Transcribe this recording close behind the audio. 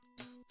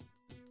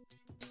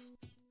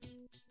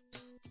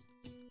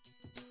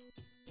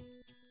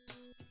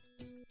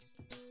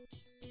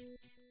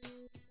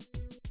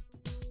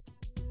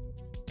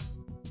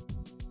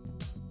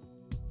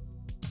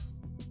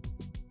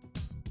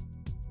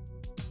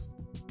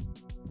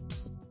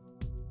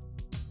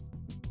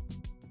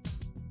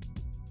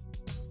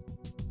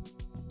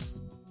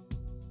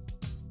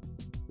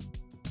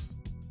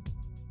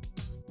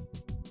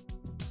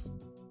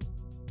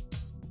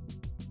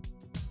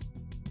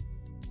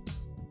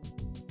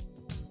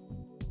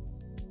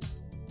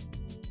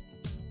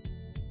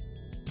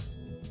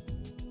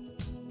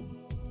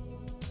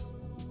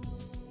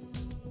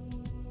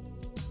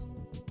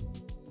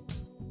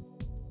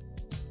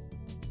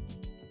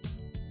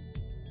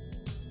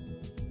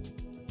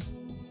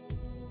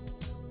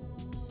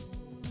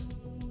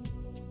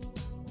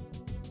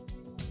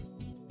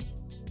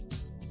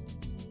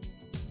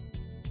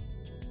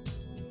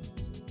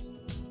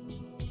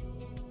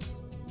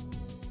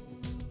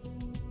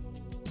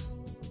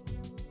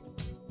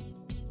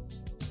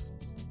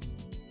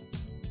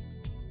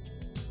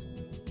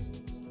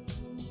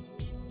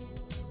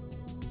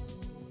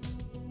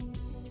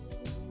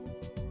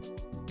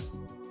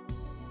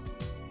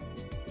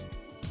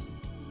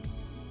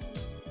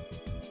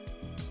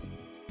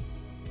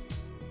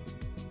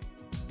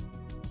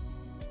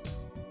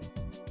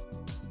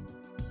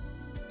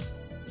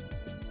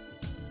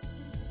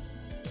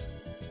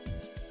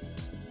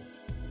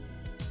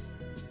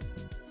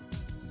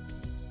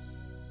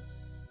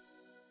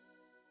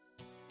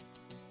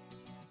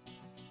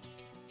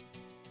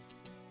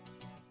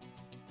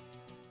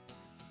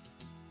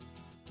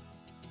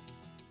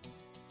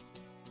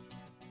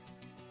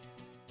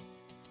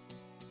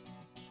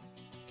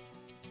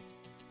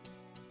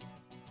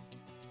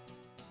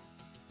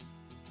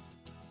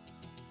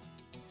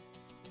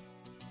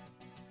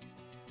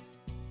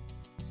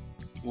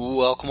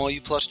Welcome all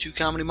you Plus 2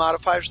 Comedy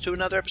modifiers to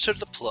another episode of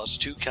the Plus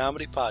 2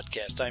 Comedy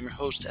Podcast. I'm your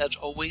host, as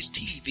always,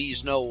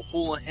 TV's Noah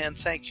Houlihan.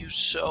 Thank you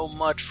so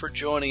much for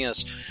joining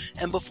us.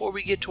 And before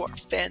we get to our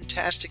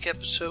fantastic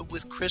episode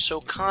with Chris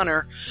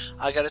O'Connor,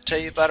 I gotta tell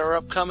you about our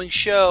upcoming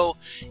show.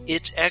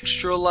 It's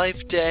Extra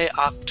Life Day,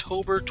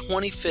 October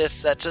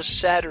 25th. That's a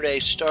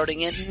Saturday,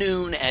 starting at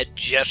noon at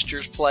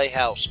Jester's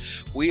Playhouse.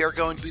 We are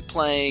going to be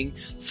playing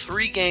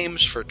 3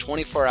 games for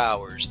 24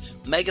 hours.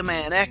 Mega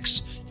Man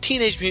X,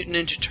 Teenage Mutant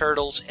Ninja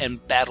Turtles, and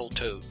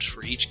Battletoads.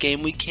 For each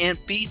game we can't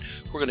beat,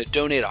 we're going to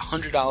donate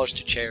 $100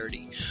 to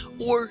charity.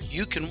 Or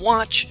you can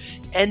watch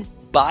and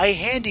buy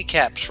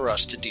handicaps for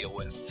us to deal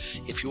with.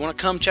 If you want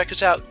to come check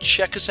us out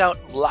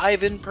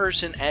live in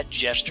person at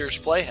Jester's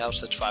Playhouse.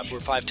 That's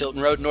 545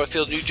 Tilton Road,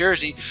 Northfield, New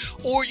Jersey.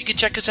 Or you can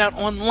check us out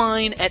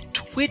online at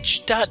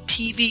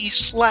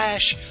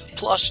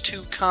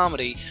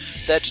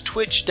twitch.tv/plus2comedy. That's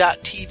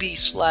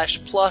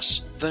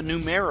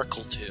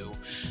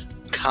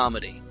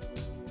twitch.tv/plus2comedy.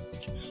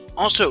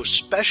 Also,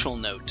 special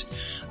note,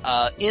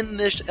 in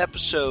this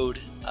episode,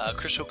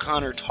 Chris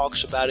O'Connor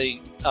talks about an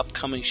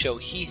upcoming show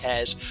he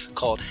has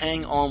called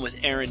Hang On with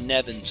Aaron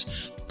Nevins,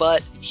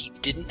 but he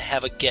didn't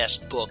have a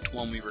guest booked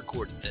when we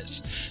recorded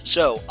this.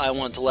 So, I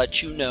wanted to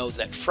let you know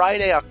that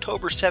Friday,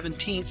 October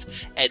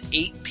 17th at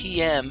 8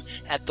 p.m.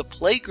 at the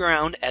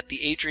Playground at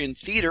the Adrian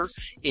Theater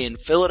in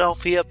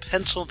Philadelphia,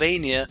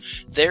 Pennsylvania,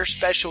 their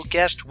special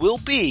guest will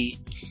be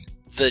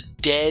the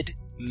Dead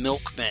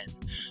Milkmen.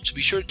 So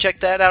be sure to check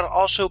that out.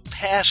 Also,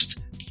 past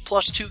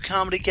Plus 2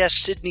 comedy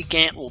guest Sydney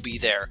Gant will be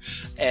there.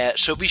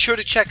 So be sure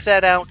to check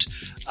that out.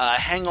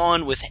 Hang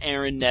On with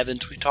Aaron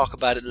Nevins. We talk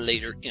about it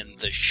later in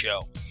the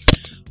show.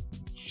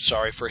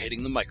 Sorry for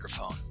hitting the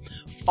microphone.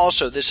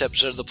 Also, this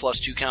episode of the Plus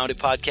 2 Comedy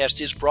Podcast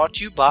is brought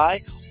to you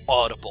by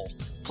Audible.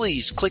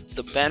 Please click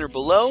the banner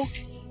below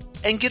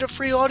and get a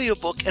free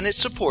audiobook, and it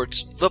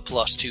supports the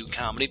Plus 2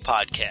 Comedy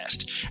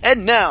Podcast.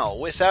 And now,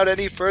 without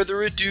any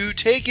further ado,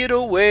 take it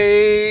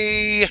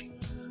away,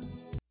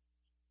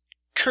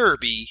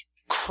 Kirby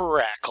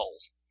Crackle.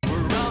 We're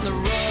on the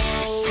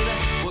road,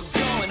 we're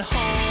going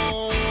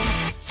home,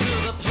 to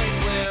the place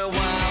where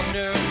wild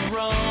nerds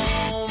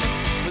roam,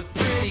 with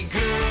pretty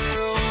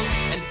girls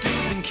and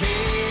dudes in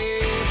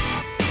capes.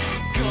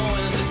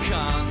 Going to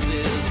cons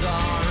is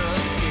our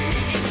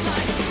escape. It's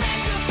like a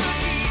mecca for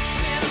geeks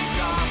in a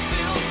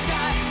star-filled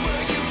sky,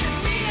 where you can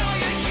meet all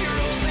your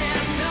heroes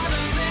and none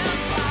of them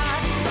fly.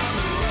 We're on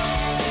the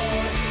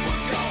road,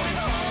 we're going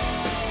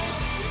home,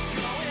 we're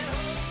going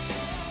home.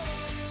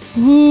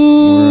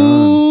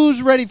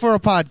 Who's ready for a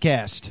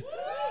podcast?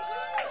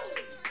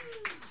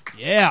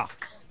 Yeah.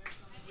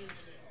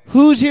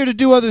 Who's here to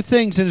do other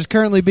things and is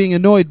currently being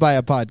annoyed by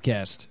a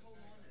podcast?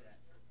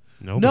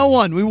 Nobody. No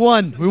one. We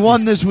won. We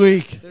won this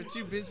week. They're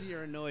too busy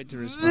or annoyed to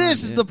respond.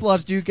 This is the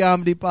Plus 2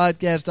 Comedy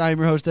Podcast. I'm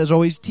your host, as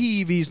always,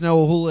 TV's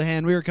Noah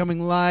Houlihan. We are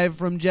coming live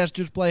from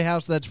Jester's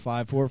Playhouse. That's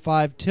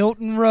 545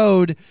 Tilton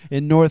Road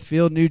in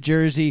Northfield, New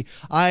Jersey.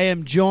 I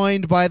am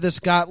joined by the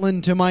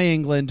Scotland to my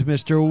England,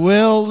 Mr.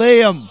 Will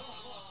Liam.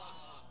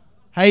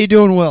 How you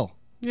doing, Will?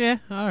 Yeah,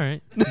 all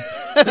right.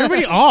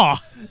 Everybody, I'm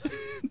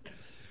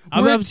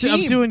We're a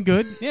team. doing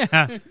good.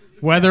 Yeah,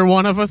 whether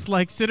one of us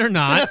likes it or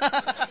not.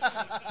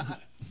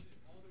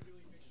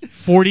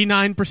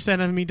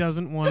 49% of me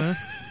doesn't want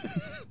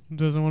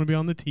to be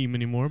on the team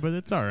anymore, but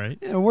it's all right.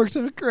 Yeah, it works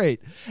out great.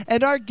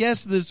 And our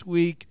guest this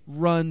week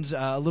runs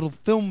a little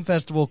film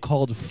festival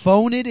called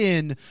Phone It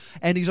In,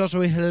 and he's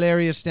also a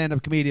hilarious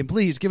stand-up comedian.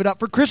 Please give it up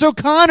for Chris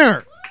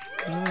O'Connor.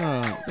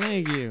 Oh,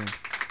 thank you.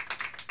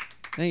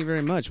 Thank you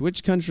very much.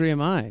 Which country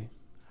am I?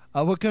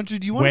 What country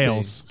do you want to be?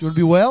 Wales. Do you want to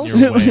be Wales?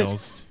 You're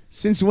Wales.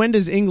 Since when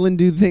does England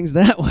do things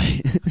that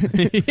way?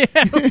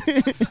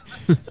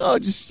 Oh,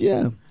 just,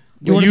 yeah.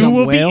 You wanna become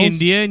will Wales? be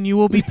India and you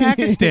will be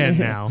Pakistan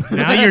now.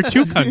 Now you're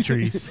 2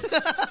 countries.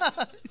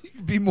 You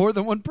could be more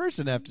than one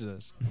person after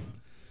this.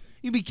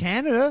 You'd be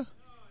Canada.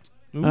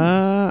 Ooh.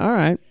 All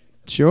right.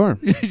 Sure.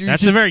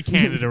 That's a very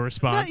Canada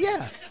response.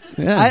 Yeah.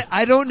 Yeah.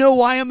 I don't know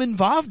why I'm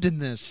involved in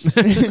this.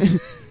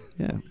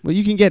 Yeah. Well,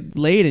 you can get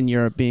laid in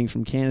Europe being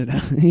from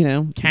Canada, you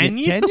know. Can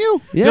you? Can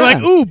you? Yeah. You're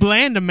like, ooh,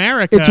 bland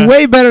America. It's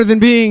way better than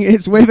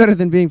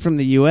being from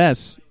the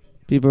US.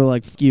 People are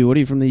like, "You, what are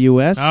you from the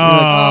US?"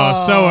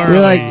 Oh, so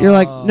early. You're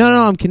like,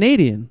 "No, I'm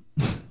Canadian."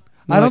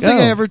 I don't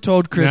think I "Oh." ever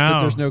told Chris that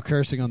No. there's no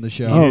cursing on the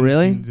show. Oh,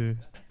 really? Seem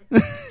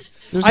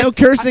There's no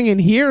cursing in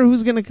here.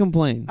 Who's going to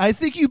complain? I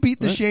think you beat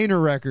the What?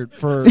 Shaner record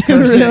for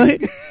cursing. Really?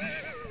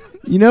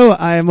 You know,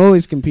 I am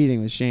always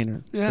competing with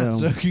Shaner. Yeah,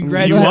 so so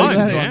congratulations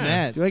You on won, yeah.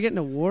 that. Do I get an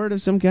award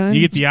of some kind?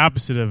 You get the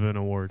opposite of an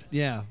award,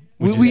 Yeah.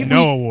 which is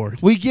no award.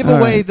 We give All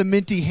away right. the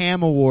Minty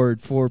Ham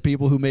Award for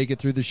people who make it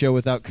through the show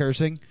without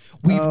cursing.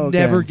 We've Oh, okay.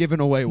 never given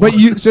away one. But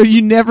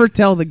you never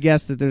tell the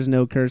guest that there's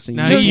no cursing.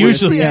 No, No, he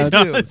usually usually I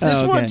do. does. This Oh,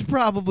 okay. one's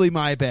probably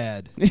my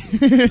bad.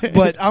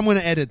 But I'm going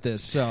to edit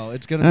this, so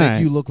it's going to make All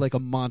right. you look like a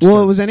monster.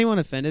 Well, was anyone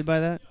offended by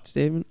that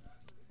statement?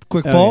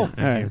 Quick Oh, poll.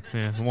 yeah. All right.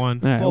 Yeah,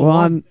 one. All right. Well, Well,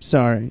 one- I'm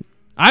sorry.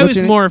 I What's was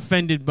your name? more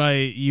offended by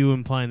you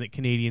implying that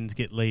Canadians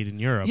get laid in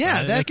Europe.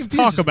 Yeah, that let's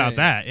confuses talk about me.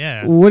 that.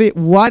 Yeah,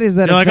 Why does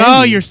that? they're like, offend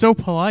oh, you? you're so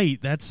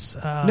polite. That's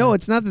No,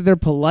 it's not that they're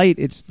polite.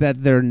 It's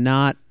that they're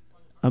not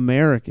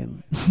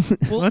American.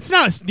 well, that's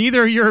not.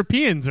 Neither are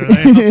Europeans, are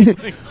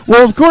they?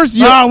 Well, of course,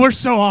 We're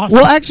so awesome.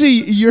 well,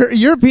 actually,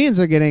 Europeans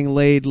are getting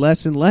laid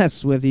less and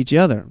less with each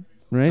other,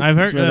 right? I've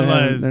heard That's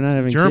why they're not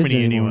having Germany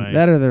kids anymore. anyway.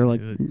 That or they're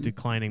like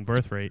declining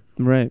birth rate.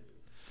 right.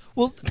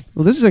 Well,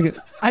 Well, this is a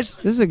good. I, This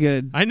is a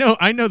good. I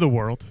know the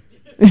world.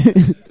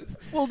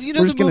 well, do you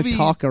know We're the just gonna movie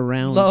talk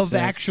around Love sex.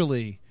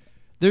 Actually?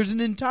 There's an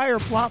entire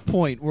plot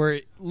point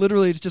where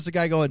literally it's just a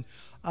guy going,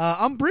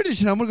 I'm British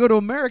and I'm going to go to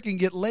America and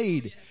get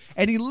laid.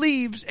 And he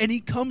leaves and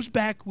he comes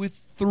back with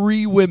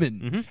 3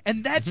 women.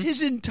 And that's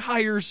his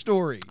entire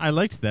story. I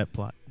liked that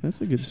plot.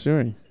 That's a good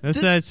story.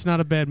 It's not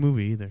a bad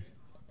movie either.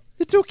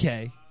 It's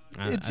okay.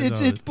 I It's thought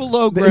it's it-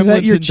 below Is that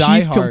Gremlins your and Die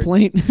chief Hard.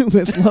 complaint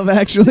with Love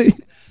Actually?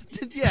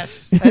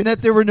 Yes, and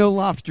that there were no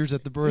lobsters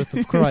at the birth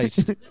of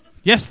Christ.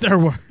 Yes, there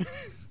were.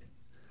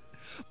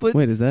 But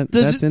Wait, is that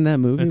Does that's it- in that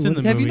movie? That's in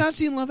What- the have you movie. not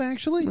seen Love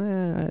Actually?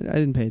 I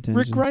didn't pay attention.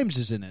 Rick Grimes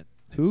is in it.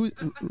 Who?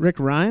 Rick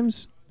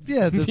Rhymes?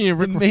 Yeah, the, Yeah, the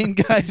Rick main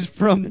guys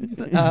from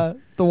The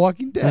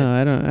Walking Dead.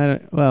 I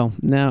don't. Well,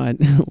 now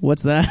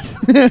what's that?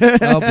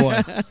 Oh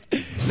boy!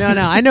 No,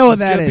 I know what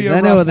It's that gonna be is. a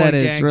I know rough what that one,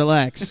 is. gang.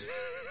 Relax.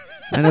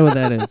 I know what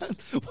that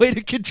is. Way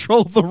to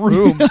control the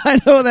room. I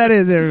know what that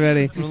is,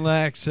 everybody.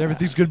 Relax,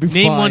 everything's gonna be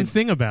Name fine. one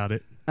thing about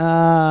it.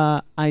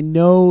 I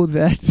know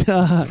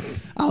that.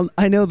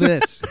 I know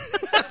this.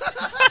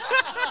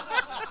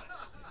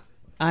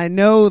 I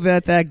know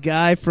that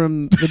guy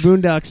from the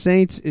Boondock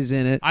Saints is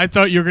in it. I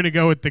thought you were going to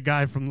go with the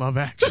guy from Love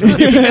Actually.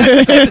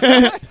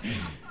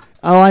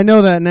 Oh, I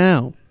know that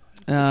now.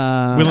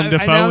 Willem I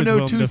Dafoe now is know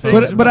Willem 2 Dafoe.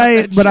 things but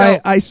about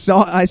that I show.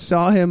 I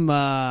saw him.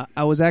 I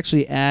was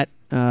actually at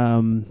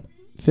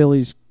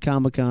Philly's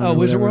Comic-Con. Oh, or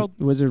Wizard whatever. World?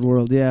 Wizard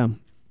World, yeah.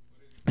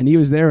 And he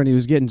was there, and he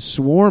was getting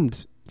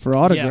swarmed for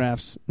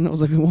autographs. And I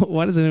was like,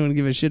 why does anyone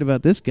give a shit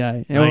about this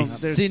guy? And Nice.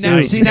 there's See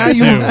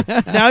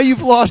two. now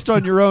you've lost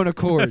on your own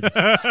accord.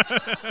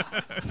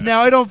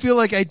 Now I don't feel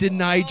like I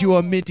denied you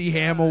a Minty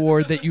Ham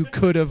award that you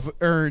could have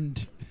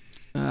earned.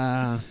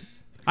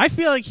 I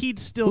feel like he'd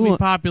still Who- be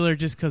popular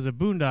just because of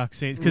Boondock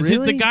Saints. Because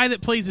Really? the guy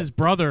that plays his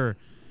brother,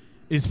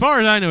 as far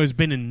as I know, has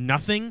been in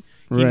nothing.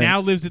 He Right. now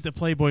lives at the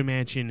Playboy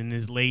Mansion and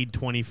is laid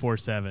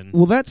 24/7.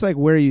 Well, that's like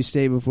where you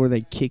stay before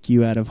they kick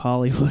you out of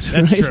Hollywood.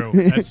 That's right?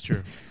 true. That's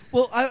true.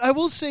 Well, I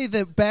will say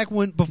that back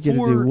when You get to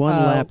before do one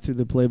lap through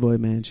the Playboy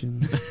Mansion.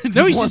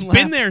 No, he's one just lap.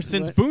 been there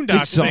since What?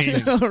 Boondock It's exhausting.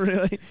 Saints. Oh,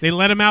 really? They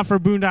let him out for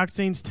Boondock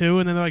Saints 2,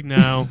 and then they're like,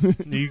 no,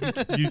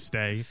 you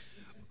stay.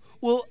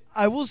 Well,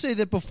 I will say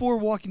that before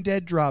Walking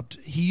Dead dropped,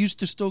 he used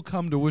to still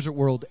come to Wizard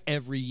World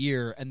every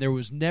year, and there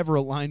was never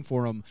a line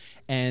for him.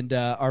 And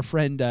our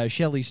friend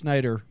Shelley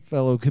Snyder,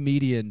 fellow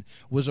comedian,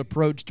 was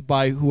approached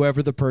by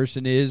whoever the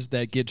person is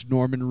that gets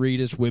Norman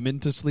Reedus women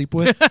to sleep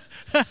with,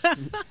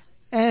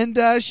 and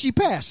she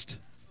passed.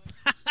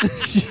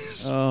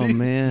 Oh,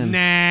 man.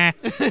 Nah.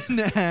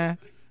 Nah.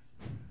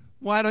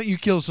 Why don't you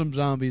kill some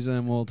zombies and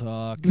then we'll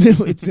talk?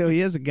 Wait, so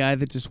he has a guy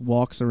that just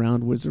walks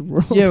around Wizard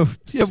World? Yeah, what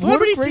a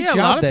Celebrities, great yeah, job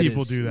a lot of that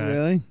people is. do that.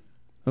 Really?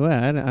 Well,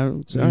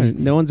 I'm sorry.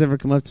 No one's ever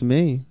come up to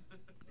me.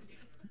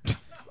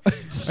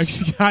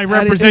 I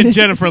represent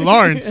Jennifer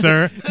Lawrence,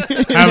 sir.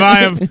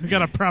 Have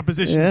got a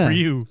proposition Yeah. for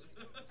you.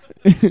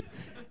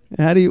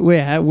 How do you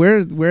wait? Where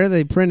are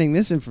they printing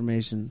this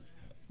information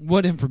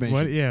What information?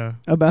 What? Yeah.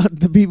 about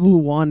the people who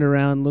wander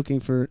around looking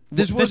for?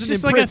 This That's wasn't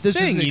just in like print. a This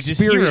thing. is an You just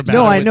hear experience. about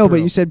No, it. I know, but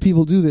through. you said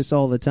people do this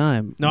all the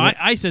time. No,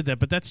 I said that,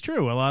 but that's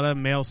true. A lot of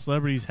male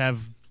celebrities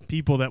have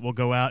people that will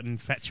go out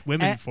and fetch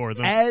women for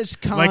them, as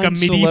con like a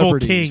medieval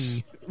celebrities.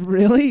 king.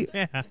 Really?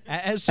 Yeah.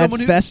 As At someone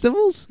who,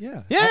 festivals?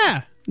 yeah,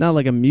 Yeah. Not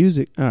like a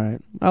music. All right,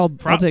 I'll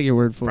take your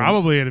word for it.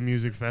 Probably at a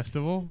music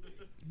festival.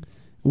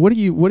 What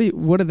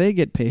do they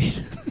get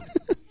paid?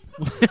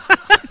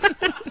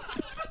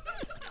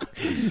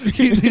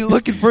 You're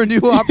looking for a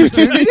new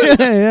opportunity.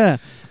 yeah.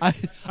 I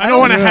I don't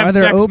want to know. have Are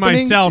there sex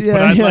openings? myself, Yeah,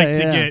 but I'd yeah, like to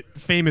yeah. get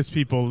famous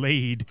people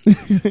laid.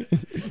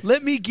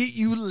 Let me get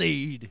you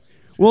laid.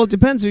 Well, it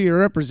depends who you're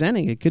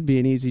representing. It could be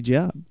an easy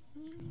job.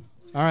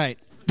 All right,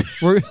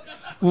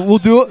 we'll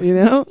do it. You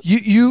know?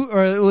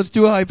 Let's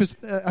do a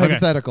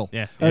hypothetical.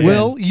 Yeah. Okay.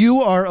 Will,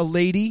 you are a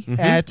lady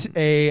at I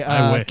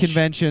a wish.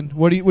 convention.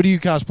 What are you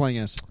cosplaying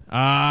as?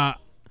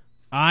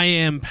 I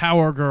am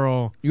Power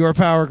Girl, You are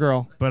Power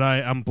Girl. but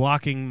I'm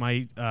blocking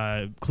my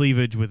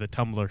cleavage with a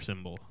Tumblr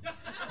symbol.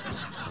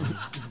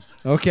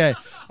 Okay.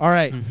 All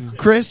right.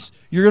 Chris,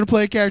 you're going to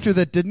play a character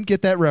that didn't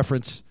get that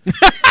reference.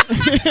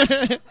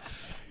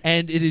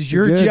 And it is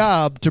your Good.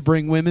 job to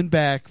bring women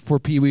back for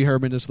Pee Wee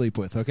Herman to sleep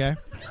with, okay?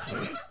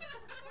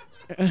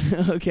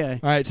 Okay.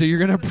 All right, so you're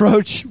going to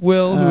approach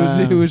Will,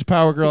 who is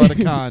Power Girl at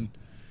a con.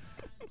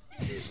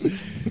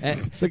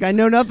 It's like I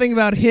know nothing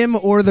about him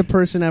or the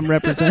person I'm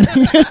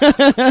representing. How do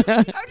you not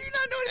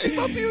know anything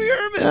about Pee Wee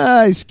Herman?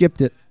 I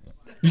skipped it.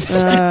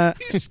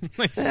 Nice.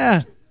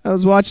 Yeah, I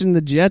was watching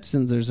the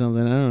Jetsons or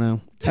something. I don't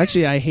know.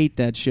 Actually, I hate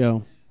that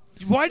show.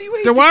 Why do you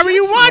hate Then the why were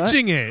you Jetsons?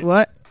 watching it?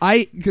 What?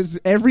 Because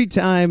every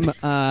time,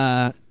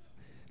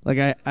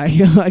 like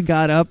I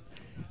got up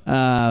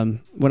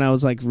when I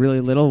was like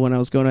really little, when I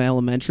was going to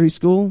elementary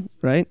school,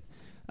 right?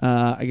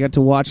 I got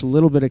to watch a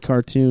little bit of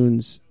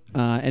cartoons,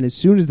 and as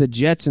soon as the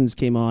Jetsons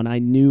came on, I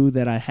knew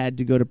that I had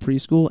to go to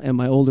preschool, and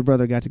my older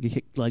brother got to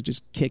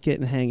just kick it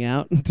and hang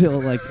out until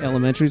like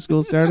elementary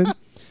school started.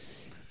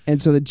 And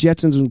so the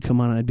Jetsons would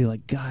come on, and I'd be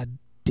like, God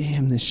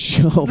damn this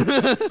show!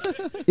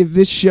 If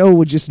this show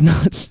would just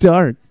not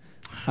start,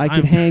 I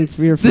could hang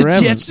here The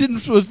forever.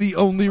 Jetsons was the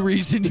only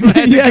reason you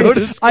had to go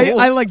to school.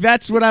 I like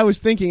that's what I was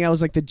thinking. I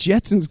was like, the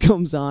Jetsons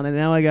comes on, and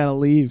now I gotta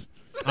leave.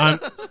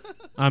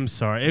 I'm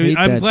sorry. Hate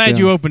I'm that glad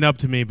show. you opened up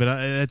to me, but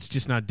that's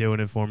just not doing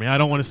it for me. I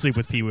don't want to sleep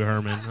with Pee Wee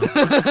Herman.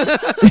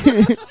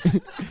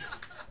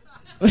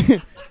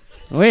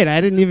 Wait, I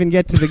didn't even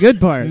get to the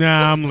good part.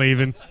 Nah, I'm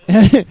leaving.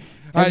 Have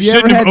I you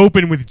shouldn't ever have had-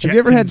 opened with Jetsons Have you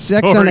ever had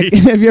sex story.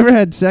 Have you ever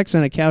had sex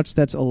on a couch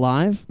that's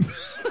alive?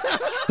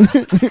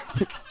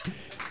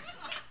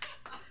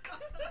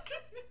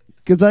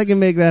 Because I can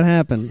make that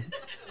happen.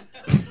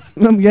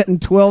 I'm getting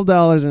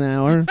 $12 an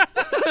hour.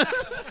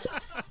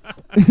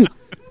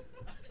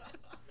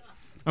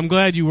 I'm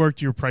glad you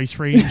worked your price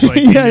range like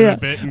Yeah, into yeah. a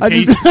bit in I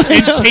case, just-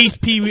 in case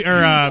Pee Wee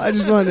or I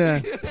just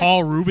wanted to.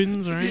 Paul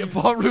Rubens, right? Yeah,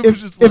 Paul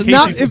Rubens just If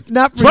listened.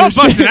 not for $12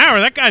 yourself, an hour.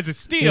 That guy's a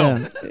steal.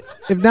 yeah.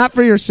 If not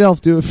for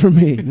yourself, do it for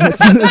me. That's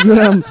what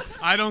I'm.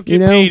 I don't get You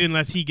know? paid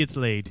unless he gets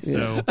laid.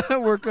 So I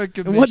work on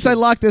commission. And once I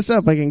lock this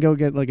up, I can go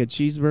get like a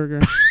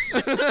cheeseburger.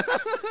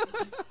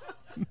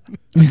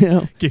 You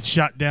know? get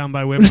shot down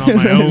by women on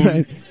my own.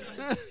 Right.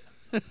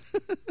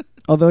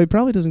 Although he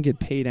probably doesn't get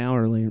paid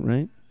hourly,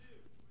 right?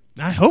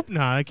 I hope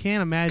not. I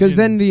can't imagine. Because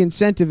then the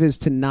incentive is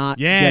to not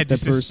yeah, get the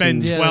just person. to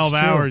spend Yeah, 12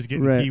 that's true. hours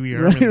getting Right. Pee Wee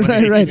Right, Herman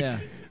right, laid. right. Yeah.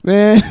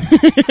 Man,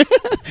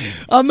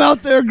 I'm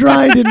out there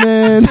grinding,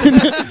 man.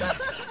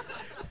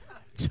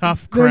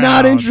 Tough crowd. They're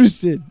not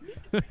interested.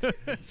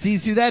 See,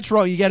 that's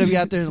wrong. You got to be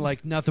out there and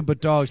like nothing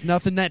but dogs.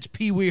 Nothing that's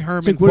Pee Wee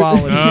Herman like we're-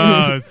 quality.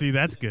 Oh, see,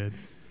 that's good.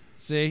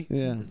 See,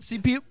 Yeah. see,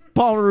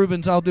 Paul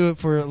Rubens, I'll do it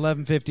for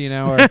 $11.50 an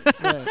hour.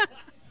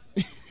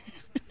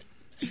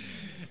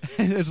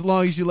 As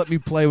long as you let me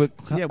play with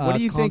Yeah. What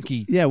do you Conky.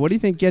 think? Yeah. What do you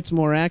think gets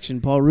more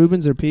action, Paul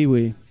Rubens or Pee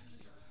Wee?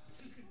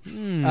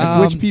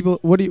 Which people?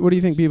 What do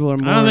you think people are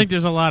more? I don't think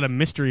there's a lot of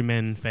Mystery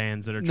Men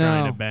fans that are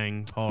trying No. to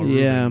bang Paul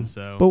Yeah. Rubens.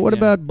 So. But what Yeah.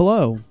 about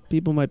Blow?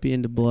 People might be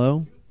into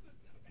Blow.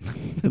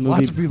 The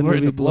Lots of people are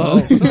movie into blow.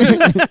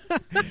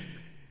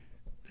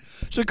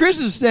 So Chris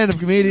is a stand-up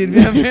comedian.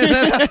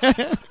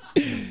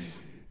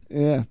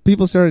 Yeah,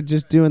 people started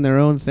just doing their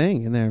own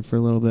thing in there for a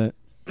little bit.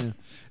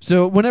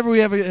 So whenever we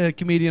have a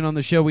comedian on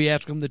the show, we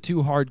ask them the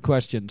two hard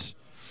questions.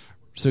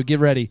 So get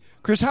ready.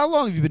 Chris, how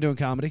long have you been doing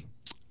comedy?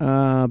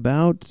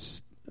 About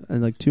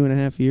like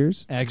 2.5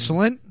 years.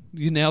 Excellent.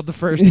 You nailed the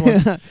first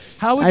one. Yeah.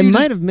 How would I you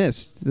might have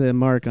missed the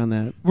mark on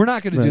that. We're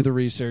not going to do Right. the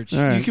research.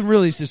 All right. You can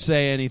really just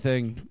say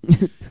anything.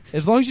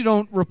 As long as you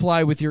don't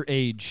reply with your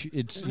age,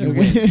 you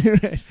win.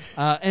 Right.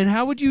 And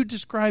how would you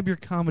describe your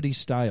comedy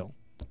style?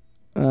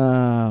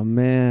 Oh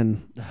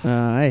man,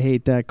 I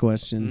hate that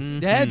question.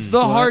 That's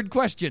the hard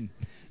question.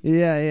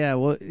 Yeah.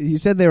 Well, you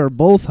said they were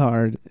both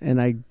hard,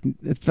 and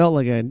it felt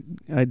like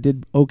I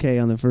did okay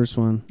on the first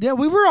one. Yeah,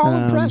 we were all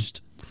Um,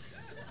 impressed.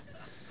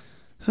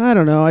 I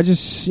don't know. I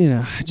just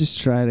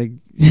try to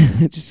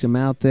just come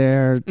out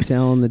there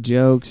telling the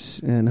jokes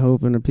and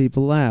hoping that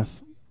people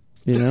laugh.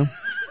 You know.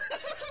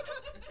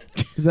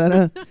 Is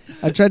that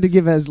I tried to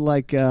give as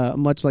like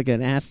much like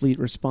an athlete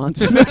response.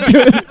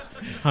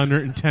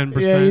 110%.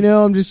 Yeah, you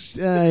know, I'm just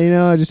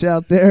just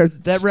out there.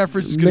 That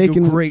reference is going to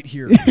making go great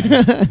here. End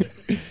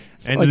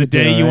like of the it did,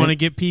 day, you alright. want to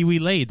get Pee Wee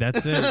laid.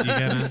 That's it. You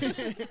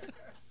gotta.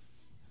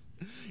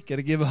 Got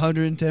to give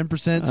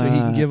 110% so he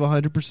can give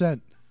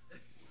 100%.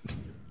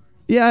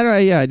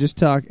 I just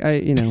talk.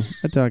 I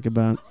talk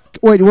about.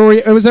 Wait,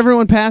 was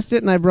everyone past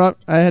it? And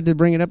I had to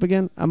bring it up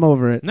again. I'm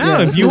over it. No,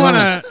 Yeah.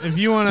 if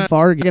you wanna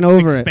far getting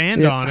over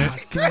expand it. on it,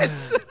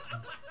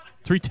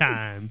 3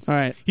 times. All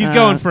right, He's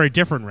going for a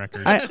different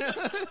record.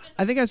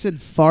 I think I said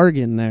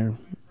Fargan there.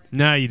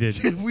 No, you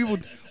didn't.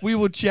 we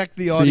will check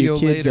the For audio you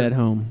kids later. at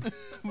home.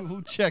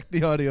 We'll check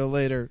the audio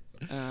later.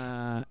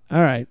 All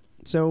right.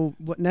 So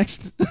what next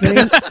thing?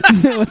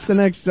 What's the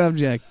next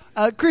subject?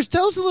 Chris,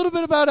 tell us a little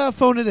bit about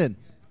Phone It In.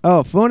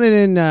 Oh, phone it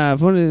in.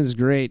 Phone it in is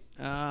great.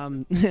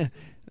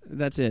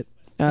 That's it.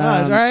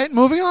 All right,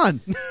 moving on.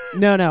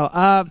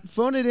 No.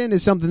 Phone It In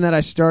is something that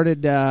I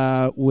started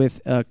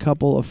with a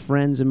couple of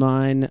friends of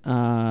mine.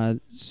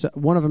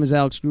 One of them is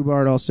Alex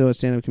Grubart, also a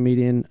stand-up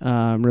comedian.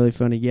 Really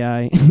funny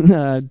guy,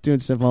 doing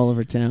stuff all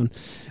over town.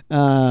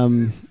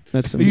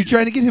 That's Are you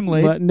trying to get him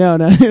laid? But no.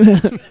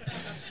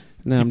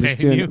 No, I'm he just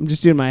paying doing. you? I'm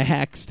just doing my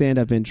hack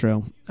stand-up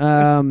intro.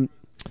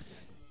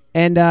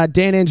 And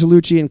Dan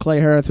Angelucci and Clay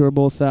Harrith, who are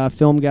both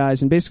film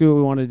guys, and basically what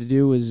we wanted to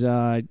do was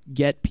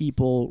get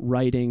people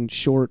writing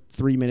short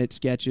 3-minute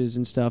sketches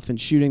and stuff and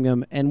shooting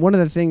them. And one of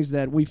the things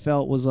that we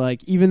felt was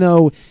like, even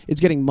though it's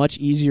getting much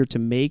easier to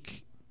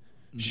make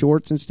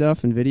shorts and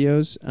stuff and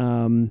videos.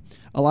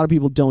 A lot of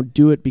people don't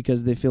do it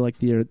because they feel like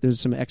there's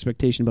some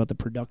expectation about the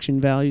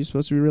production value is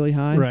supposed to be really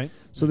high. Right.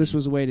 So this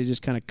was a way to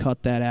just kind of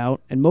cut that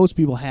out. And most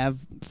people have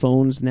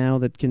phones now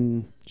that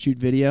can shoot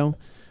video.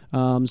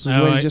 So it's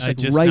a way to just I like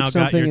just write now got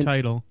something. your and-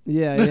 title.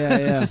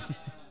 yeah.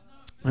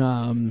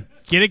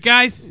 Get it,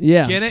 guys?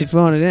 Yeah, Get so it?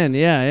 phone it in.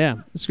 Yeah,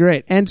 it's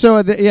great. And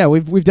so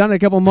we've done it a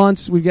couple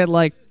months. We get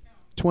like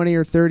 20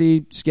 or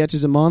 30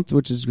 sketches a month,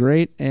 which is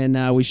great,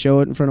 and we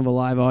show it in front of a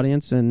live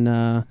audience, and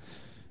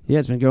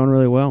it's been going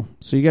really well.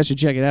 So you guys should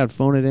check it out.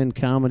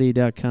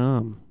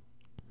 PhoneItInComedy.com.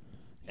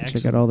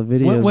 Check out all the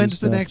videos. and When's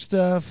the stuff.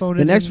 next Phone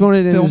The It next In Phone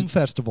It In film is-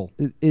 festival?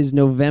 Is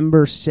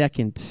November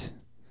 2nd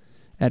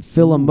at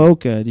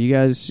Philomoka. Do you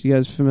guys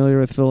familiar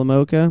with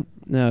Philomoka?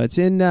 No, it's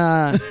in.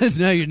 No,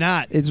 you're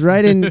not. It's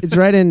right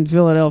in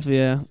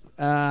Philadelphia.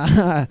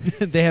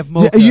 They have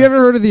Mocha. Have you ever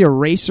heard of the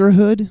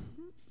Eraserhood?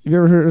 Have you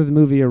ever heard of the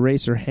movie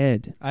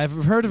Eraserhead?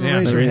 I've heard of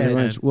Yeah, Eraserhead.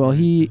 Eraserhead. Well,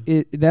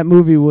 that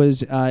movie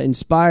was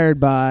inspired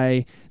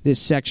by this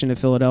section of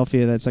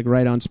Philadelphia that's like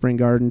right on Spring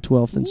Garden,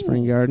 12th and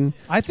Spring Garden.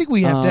 I think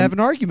we have to have an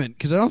argument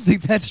because I don't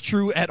think that's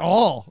true at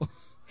all.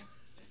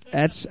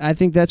 I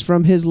think that's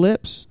from his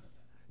lips.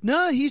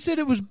 No, he said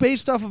it was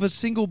based off of a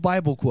single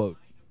Bible quote.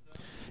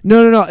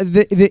 No.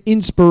 The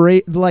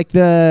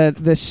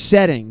the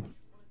setting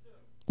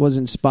was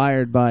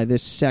inspired by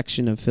this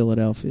section of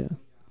Philadelphia.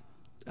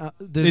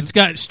 It's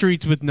got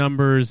streets with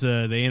numbers.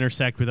 They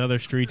intersect with other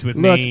streets with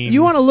Look, names.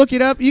 you want to look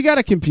it up? You got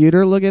a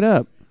computer? Look it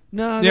up.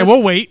 No, Yeah,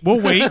 we'll wait. We'll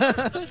wait.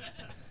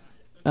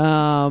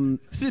 Um,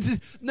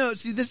 no,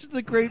 see, this is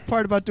the great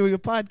part about doing a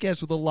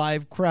podcast with a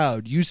live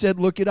crowd. You said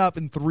look it up,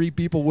 and 3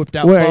 people whipped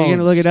out where phones. are you going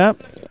to look it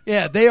up?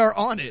 Yeah, they are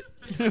on it.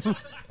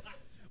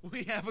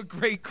 We have a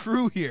great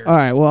crew here. All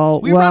right.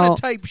 Well, We run a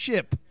type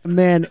ship.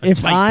 man,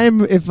 if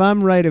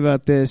I'm right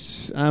about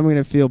this, I'm going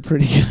to feel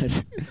pretty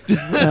good.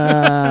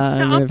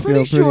 I'm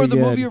pretty sure the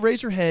movie good.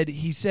 Eraserhead,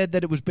 he said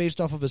that it was based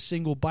off of a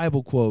single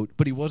Bible quote,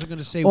 but he wasn't going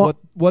to say Well,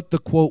 what the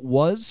quote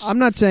was. I'm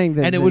not saying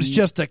that, and it was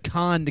just a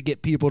con to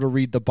get people to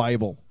read the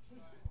Bible.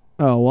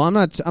 Oh well, I'm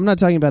not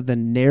talking about the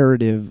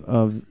narrative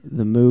of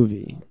the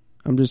movie.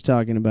 I'm just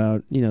talking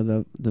about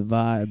the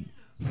vibe.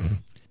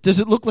 Does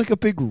it look like a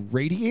big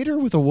radiator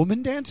with a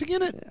woman dancing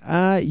in it?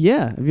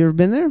 Yeah. Have you ever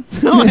been there?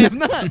 No, I have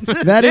not.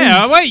 That is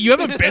Yeah, wait, you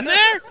haven't been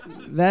there?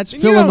 that's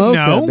You don't Philomoka,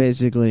 know.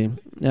 basically.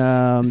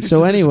 So So there's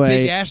a anyway,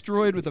 big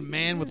asteroid with a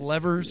man with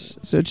levers.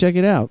 so check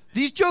it out.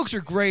 These jokes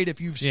are great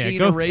if you've Yeah, seen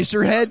go-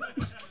 Eraserhead.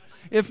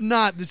 If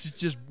not, this is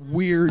just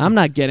weird. I'm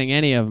not getting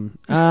any of them.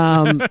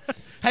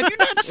 Have you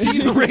not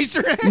seen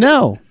Eraserhead?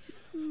 No.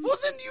 Well,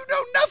 then you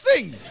know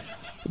nothing.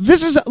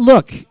 This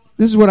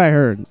is what I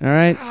heard. All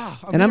right,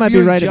 and I might be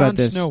interviewing right Jon about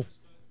this. Snow.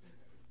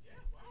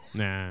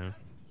 Nah.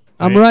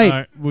 I'm Wait,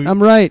 right.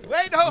 I'm right.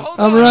 Wait, no, hold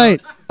I'm on.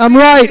 right. I'm We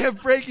right.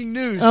 have breaking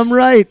news. I'm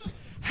right.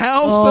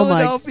 How Oh, my-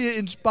 Philadelphia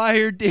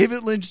inspired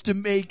David Lynch to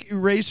make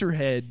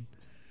Eraserhead.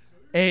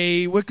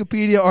 A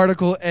Wikipedia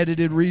article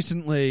edited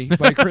recently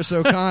by Chris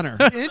O'Connor.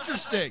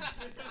 Interesting.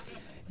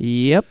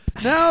 Yep.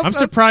 Now, I'm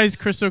surprised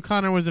Chris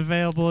O'Connor was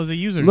available as a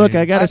username. Look,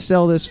 I got to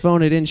sell this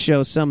phone it in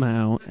show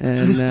somehow,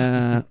 and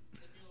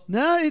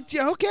no,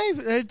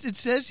 it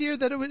says here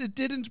that it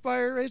did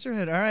inspire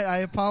Eraserhead. All right, I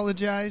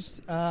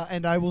apologized,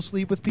 and I will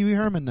sleep with Pee Wee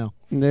Herman now.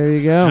 there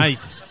you go.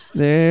 Nice.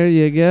 There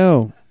you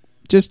go.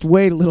 Just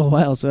wait a little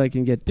while so I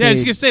can get paid. Yeah, I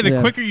was going to say, the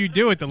Yeah. quicker you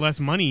do it, the less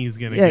money he's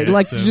going to Yeah, get.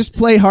 like so. just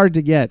play hard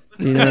to get.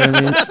 You know what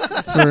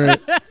I mean?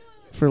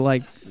 For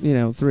like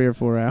 3 or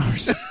 4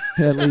 hours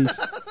at least.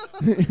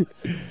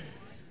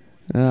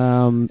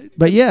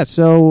 But yeah,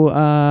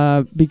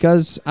 so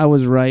because I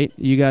was right,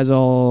 you guys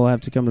all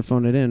have to come to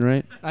phone it in,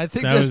 right? I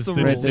think That that's was the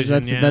the rules.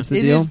 decision. That's the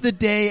It deal. is the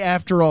day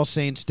after All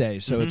Saints Day,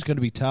 so it's going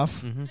to be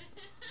tough.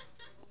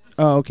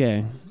 Oh,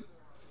 okay.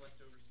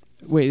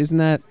 Wait, isn't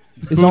that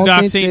is All Boondock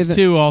Saints Day Saints the-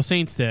 2, All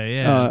Saints Day,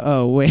 yeah.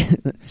 Oh, wait.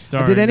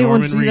 Starring Did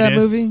anyone Norman see that Reedus.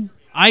 movie?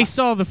 I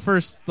saw the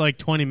first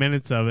 20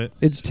 minutes of it.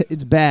 It's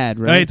bad,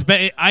 right?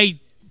 I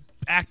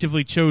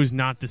actively chose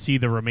not to see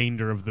the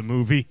remainder of the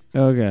movie.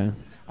 Okay.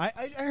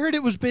 I heard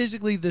it was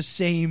basically the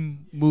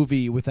same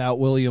movie without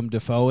William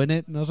Dafoe in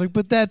it, and I was like,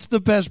 but that's the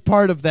best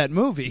part of that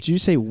movie. Did you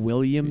say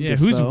William Yeah,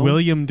 Dafoe? who's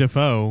William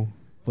Dafoe?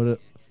 What?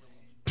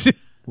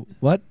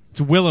 What? It's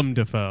Willem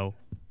Dafoe.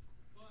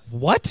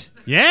 What?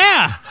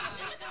 Yeah!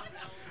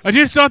 I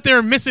just thought they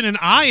were missing an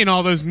I in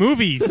all those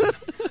movies.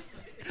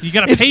 You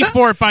got to It's pay not-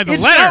 for it by the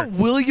it's letter. not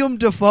William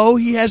Dafoe.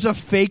 He has a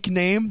fake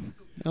name.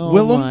 Oh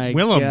Willem? my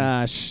Willem.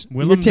 gosh.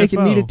 Willem You're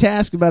taking me to Dafoe.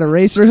 task about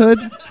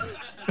Eraserhood?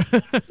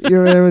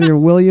 You're there with your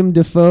William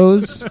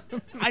Dafoes?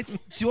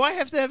 Do I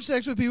have to have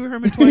sex with Pee Wee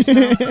Herman twice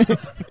now?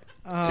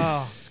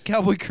 Oh, is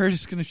Cowboy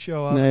Curtis going to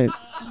show up? Right.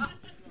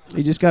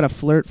 You just got to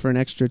flirt for an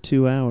extra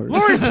 2 hours.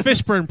 Lawrence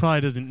Fishburne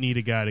probably doesn't need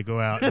a guy to go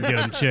out and get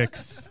him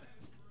chicks.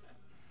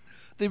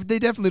 They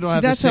definitely don't See,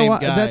 have the that's same how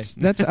guy.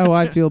 that's how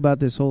I feel about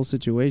this whole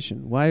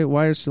situation. Why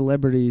are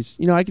celebrities?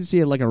 I can see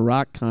it like a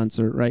rock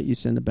concert, right? You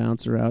send a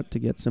bouncer out to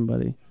get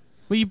somebody.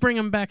 Well, you bring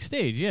him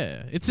backstage,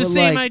 yeah. It's the But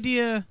same like-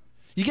 idea.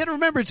 You got to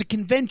remember, it's a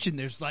convention.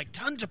 There's like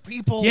tons of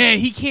people. Yeah,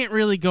 he can't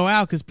really go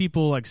out because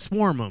people like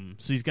swarm him.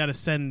 So he's got to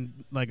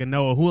send like a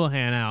Noah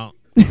Houlihan out.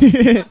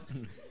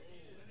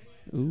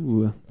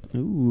 Ooh.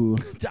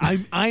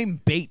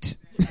 I'm bait.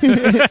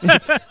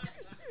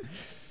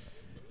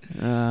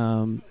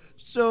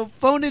 So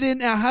phone it in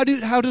now.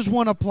 How does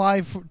one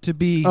apply to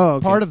be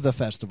okay. part of the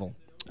festival?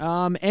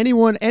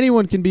 Anyone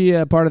can be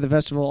a part of the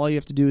festival. All you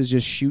have to do is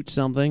just shoot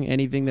something,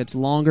 anything that's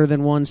longer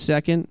than 1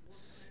 second,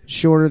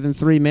 shorter than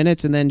 3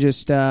 minutes, and then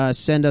just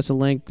send us a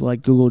link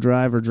like Google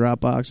Drive or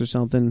Dropbox or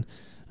something,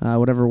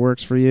 whatever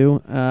works for you,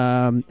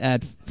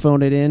 at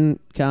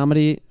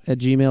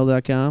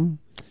phoneitin.comedy@gmail.com,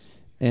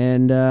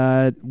 and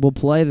we'll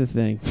play the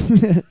thing.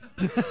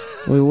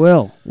 We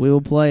will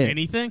play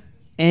it.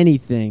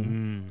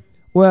 Anything.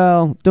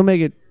 Well, don't make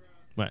it.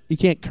 What? You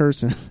can't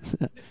curse. Really?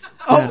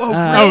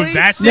 Oh,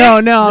 that's No,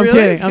 it? I'm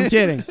Really?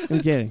 kidding.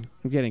 I'm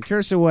kidding.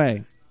 Curse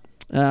away.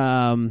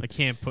 I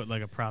can't put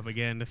like a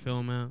propaganda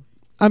film out.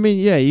 I mean,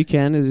 yeah, you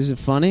can. Is it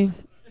funny?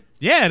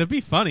 Yeah, it'd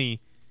be funny.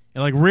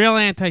 Like real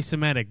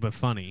anti-Semitic, but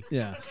funny.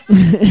 Yeah.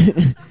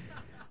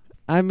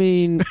 I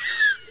mean,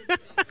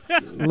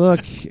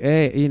 look,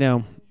 hey,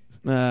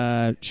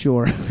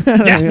 sure.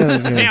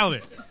 Yes, nailed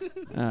it.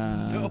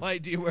 No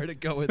idea where to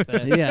go with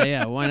that.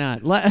 Yeah, why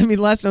not?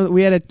 Last time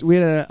we had a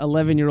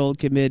 11-year-old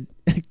commid.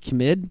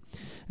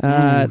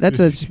 That's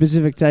a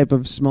specific type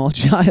of small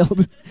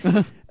child.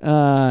 No, we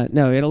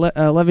had an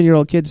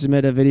 11-year-old kid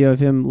submit a video of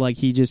him like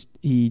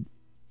he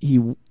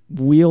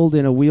wheeled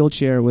in a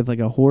wheelchair with like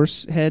a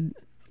horse head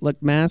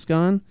like mask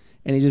on,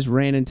 and he just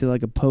ran into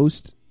like a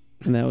post,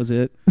 and that was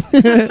it.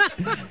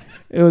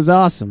 It was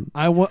awesome.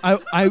 I need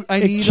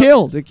It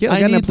killed. I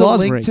got an need the applause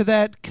link break. to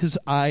that because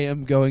I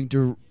am going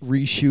to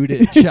reshoot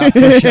it shot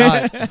for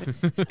shot.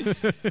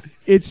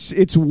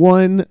 It's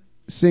one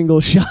single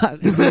shot.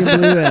 If you can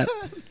believe that.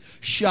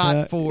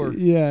 Shot 4.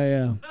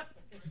 Yeah.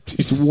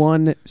 It's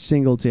one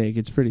single take.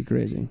 It's pretty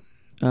crazy.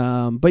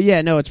 But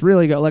yeah, no, it's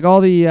really good. Like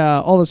all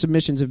the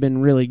submissions have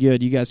been really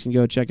good. You guys can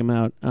go check them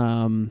out.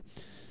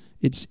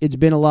 It's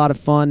been a lot of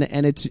fun,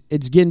 and it's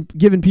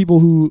given people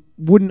who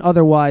wouldn't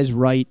otherwise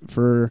write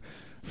for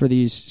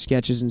these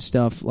sketches and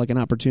stuff like an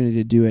opportunity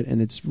to do it,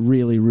 and it's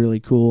really, really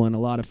cool and a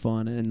lot of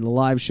fun. And the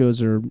live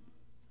shows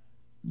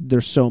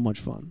they're so much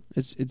fun.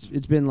 It's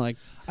been like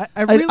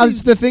I really.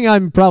 it's the thing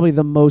I'm probably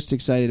the most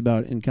excited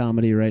about in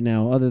comedy right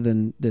now, other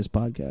than this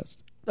podcast.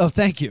 Oh,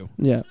 thank you.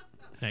 Yeah,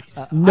 Nice.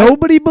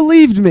 nobody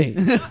believed me.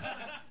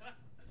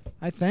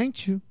 I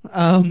thanked you.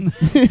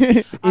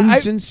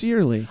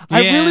 Insincerely,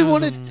 I Yeah, really it was,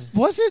 wanted.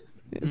 Was it?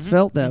 it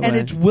felt that And way.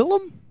 it's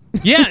Willem.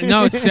 Yeah,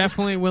 no, it's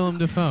definitely Willem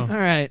Dafoe. All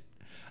right.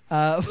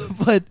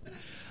 But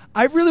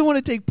I really want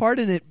to take part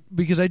in it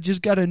because I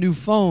just got a new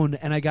phone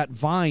and I got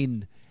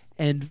Vine,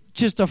 and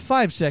just a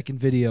 5-second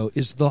video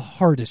is the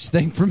hardest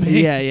thing for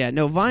me. Yeah.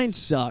 No, Vine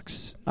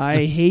sucks.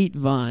 I hate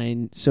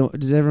Vine. So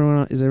is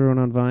everyone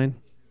on Vine?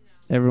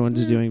 Everyone's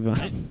just doing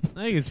Vine.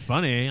 I think it's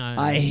funny.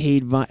 I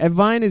hate Vine.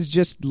 Vine is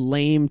just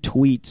lame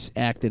tweets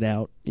acted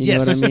out. You know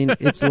what I mean?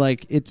 It's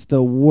like it's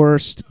the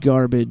worst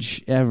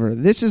garbage ever.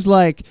 This is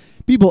like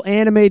people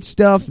animate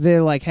stuff. They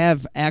like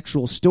have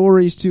actual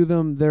stories to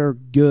them. They're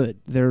good.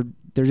 They're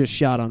just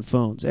shot on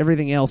phones.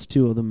 Everything else,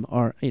 two of them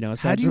are.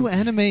 How do you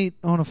animate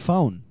on a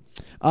phone?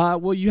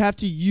 Well, you have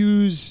to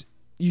you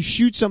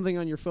shoot something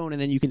on your phone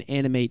and then you can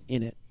animate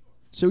in it.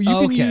 So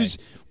you can use.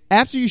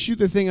 After you shoot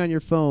the thing on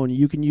your phone,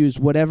 you can use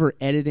whatever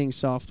editing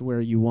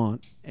software you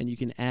want, and you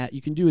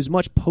can do as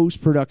much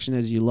post-production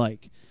as you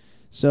like.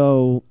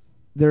 So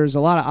there's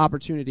a lot of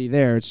opportunity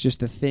there. It's just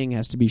the thing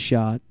has to be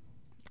shot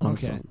on a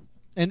phone.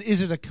 And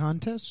is it a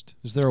contest?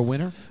 Is there a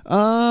winner?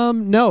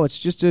 No, it's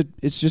just a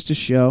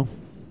show.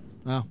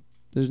 Oh.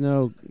 There's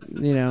no,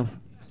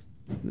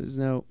 there's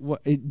no.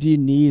 What do you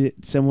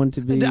need someone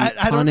to be I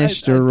don't-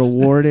 punished or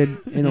rewarded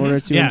in order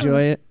to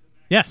enjoy it?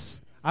 Yes.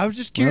 I was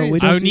just curious. Well, we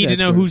don't I would do need that to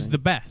know sort of who's thing. the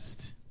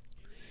best.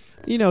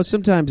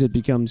 Sometimes it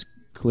becomes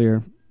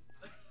clear.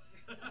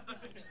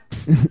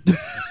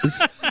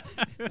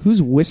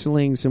 Who's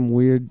whistling some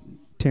weird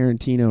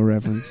Tarantino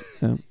reference?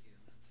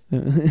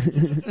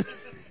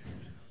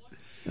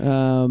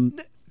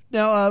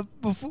 Now,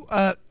 before,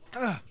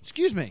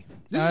 excuse me.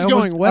 This I is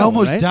almost, going well, I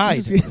almost right? died.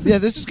 This is- Yeah,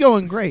 this is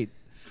going great.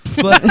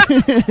 But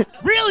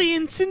Really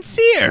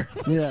insincere.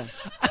 Yeah.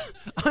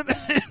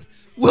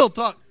 we'll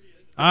talk.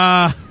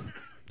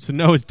 So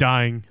Noah's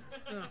dying.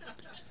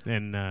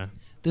 And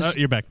This-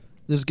 you're back.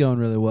 This is going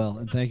really well,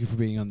 and thank you for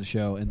being on the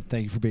show, and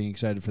thank you for being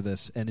excited for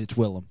this, and it's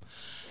Willem.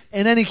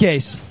 In any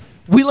case,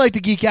 we like to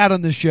geek out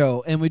on this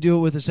show, and we do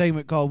it with a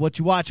segment called What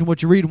You Watching,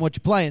 What You Reading, What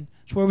You Playing.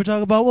 It's where we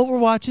talk about what we're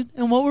watching,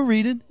 and what we're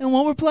reading, and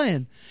what we're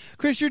playing.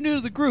 Chris, you're new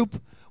to the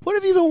group. What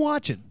have you been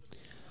watching?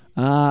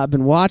 I've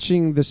been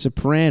watching The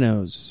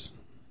Sopranos,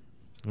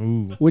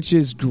 Ooh. which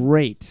is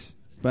great,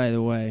 by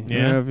the way. Yeah?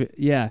 I don't know if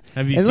yeah.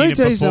 Have you And seen let me it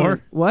tell you before?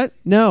 something. What?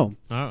 No.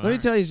 Oh, Let me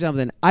alright. tell you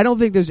something. I don't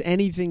think there's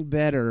anything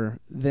better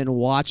than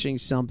watching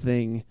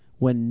something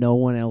when no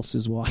one else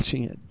is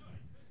watching it.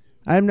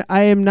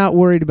 I am not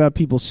worried about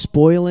people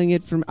spoiling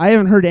it from. I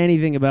haven't heard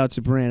anything about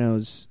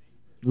Sopranos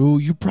Ooh,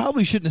 you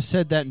probably shouldn't have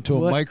said that into a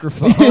What?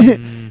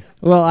 microphone.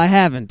 Well, I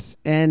haven't,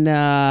 and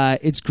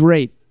it's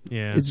great.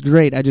 Yeah. It's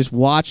great. I just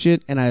watch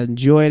it, and I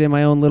enjoy it in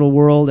my own little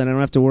world, and I don't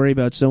have to worry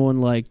about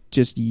someone like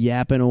just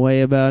yapping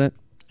away about it.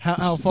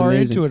 How It's far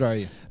amazing. into it are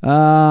you?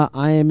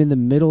 I am in the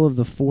middle of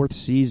the 4th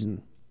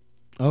season.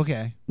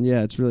 Okay.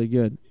 Yeah, it's really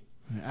good.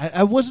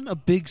 I wasn't a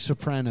big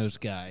Sopranos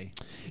guy.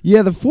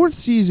 Yeah, the 4th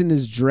season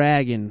is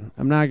dragging.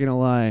 I'm not gonna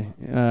lie.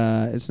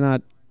 It's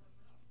not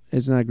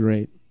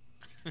great.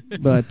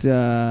 But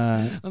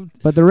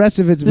the rest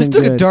of it's This been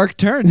took good. a dark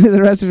turn.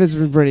 The rest of it's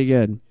been pretty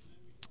good.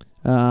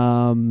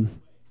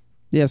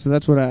 Yeah, so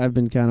that's what I've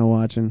been kind of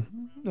watching.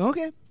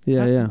 Okay.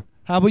 Yeah.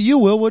 How about you,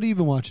 Will? What have you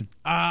been watching?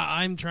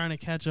 I'm trying to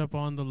catch up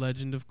on The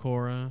Legend of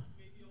Korra.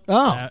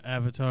 Oh.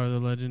 Avatar: The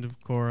Legend of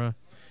Korra.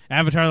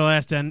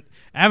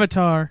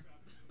 Avatar,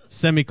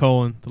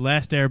 semicolon, The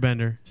Last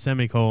Airbender,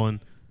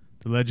 semicolon,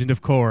 The Legend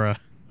of Korra.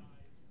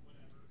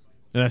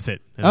 That's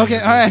it. Okay,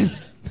 all right.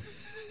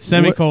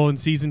 Semicolon,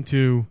 season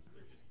 2,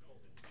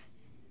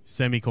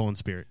 semicolon,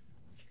 Spirit.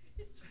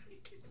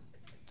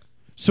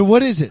 So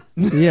what is it?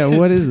 Yeah,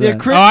 what is that? Yeah,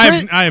 Chris,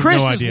 I have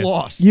Chris no is idea.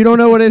 lost. You don't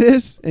know what it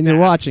is, and you're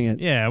watching it.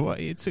 Yeah, well,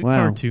 it's a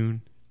Wow.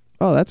 cartoon.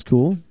 Oh, that's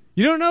cool.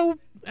 You don't know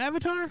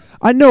Avatar?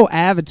 I know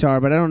Avatar,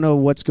 but I don't know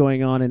what's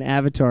going on in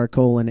Avatar: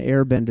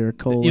 Airbender: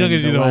 You don't get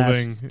to do the whole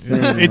last thing.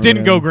 or It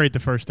didn't go whatever. great the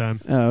first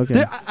time. Oh,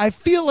 okay. I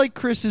feel like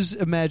Chris is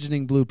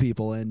imagining blue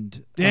people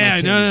and Yeah,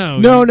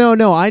 unobtainium.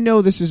 No. I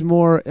know this is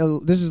more.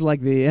 This is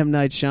like the M.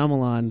 Night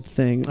Shyamalan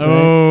thing. Right?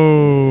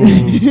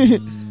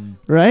 Oh.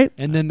 Right?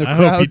 And then the I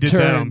crowd hope you did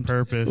that on turned.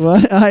 purpose.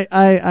 Well,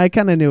 I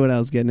kind of knew what I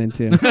was getting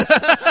into.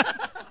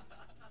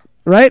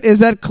 Right? Is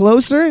that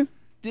closer?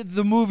 Did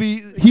the movie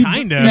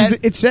Kinda.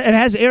 It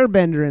has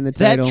Airbender in the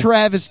that title.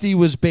 travesty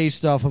was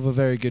based off of a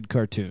very good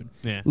cartoon.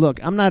 Yeah. Look,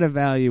 I'm not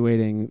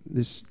evaluating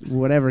this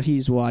whatever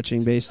he's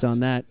watching based on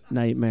that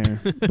nightmare,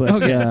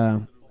 but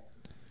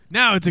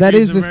No, it's a that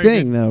it's is a the very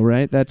thing, good- though,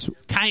 right? That's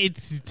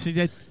It's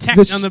a tech,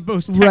 the on the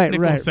most right,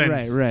 technical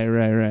sense.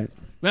 right.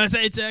 Well,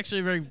 it's actually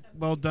a very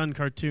well done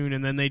cartoon,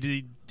 and then they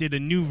did a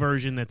new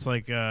version that's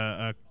like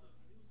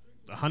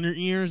 100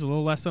 years, a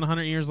little less than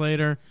 100 years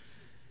later,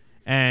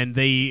 and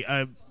they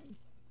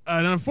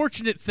an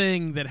unfortunate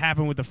thing that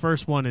happened with the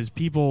first one is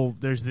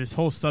there's this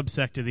whole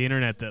subsect of the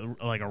internet that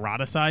like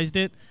eroticized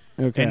it,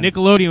 Okay. and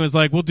Nickelodeon was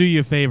like, "We'll do you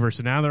a favor,"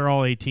 so now they're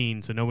all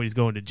 18, so nobody's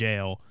going to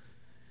jail.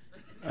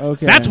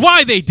 Okay. That's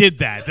why they did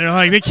that. They're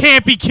like, they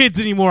can't be kids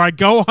anymore. I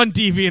go on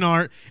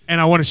DeviantArt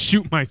and I want to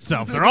shoot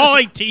myself. They're all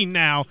 18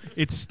 now.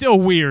 It's still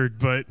weird,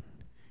 but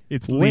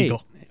it's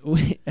legal.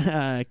 Wait,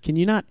 can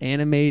you not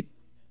animate?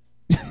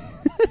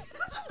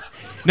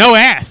 No,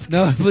 ask.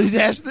 No, please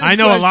ask this I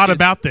know a lot question.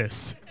 about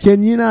this.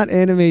 Can you not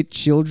animate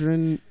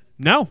children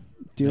No. No,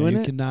 doing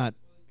you it? cannot.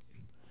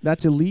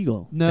 That's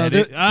illegal. No,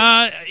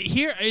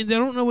 Here, I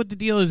don't know what the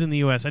deal is in the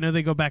U.S. I know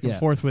they go back and Yeah.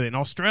 forth with it. In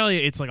Australia,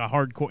 it's like a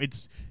hardcore.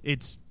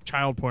 It's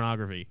child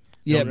pornography.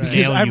 yeah, They'll because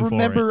jail I you for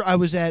remember I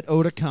was at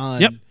Otakon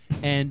Yep.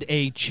 and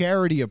a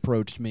charity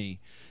approached me,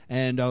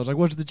 and I was like,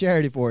 "What's the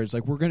charity for?" It's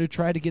like, "We're going to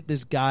try to get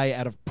this guy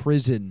out of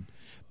prison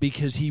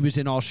because he was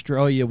in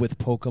Australia with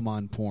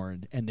Pokemon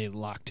porn, and they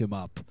locked him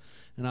up."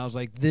 And I was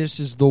like, "This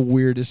is the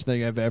weirdest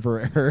thing I've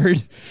ever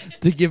heard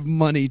to give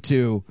money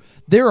to.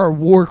 There are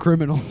war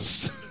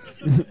criminals."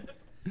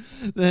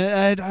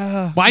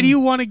 Why do you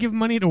want to give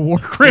money to war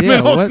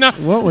criminals? what- No,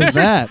 what was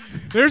there's- that?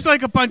 There's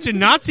like a bunch of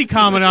Nazi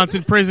commandants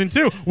in prison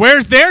too.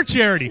 Where's their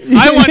charity?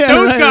 I want Yeah,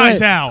 those right, guys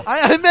right. out.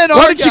 I meant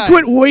Why our don't you guys.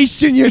 quit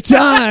wasting your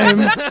time?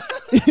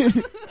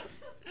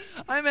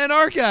 I meant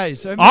our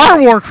guys. I meant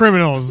Our war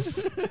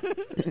criminals.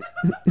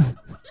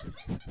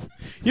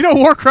 You know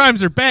war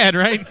crimes are bad,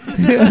 right?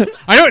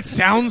 I know it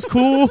sounds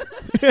cool.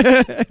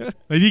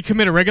 Like he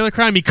commit a regular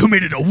crime, he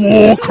committed a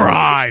war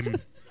crime.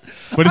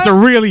 But it's a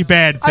really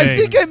bad thing. I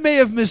think I may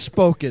have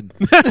misspoken.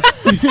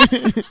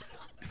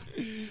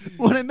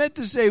 What I meant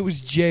to say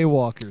was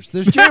jaywalkers.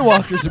 There's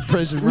jaywalkers in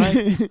prison,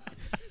 right?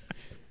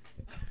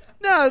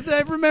 No,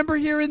 I remember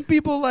hearing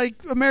people like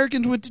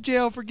Americans went to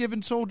jail for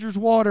giving soldiers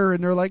water,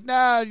 and they're like,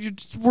 "Nah,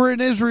 we're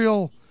in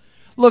Israel."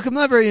 Look, I'm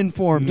not very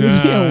informed. No,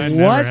 that what?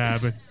 never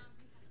happened.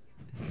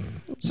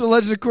 So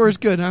Legend of Korra is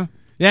good, huh?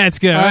 Yeah, it's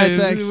good. All right,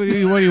 thanks. What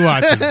are you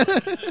watching?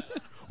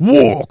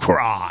 War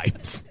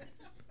crimes.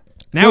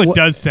 Now Well, it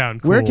does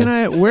sound cool. Where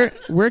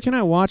can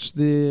I watch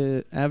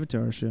the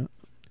Avatar show?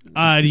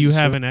 Do you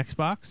have an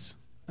Xbox?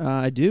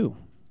 I do.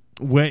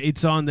 Where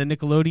it's on the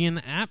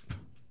Nickelodeon app?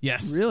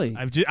 Yes. Really?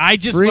 I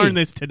just Free. learned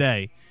this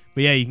today.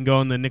 But yeah, you can go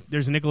on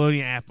there's a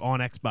Nickelodeon app on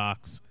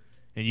Xbox,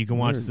 and you can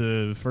watch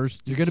the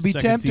first. You're going to be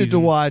second tempted to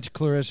season. watch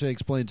Clarissa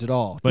Explains It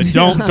All. But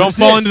don't What's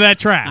fall this? into that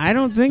trap. I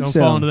don't think Don't so.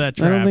 fall into that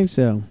I don't trap. think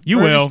so. You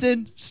will.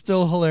 Ferguson,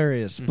 still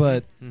hilarious,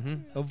 but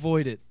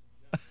avoid it.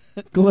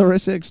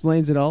 Clarissa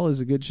Explains It All is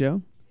a good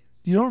show.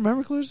 You don't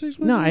remember Clarissa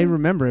Explains No, It All? I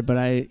remember it, but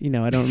I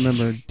don't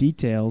remember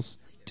details.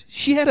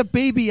 She had a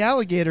baby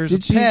alligator as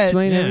Did a she pet,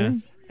 explain Yeah.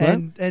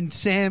 everything? and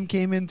Sam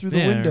came in through the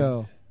Yeah.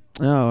 window.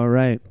 Oh, all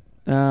right.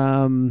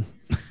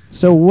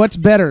 So what's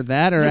better,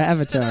 that or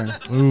Avatar?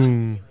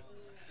 Ooh.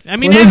 I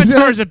mean, What was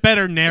Avatar's that? a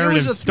better It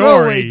narrative was a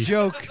throwaway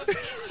story. joke.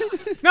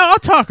 No, I'll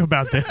talk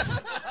about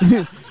this.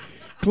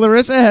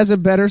 Clarissa has a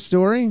better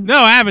story. No,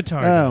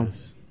 Avatar Oh.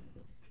 does.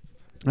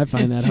 I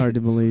find that hard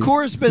to believe.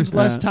 Cora spends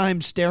less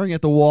time staring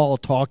at the wall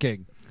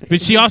talking.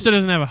 But she also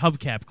doesn't have a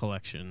hubcap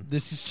collection.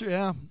 This is true.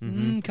 Yeah.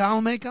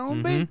 Column A,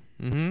 column B.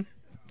 Mm-hmm.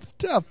 It's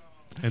tough.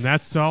 And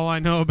that's all I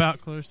know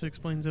about Clarissa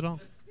Explains It All.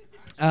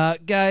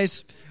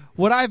 Guys,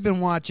 what I've been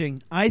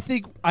watching, I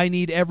think I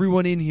need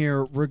everyone in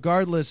here,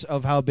 regardless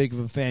of how big of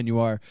a fan you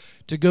are,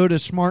 to go to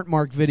Smart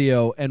Mark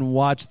Video and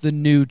watch the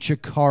new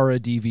Chikara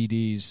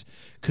DVDs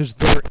because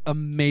they're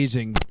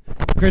amazing.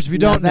 Chris, if you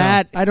don't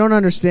know, I don't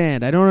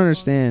understand.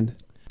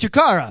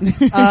 Chikara.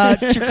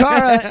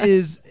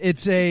 Chikara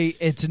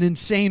it's an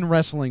insane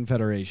wrestling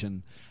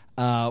federation.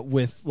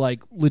 With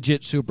like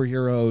legit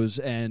superheroes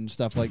and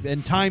stuff like that,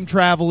 and time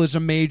travel is a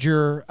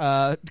major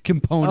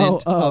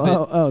component of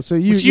it. Oh, so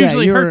you Which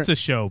usually you're, hurts a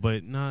show,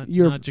 but not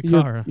you're,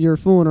 Jakara. You're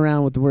fooling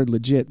around with the word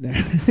legit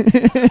there.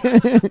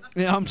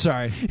 Yeah, I'm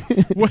sorry.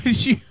 What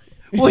did you...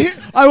 Well, here,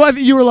 I thought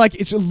you were like,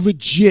 it's a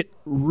legit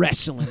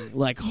wrestling,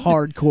 like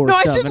hardcore no,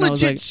 I stuff. said and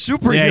legit I was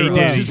superheroes. Yeah, you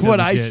did. Is You said what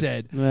I legit.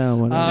 said. like, well,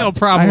 whatever. No, I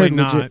probably heard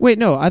not. legit. Wait,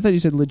 no, I thought you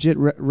said legit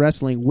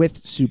wrestling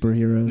with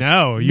superheroes.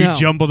 No, you No.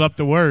 jumbled up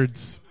the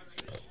words.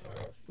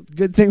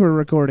 Good thing we're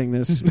recording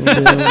this. We'll be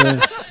able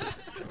to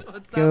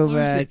go lose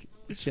back,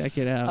 check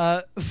it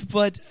out.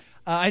 But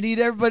I need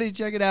everybody to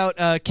check it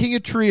out. King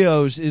of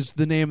Trios is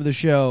the name of the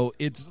show.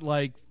 It's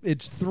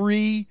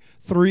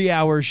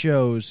three-hour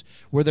shows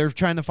where they're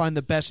trying to find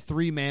the best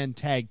three-man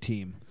tag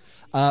team.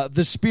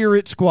 The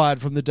Spirit Squad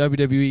from the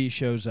WWE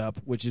shows up,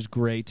 which is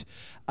great.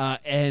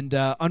 And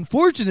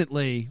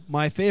unfortunately,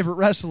 my favorite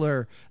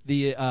wrestler,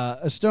 the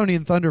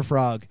Estonian Thunder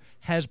Frog,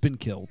 has been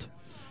killed.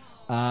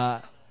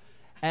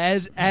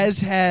 As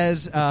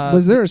has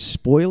Was there a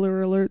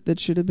spoiler alert that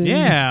should have been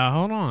Yeah,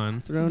 hold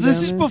on. thrown this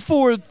down is there?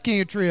 before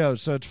King of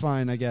Trios, so it's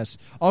fine, I guess.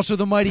 Also,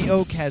 the Mighty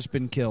Oak has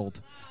been killed.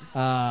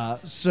 In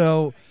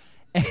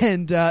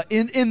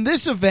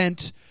this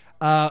event,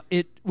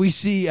 we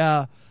see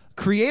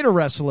Creator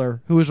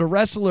Wrestler, who is a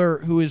wrestler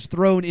who is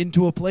thrown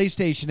into a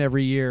PlayStation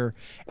every year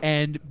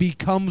and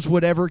becomes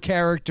whatever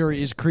character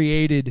is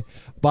created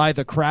by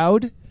the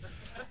crowd.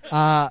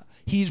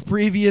 He's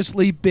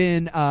previously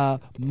been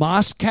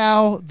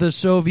Moscow, the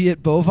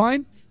Soviet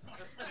bovine.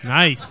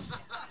 Nice.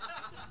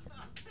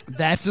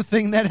 That's a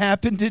thing that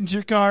happened in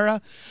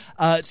Chikara.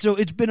 So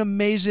it's been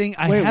amazing.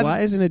 Wait, why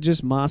isn't it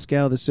just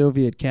Moscow the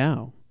Soviet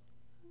cow?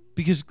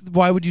 Because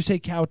why would you say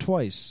cow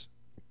twice?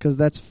 Because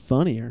that's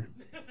funnier.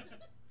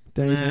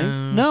 Don't you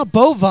think? No,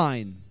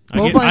 bovine.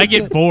 I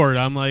get bored.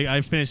 I'm like, I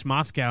finished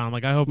Moscow. I'm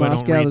like, I hope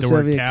Moscow, I don't read the the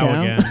word Soviet cow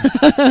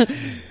cow? again.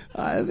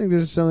 I think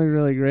there's something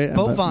really great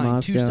about Bovine.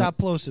 Moscow. Two stop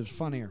plosives.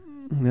 Funnier.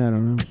 I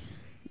don't know.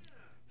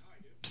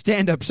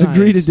 Stand up science.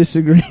 Agree to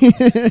disagree.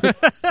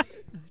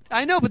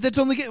 I know, but that's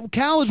only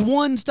cow is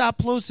one stop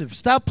plosive.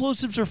 Stop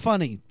plosives are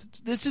funny.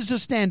 This is a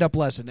stand up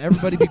lesson.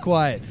 Everybody be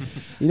quiet.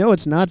 You know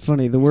what's not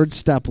funny? The word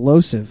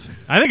stoplosive.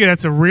 I think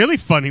that's a really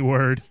funny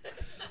word.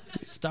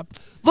 Stop.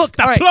 Look,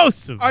 all right.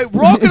 Stoplosive. All right,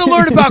 we're all going to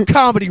learn about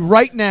comedy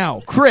right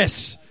now.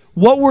 Chris,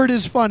 what word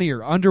is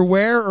funnier,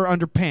 underwear or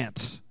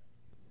underpants?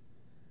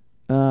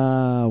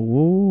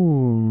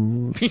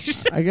 Whoa.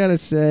 I gotta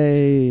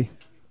say,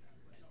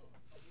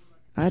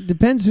 it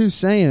depends who's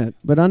saying it,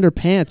 but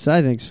underpants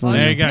I think's funny.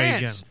 There you go,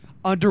 Underpants.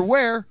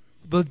 Underwear,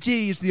 the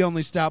G is the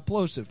only stop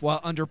plosive, while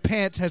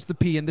underpants has the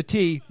P and the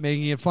T,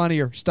 making it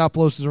funnier. Stop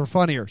plosives are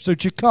funnier. So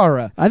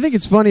Chikara. I think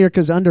it's funnier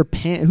because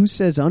underpants. Who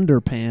says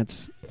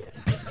underpants?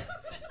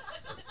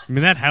 I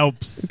mean, that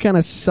helps. What kind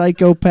of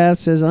psychopath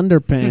says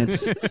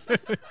underpants?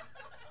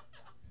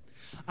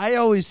 I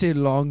always say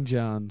long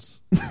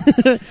johns.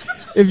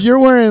 If you're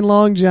wearing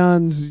long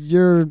johns,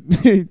 you're Hot,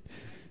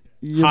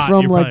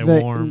 from you're like probably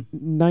the warm.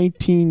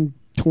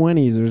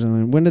 1920s or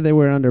something. When did they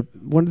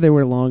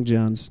wear long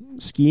johns?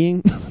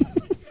 Skiing?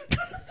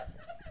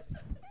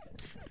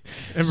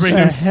 Everybody The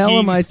knows hell skiing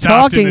am I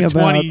stopped in talking the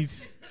about?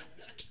 20s.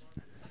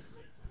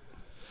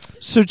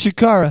 So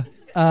Chikara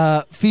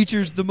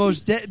features the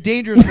most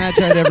dangerous match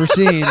I'd ever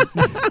seen.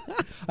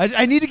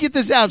 I need to get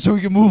this out so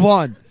we can move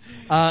on.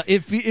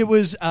 It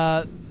was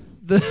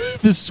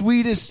the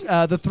Swedish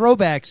the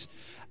throwbacks.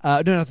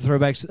 No, not the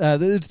throwbacks.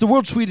 It's the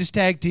world's sweetest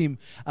tag team.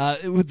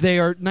 They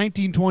are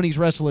 1920s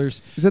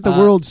wrestlers. Is that the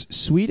world's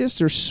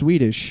sweetest or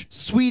Swedish?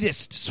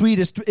 Sweetest.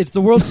 It's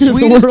the world's The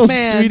sweetest world's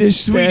man.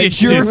 Swedish Swedish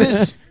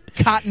Jervis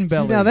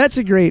Cottonbelly. Now that's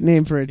a great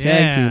name for a tag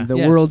Yeah. team. The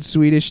Yes. world's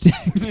Swedish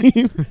tag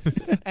team.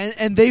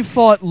 and they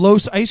fought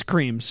Los Ice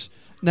Creams.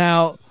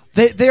 Now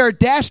they are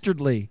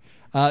dastardly.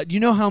 You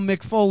know how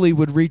Mick Foley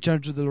would reach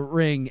under the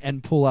ring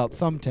and pull out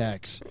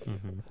thumbtacks?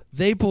 Mm-hmm.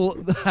 They pull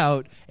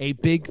out a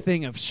big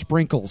thing of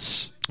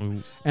sprinkles,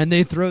 Ooh. and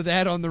they throw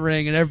that on the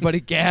ring, and everybody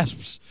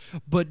gasps.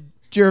 But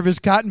Jervis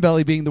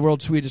Cottonbelly, being the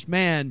world's sweetest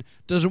man,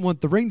 doesn't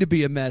want the ring to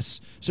be a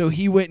mess, so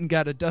he went and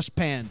got a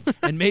dustpan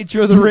and made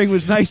sure the ring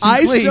was nice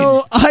and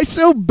clean. I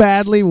so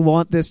badly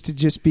want this to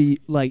just be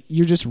like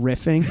you're just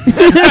riffing.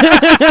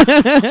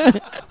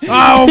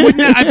 Oh,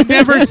 I've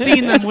never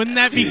seen them. Wouldn't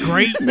that be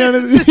great?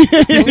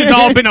 This has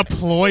all been a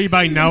ploy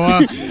by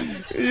Noah.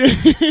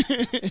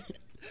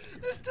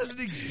 This doesn't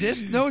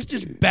exist. No, it's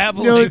just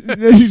babbling.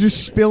 He's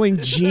just spilling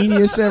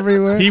genius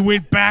everywhere. He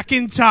went back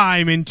in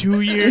time in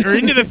 2 years, or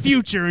into the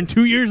future, and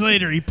 2 years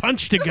later he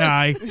punched a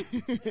guy.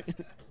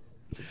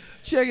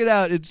 Check it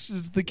out. It's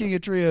the King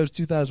of Trios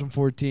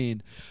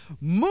 2014.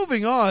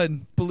 Moving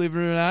on, believe it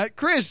or not.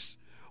 Chris,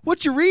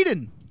 what you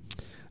reading?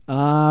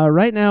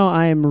 Right now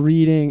I am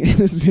reading.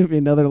 This is going to be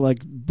another like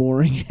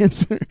boring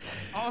answer.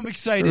 Oh, I'm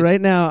excited. Right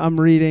now I'm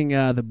reading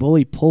The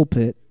Bully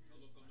Pulpit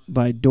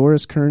by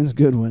Doris Kearns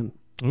Goodwin.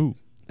 Ooh.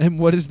 And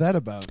what is that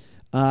about?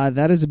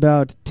 That is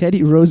about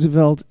Teddy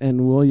Roosevelt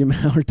and William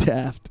Howard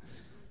Taft.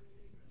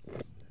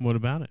 What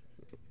about it?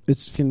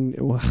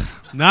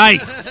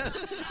 Nice.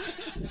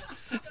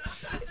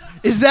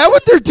 Is that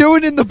what they're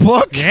doing in the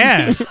book?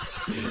 Yeah.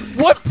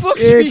 What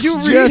books are you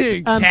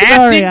reading? I'm Taft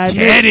sorry, and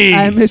Teddy.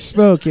 I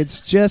misspoke.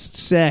 It's just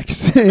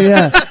sex.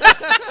 Yeah.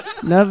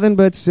 Nothing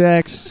but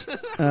sex.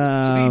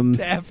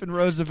 Taft and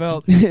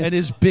Roosevelt and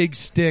his big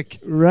stick.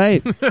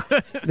 Right.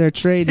 They're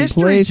trading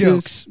History places.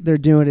 jokes. They're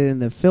doing it in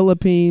the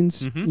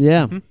Philippines.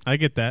 Yeah. I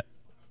get that.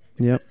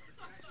 Yep.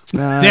 See,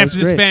 after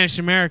the great.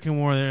 Spanish-American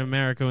War,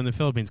 America and the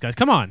Philippines, guys.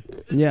 Come on.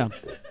 Yeah.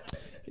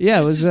 Yeah,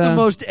 it was This is the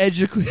most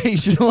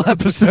educational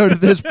episode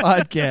of this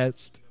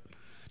podcast.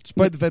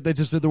 Despite the fact that I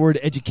just said the word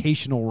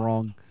educational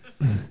wrong.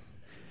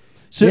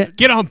 So, Yeah.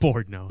 Get on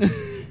board, Noah.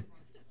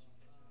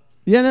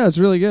 Yeah, no, it's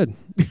really good.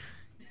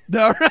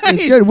 all right.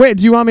 It's good. Wait,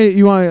 do you want me?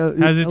 You want?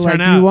 How's it like, turn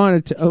do out? you want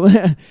it to? Oh,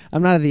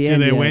 I'm not at the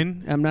end. they yet.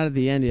 win? I'm not at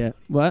the end yet.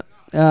 What?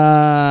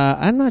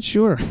 I'm not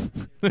sure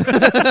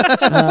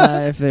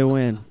if they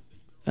win.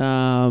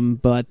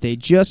 But they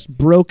just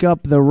broke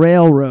up the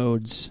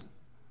railroads,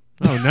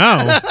 Oh,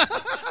 no.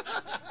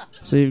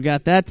 so you've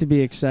got that to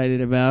be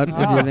excited about if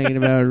you're thinking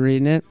about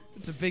reading it.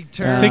 It's a big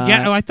turn.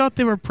 I thought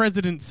they were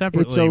president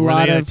separately. It's a Were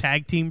lot they a of-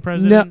 tag team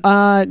president?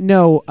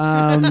 No.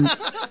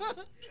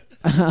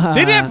 They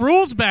didn't have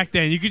rules back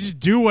then. You could just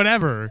do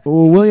whatever.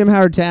 Well, William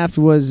Howard Taft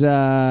was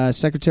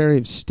Secretary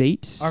of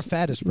State. Our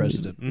fattest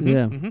president.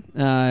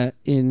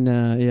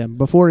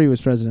 Before he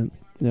was president.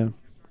 Yeah,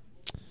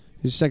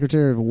 he was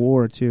Secretary of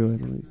War too, I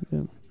believe.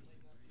 Yeah.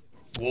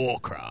 War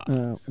cry.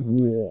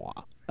 War.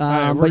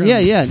 right, we're But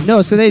yeah.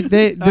 No, so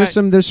there's right.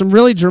 some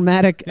really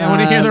dramatic. I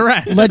wanna hear the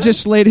rest.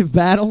 Legislative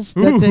battles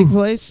that Ooh. take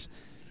place.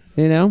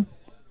 You know,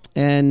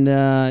 and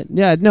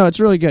it's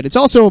really good. It's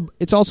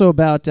also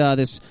about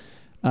this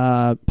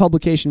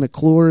publication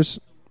McClure's,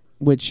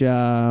 which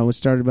was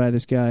started by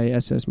this guy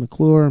S.S.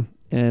 McClure,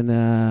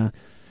 and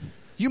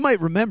You might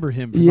remember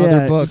him from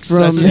other books.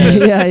 From, such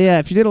as-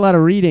 If you did a lot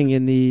of reading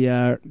in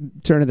the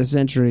turn of the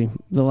century,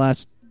 the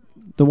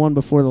one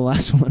before the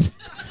last one,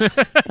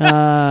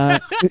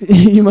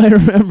 you might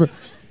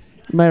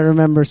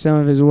remember some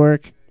of his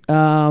work.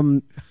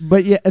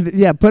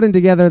 But putting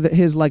together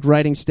his like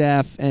writing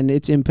staff and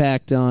its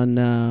impact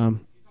on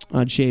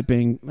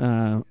shaping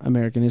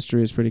American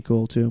history is pretty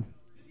cool too.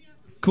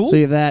 Cool. So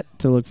you have that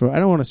to look for. I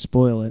don't want to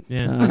spoil it.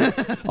 Yeah.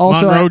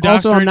 Also, Monroe I'm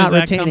Doctrine, not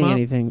does that come retaining up?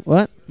 anything.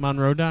 What?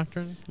 Monroe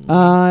Doctrine?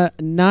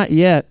 Not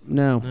yet.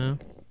 No,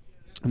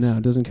 No.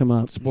 it doesn't come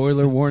up.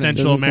 Spoiler warning.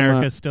 Central doesn't come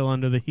America up. still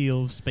under the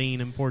heel of Spain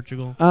and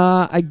Portugal.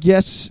 I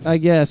guess.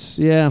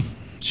 Yeah.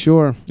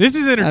 Sure. This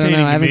is I don't entertaining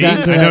know. I haven't to me.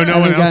 gotten to, I know no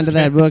one else that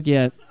cares. book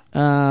yet.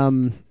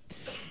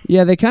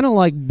 Yeah, they kind of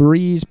like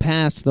breeze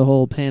past the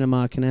whole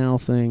Panama Canal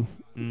thing.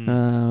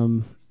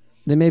 Mm.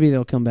 Then maybe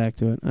they'll come back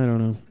to it. I don't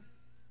know.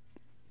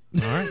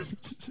 All right.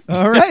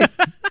 All right.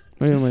 What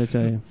do you want me to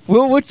tell you?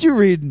 Well, what you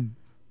reading?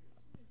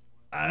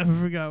 I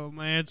forgot what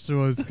my answer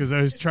was because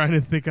I was trying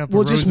to think up.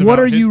 Well, a just Roosevelt what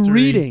are you history.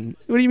 reading?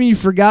 What do you mean you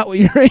forgot what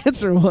your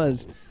answer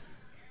was?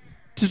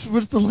 Just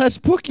what's the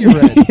last book you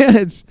read? Yeah,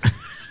 it's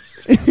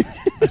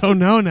I don't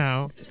know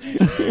now.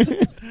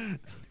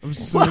 I'm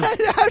so, What?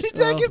 How did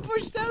that get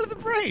pushed out of the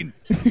brain?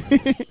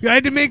 I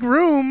had to make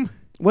room.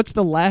 what's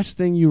the last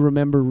thing you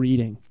remember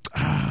reading?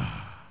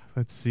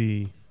 Let's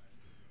see.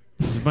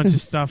 There's a bunch of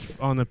stuff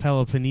on the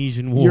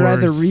Peloponnesian Wars. You're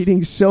either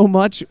reading so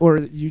much or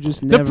you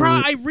just never.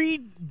 I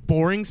read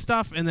boring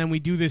stuff, and then we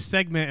do this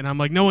segment, and I'm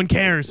like, no one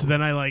cares. So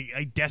then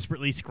I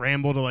desperately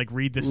scramble to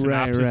read the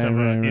synopsis of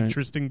an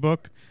interesting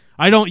book.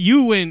 I don't.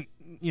 You went,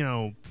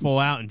 full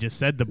out and just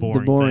said the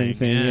boring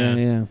thing.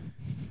 Yeah.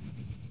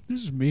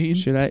 This is mean.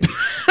 Should I?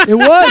 It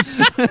was.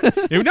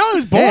 It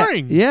was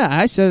boring. Yeah,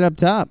 I said it up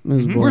top. It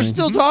was boring. We're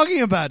still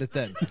talking about it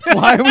then.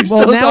 Why are we well,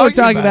 still now we're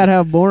talking about about it?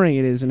 how boring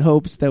it is in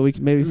hopes that we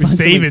can maybe We find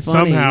save it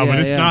something funny. somehow, but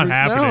Yeah, it's yeah. not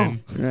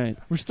happening. Right.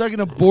 We're stuck in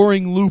a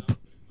boring loop.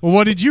 Well,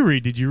 what did you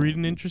read? Did you read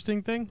an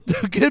interesting thing?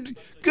 Good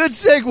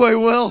segue,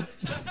 Will.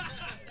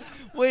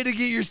 Way to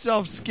get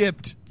yourself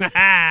skipped.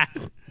 I've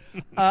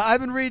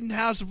been reading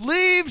House of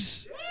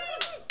Leaves.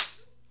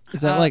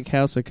 Is that like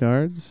House of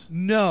Cards?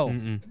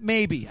 No,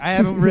 maybe. I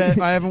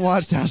haven't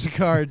watched House of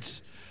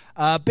Cards.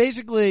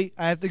 Basically,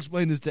 I have to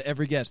explain this to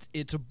every guest.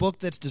 It's a book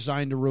that's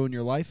designed to ruin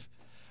your life.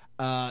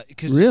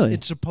 Because Really?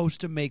 it's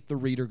supposed to make the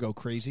reader go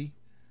crazy.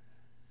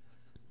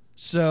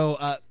 So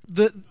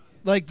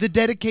the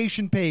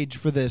dedication page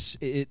for this,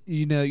 it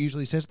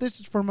usually says, "This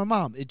is for my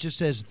mom." It just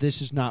says,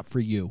 "This is not for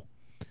you."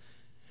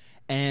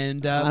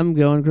 And I'm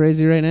going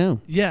crazy right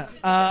now. yeah,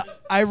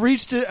 I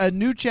reached a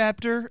new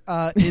chapter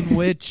in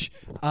which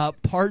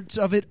parts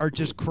of it are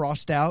just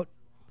crossed out,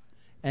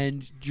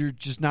 and you're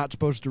just not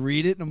supposed to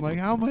read it. And I'm like,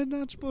 how am I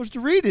not supposed to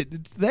read it?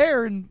 It's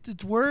there, and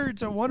it's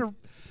words. I want to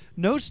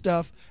know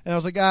stuff. And I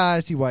was like, I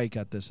see why you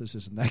got this. This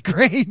isn't that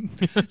great.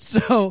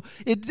 So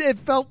it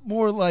felt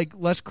more like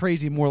less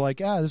crazy, more like,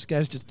 this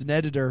guy's just an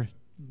editor.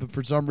 But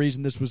for some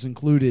reason, this was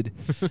included.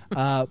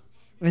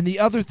 And the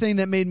other thing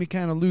that made me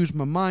kind of lose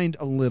my mind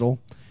a little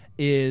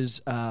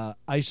is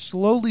I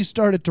slowly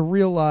started to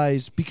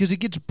realize, because it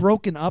gets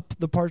broken up,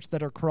 the parts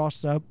that are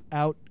crossed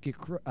out get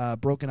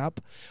broken up.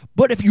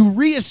 But if you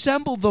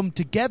reassemble them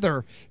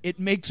together, it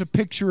makes a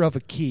picture of a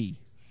key.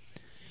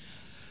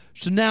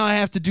 So now I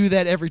have to do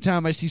that every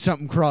time I see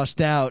something crossed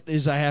out,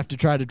 is I have to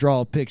try to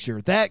draw a picture.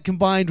 That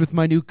combined with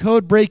my new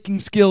code breaking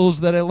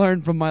skills that I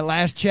learned from my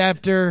last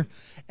chapter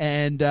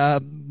and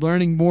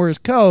learning Morse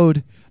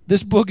code,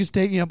 this book is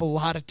taking up a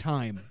lot of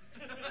time.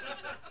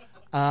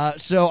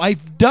 So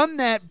I've done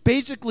that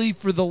basically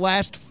for the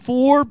last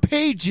 4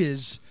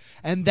 pages,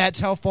 and that's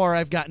how far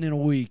I've gotten in a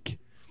week.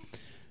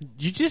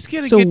 You're just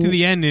going to get to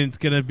the end, and it's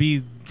going to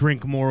be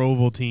drink more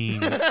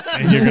Ovaltine,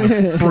 and you're going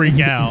to freak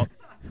out.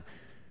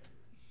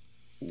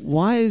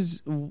 Why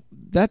is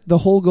that the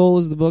whole goal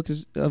of the book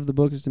is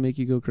to make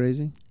you go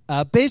crazy?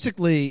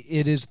 Basically,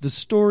 it is the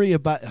story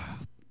about...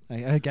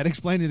 I got to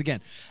explain it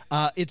again.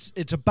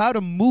 It's about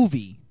a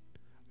movie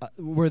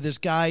where this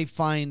guy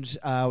finds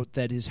out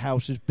that his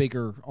house is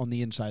bigger on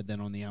the inside than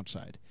on the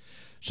outside.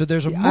 So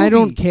there's a movie. I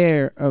don't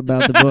care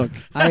about the book.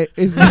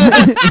 Is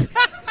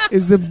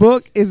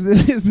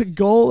the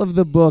goal of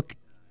the book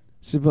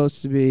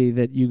supposed to be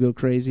that you go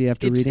crazy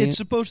after reading it? It's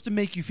supposed to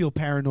make you feel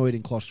paranoid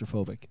and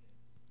claustrophobic.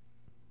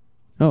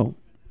 Oh,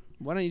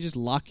 why don't you just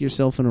lock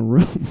yourself in a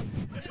room?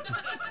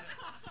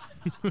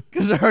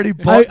 Because I already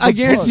bought I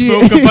guarantee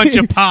you, Smoke a bunch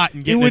of pot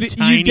and get in a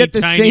tiny, get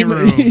the tiny same,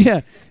 room.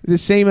 Yeah, the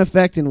same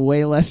effect in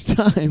way less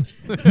time.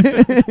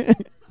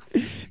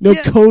 No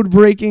code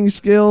breaking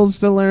skills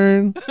to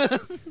learn.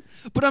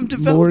 But I'm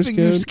developing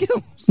new Morse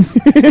skills.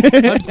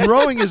 I'm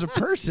growing as a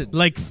person.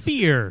 Like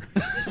fear.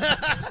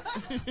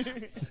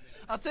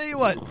 I'll tell you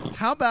what.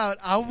 How about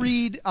I'll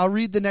read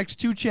the next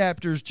 2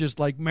 chapters just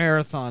like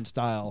marathon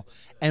style,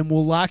 and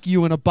we'll lock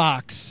you in a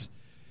box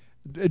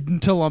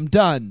until I'm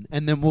done,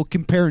 and then we'll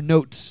compare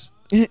notes.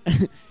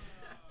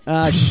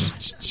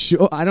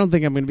 Sure. I don't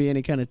think I'm going to be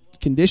any kind of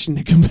condition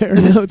to compare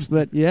notes,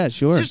 but yeah,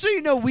 sure. Just so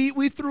you know,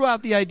 we threw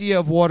out the idea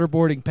of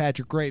waterboarding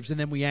Patrick Graves, and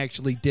then we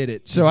actually did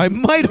it. So I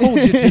might hold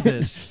you to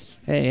this.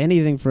 Hey,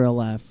 anything for a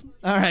laugh.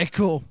 All right,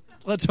 cool.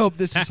 Let's hope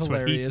this That's is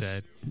hilarious. what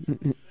he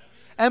said.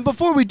 And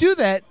before we do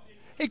that,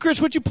 hey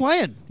Chris, what you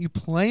playing? You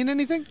playing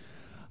anything?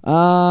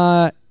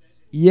 Yeah,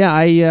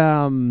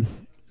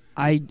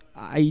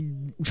 I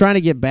trying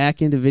to get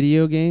back into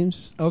video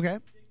games. Okay.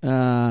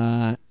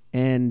 And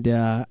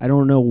I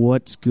don't know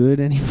what's good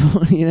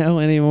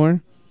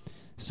anymore.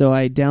 So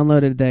I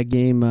downloaded that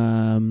game.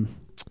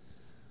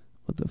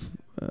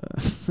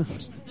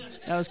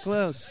 That was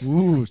close.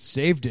 Ooh,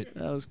 saved it.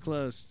 That was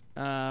close.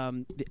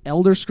 The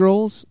Elder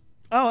Scrolls.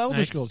 Oh, Elder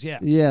Nice. Scrolls, yeah.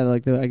 Yeah,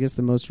 like I guess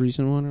the most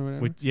recent one or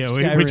whatever.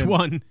 Skyrim. Which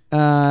one?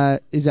 I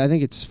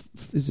think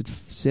is it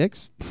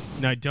 6?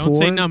 No, don't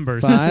 4, say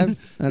numbers. 5?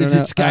 I don't Is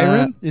know. it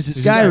Skyrim? Is it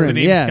Is the Skyrim?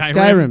 name Yeah,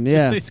 Skyrim.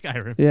 Yeah, Just say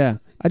Skyrim. yeah.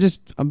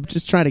 I'm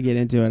just trying to get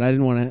into it. I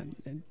didn't want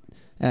to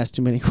ask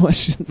too many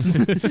questions,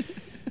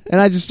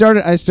 and I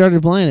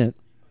started playing it.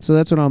 So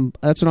that's what I'm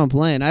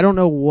playing. I don't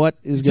know what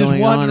is Just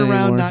going on wandering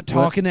around, anymore. not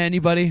talking to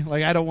anybody?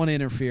 Like, I don't want to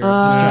interfere.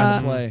 I'm just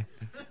trying to play.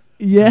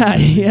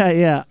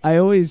 Yeah. I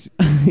always,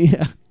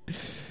 I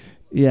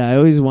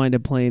always wind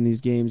up playing these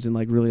games in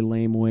like really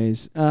lame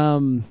ways.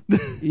 I'm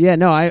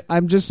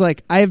just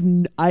like I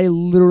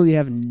literally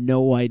have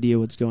no idea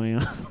what's going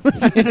on.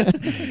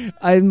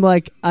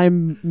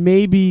 I'm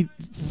maybe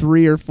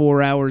 3 or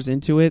 4 hours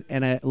into it,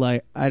 and I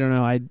don't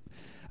know. I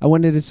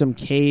went into some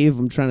cave.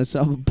 I'm trying to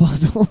solve a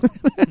puzzle.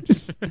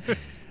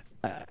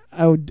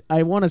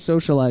 I want to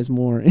socialize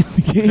more in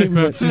the game.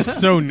 I'm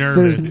just so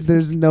nervous.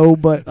 There's no,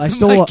 but I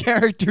stole My a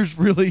character's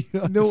really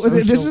no,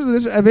 social.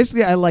 this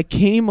basically I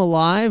came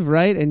alive,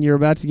 right? And you're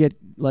about to get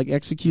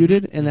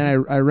executed, and then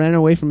I ran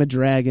away from a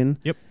dragon.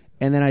 Yep.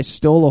 And then I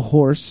stole a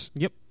horse.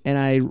 Yep. And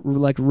I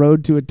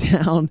rode to a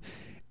town,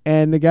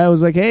 and the guy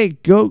was like, "Hey,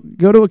 go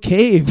to a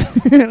cave,"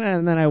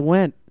 and then I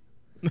went.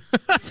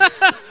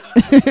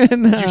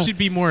 And, you should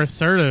be more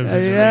assertive.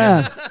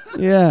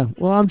 Yeah.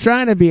 Well, I'm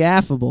trying to be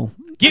affable.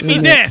 Give me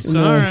this.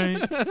 All right.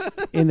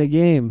 In the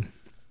game.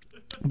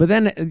 But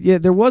then,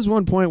 there was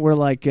one point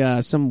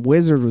where some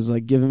wizard was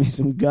giving me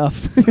some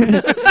guff.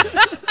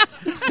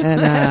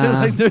 And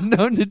like they're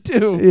known to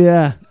do.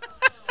 yeah.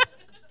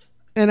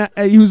 And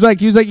he was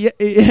like, yeah,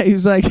 he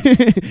was like,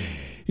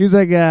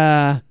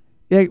 yeah,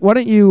 why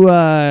don't you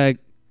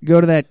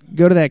go to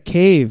that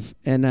cave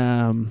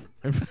and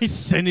Everybody's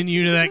sending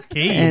you to that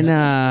cave. and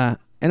I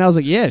was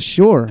like, yeah,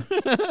 sure.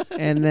 But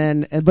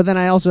then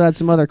I also had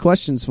some other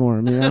questions for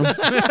him, I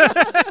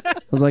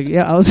was like,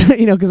 yeah, I was,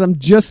 because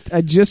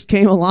I just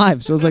came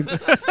alive, so I was like,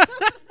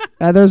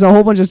 there's a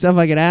whole bunch of stuff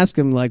I could ask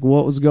him, like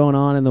what was going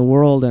on in the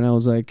world, and I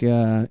was like,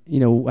 how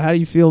do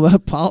you feel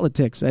about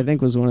politics? I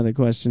think was one of the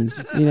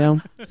questions, 'Cause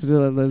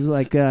there's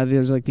like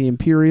the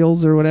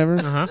Imperials or whatever.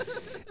 Uh-huh.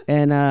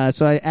 And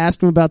so I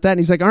asked him about that, and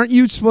he's like, aren't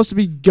you supposed to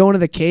be going to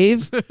the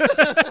cave?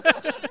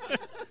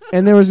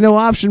 And there was no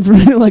option for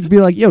me to be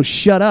like, yo,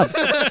 shut up.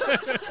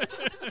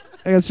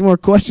 I got some more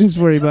questions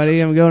for you, buddy.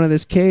 I'm going to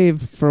this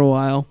cave for a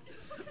while.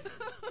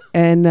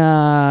 And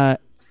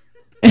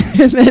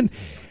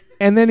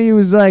and then he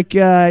was like,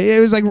 he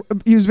was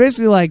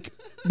basically like,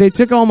 they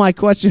took all my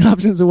question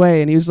options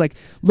away, and he was like,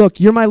 look,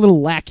 you're my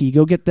little lackey.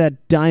 Go get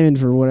that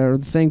diamond or whatever,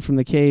 the thing from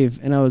the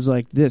cave. And I was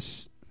like, I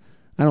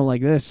don't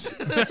like this.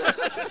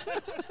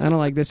 I don't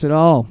like this at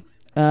all.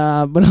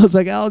 But I was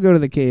like, I'll go to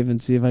the cave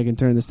and see if I can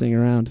turn this thing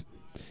around.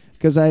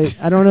 Because I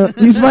don't know.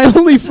 He's my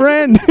only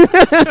friend.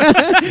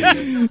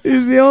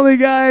 He's the only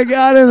guy I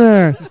got in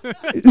there.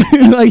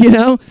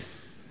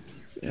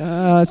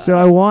 So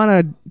I want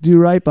to do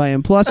right by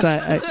him. Plus,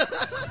 I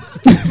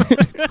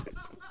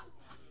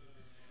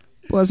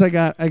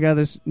got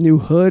this new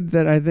hood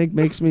that I think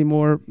makes me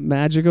more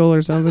magical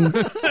or something.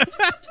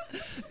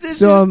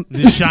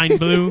 The shine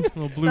blue,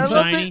 little blue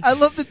shiny. I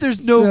love that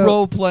there's no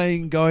role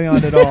playing going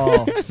on at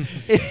all.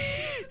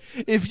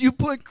 If you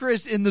put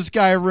Chris in the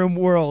Skyrim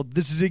world,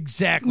 this is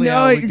exactly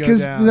how it would go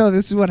down. No,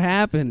 this is what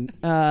happened.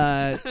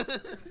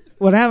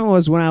 What happened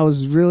was when I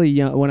was really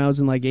young, when I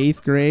was in like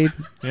 8th grade.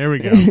 There we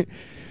go.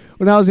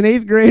 When I was in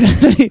 8th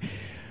grade,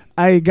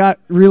 I got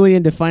really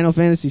into Final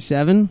Fantasy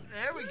VII. There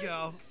we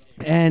go.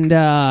 And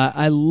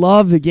I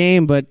love the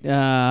game, but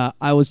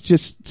I was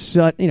just,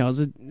 I was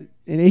in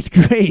 8th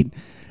grade.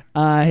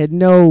 I had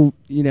no,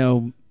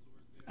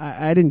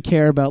 I didn't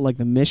care about like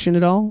the mission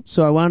at all.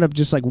 So I wound up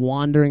just like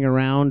wandering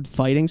around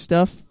fighting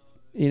stuff,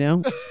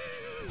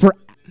 for,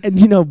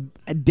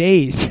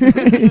 days,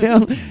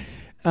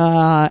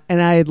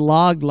 and I had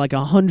logged like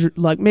 100,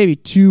 like maybe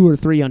 200 or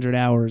 300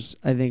 hours,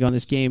 I think, on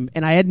this game.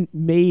 And I hadn't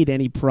made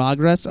any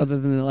progress other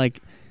than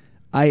like,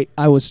 I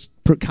was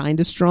kind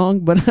of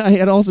strong, but I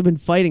had also been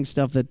fighting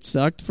stuff that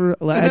sucked for,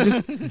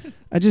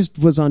 I just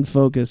was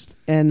unfocused.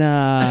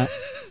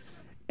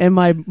 And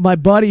my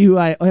buddy who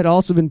I had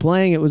also been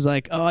playing it was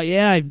like, oh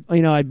yeah,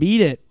 I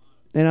beat it,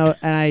 and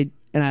I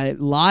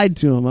lied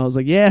to him. I was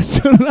like, yeah,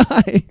 so did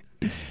I.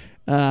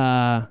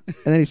 And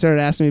then he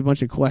started asking me a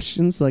bunch of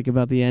questions like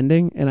about the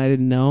ending, and I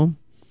didn't know.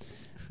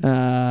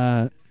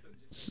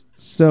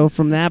 So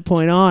from that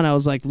point on, I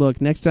was like, look,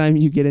 next time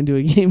you get into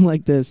a game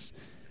like this,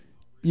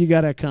 you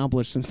got to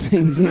accomplish some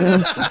things,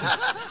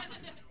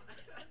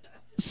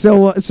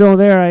 So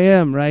there I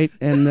am, right,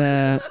 and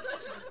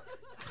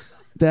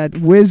that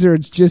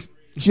wizard's just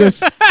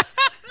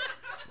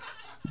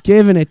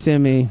giving it to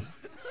me.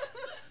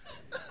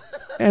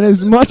 And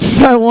as much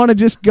as I want to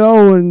just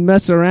go and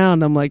mess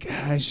around, I'm like,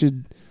 you're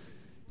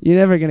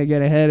never going to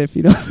get ahead if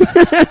you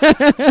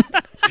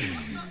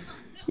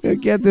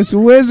don't get this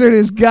wizard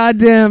his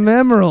goddamn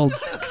emerald.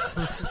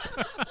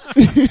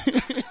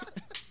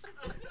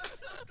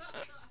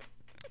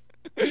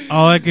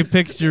 All I could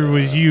picture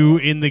was you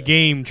in the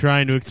game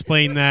trying to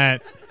explain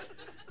that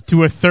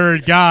to a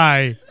third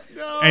guy.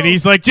 And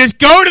he's like, just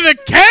go to the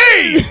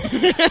cave!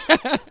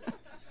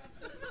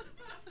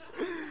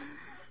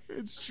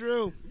 It's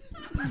true.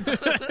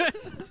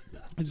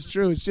 It's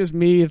true. It's just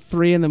me at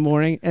 3 a.m,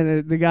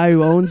 and the guy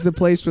who owns the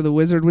place where the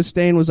wizard was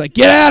staying was like,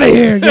 get out of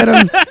here!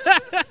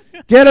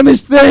 Get him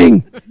his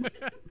thing!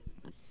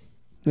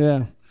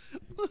 Yeah.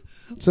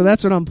 So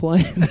that's what I'm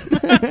playing.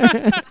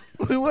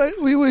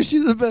 We wish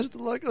you the best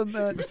of luck on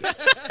that.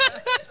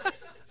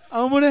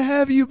 I'm going to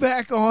have you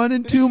back on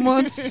in 2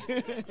 months,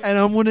 and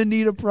I'm going to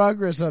need a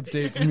progress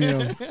update from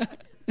you.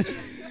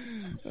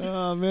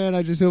 Oh, man,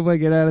 I just hope I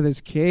get out of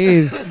this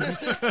cave.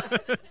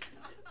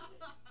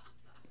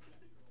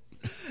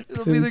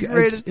 It'll be the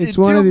greatest. In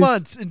 2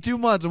 months, I'm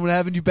going to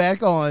have you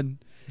back on,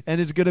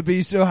 and it's going to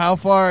be, so how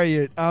far are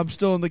you? I'm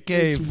still in the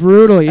cave. It's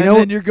brutal. And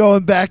then you're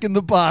going back in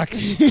the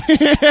box.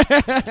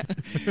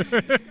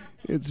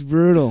 It's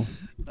brutal.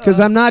 Because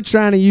I'm not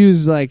trying to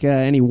use like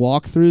any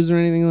walkthroughs or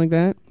anything like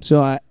that.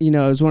 So it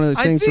was one of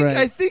those things where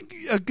I think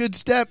a good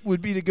step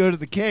would be to go to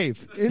the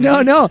cave.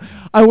 No.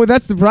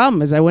 That's the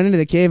problem. Is I went into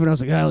the cave and I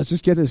was like, let's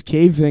just get this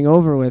cave thing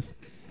over with.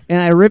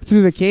 And I ripped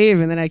through the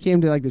cave, and then I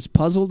came to like this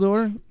puzzle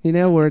door,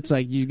 where it's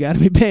like you got to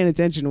be paying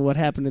attention to what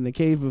happened in the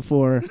cave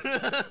before.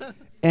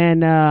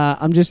 And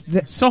I'm just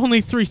it's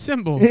only 3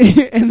 symbols.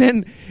 and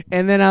then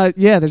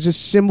there's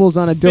just symbols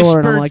on a door,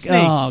 and I'm like,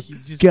 snake. oh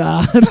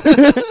god.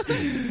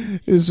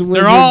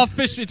 They're all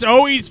fish. It's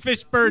always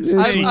fish, bird,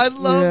 snake. I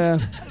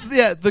love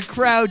the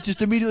crowd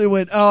just immediately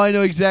went, "Oh, I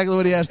know exactly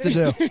what he has to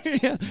do."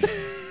 Yeah.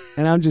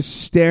 And I'm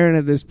just staring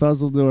at this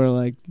puzzle door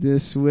like,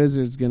 this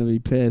wizard's going to be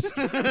pissed.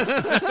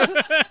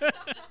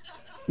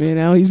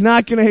 He's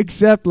not going to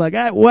accept, like,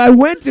 I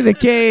went to the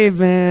cave,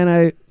 man.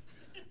 I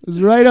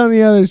was right on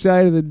the other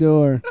side of the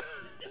door.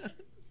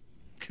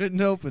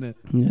 Couldn't open it.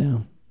 Yeah.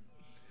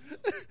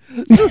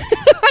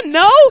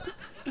 No?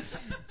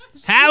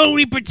 How will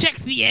we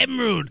protect the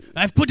emerald?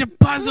 I've put a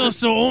puzzle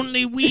so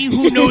only we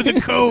who know the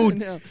code.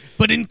 No.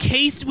 But in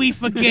case we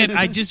forget,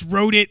 I just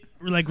wrote it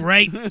like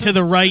right to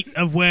the right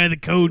of where the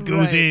code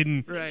goes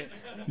in. Right.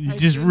 You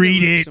just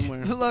read it.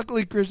 Somewhere.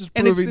 Luckily, Chris is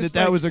And it's proving just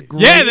that like- was a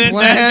great Yeah,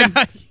 plan.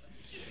 that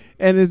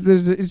And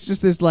it's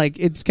just this, like,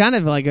 it's kind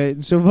of like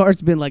so far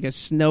it's been like a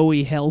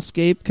snowy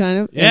hellscape kind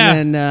of. Yeah.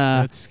 And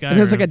then That's and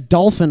there's like Skyrim. a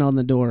dolphin on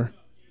the door.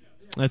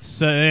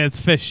 it's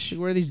fish.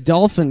 Where are these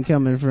dolphin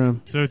coming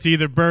from? So it's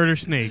either bird or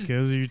snake.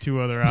 Those are your two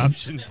other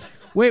options.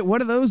 Wait, what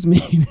do those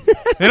mean?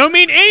 They don't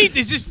mean anything.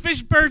 It's just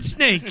fish, bird,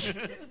 snake.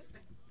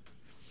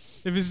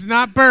 If it's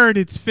not bird,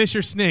 it's fish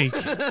or snake.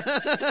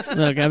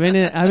 Look, I've been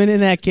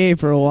in that cave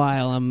for a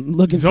while. I'm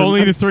looking It's for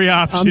only the three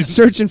options. I'm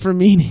searching for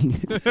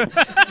meaning.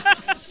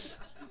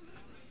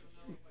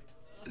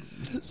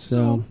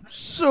 So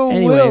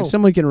anyway, Will, if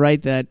someone can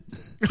write that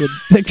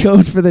the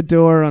code for the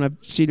door on a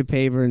sheet of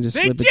paper and just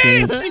They slip did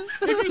it to it. us.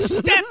 If you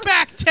step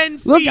back 10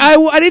 feet. Look,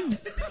 I didn't.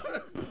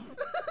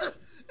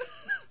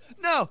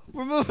 no,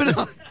 we're moving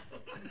on.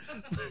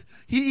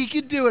 He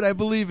can do it. I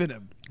believe in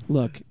him.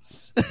 Look,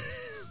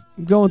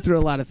 I'm going through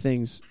a lot of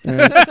things. All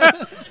right?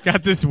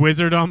 Got this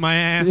wizard on my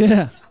ass.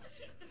 Yeah.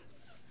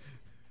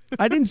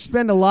 I didn't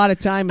spend a lot of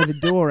time at the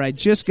door. I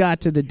just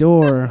got to the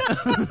door,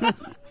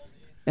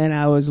 and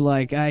I was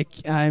like, I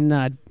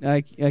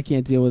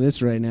can't deal with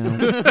this right now.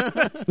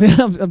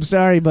 I'm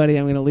sorry, buddy.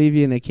 I'm going to leave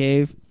you in the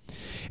cave.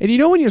 And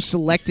when you're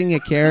selecting a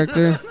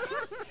character,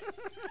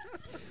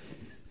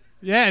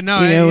 Yeah,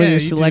 no, when you're you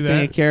do selecting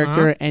that. a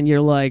character, Uh-huh. and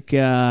you're like,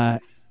 I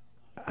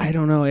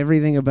don't know,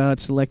 everything about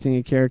selecting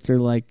a character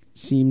like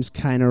seems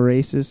kind of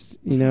racist.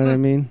 You know what I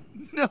mean?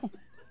 No.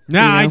 No,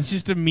 You I know?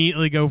 just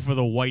immediately go for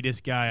the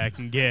whitest guy I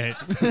can get.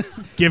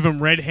 Give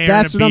him red hair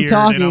That's and a what I'm beard,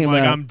 talking and I'm like,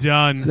 about. I'm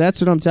done. That's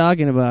what I'm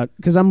talking about.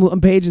 Because I'm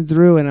paging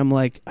through, and I'm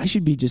like, I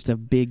should be just a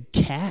big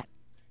cat.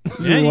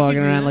 Yeah, you Walking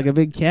can do around that. like a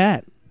big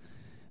cat.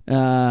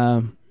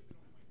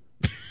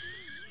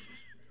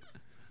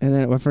 And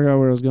then I forgot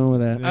where I was going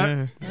with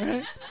that.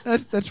 Yeah.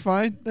 That's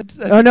fine. That's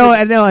Oh no,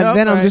 I know. And Nope,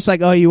 then I'm right. just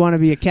like, oh, you want to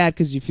be a cat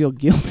because you feel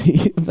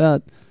guilty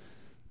about.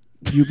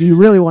 You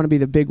really want to be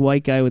the big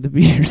white guy with the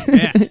beard.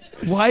 Yeah.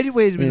 Why?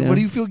 Wait a minute. Yeah. What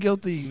do you feel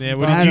guilty? Yeah,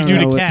 what I did you don't do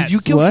know. to Did cats? Did you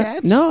kill What?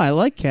 cats? No, I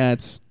like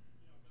cats.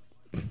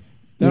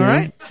 All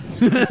right.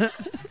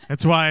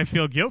 That's why I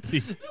feel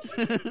guilty.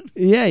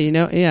 Yeah,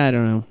 yeah, I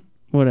don't know.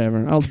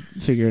 Whatever. I'll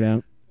figure it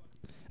out.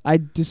 I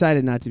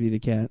decided not to be the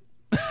cat.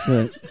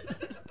 But,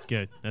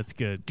 Good. That's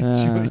good.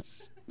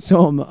 Choice.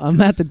 so I'm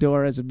at the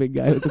door as a big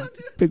guy with a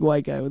big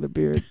white guy with a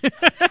beard.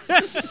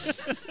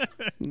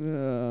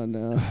 Oh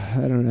no,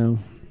 I don't know.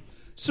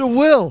 So,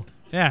 Will,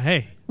 Yeah,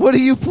 hey. what are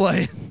you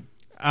playing?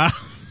 I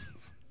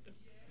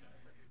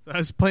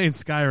was playing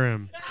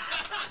Skyrim.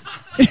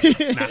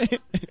 Nah.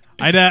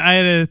 I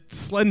had a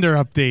Slender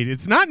update.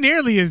 It's not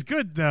nearly as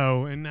good,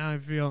 though, and now I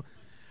feel...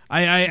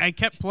 I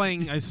kept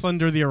playing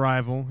Slender the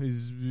Arrival,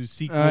 his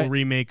sequel All right.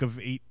 remake of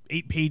eight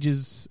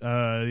pages,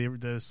 the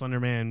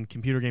Slenderman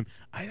computer game.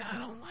 I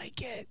don't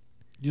like it.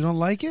 You don't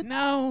like it?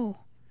 No,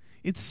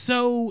 it's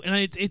so, and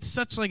it's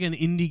such like an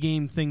indie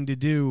game thing to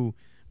do,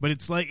 but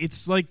it's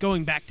like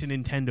going back to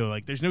Nintendo.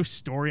 Like, there's no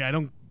story.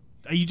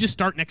 You just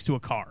start next to a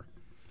car,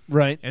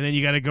 Right. and then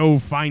you got to go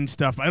find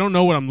stuff. I don't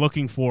know what I'm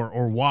looking for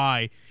or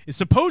why. It's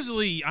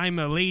supposedly I'm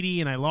a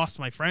lady and I lost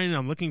my friend and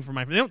I'm looking for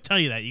my friend. They don't tell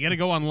you that. You got to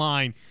go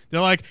online.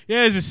 They're like,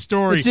 yeah, there's a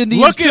story. It's in the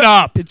Look it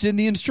up. It's in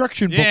the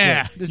instruction booklet.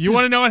 Yeah. This You is-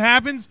 want to know what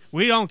happens?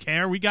 We don't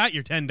care. We got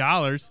your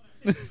 $10.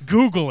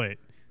 Google it.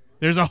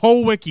 There's a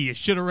whole wiki. You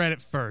should have read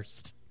it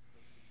first.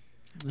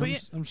 But yeah,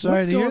 I'm sorry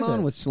What's to hear going on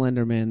that. with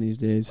Slender Man these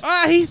days?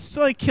 he's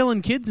like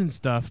killing kids and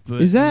stuff.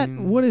 But Is that I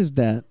mean, what is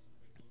that?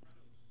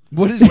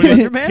 What is what is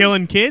Slender it, Man?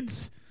 killing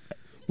kids?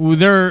 Well,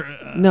 they're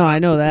No, I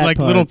know that like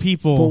part. little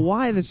people. But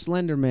why the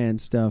Slender Man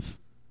stuff?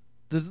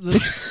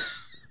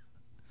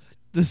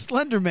 The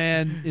Slender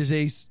Man is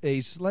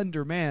a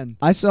slender man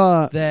I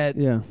saw that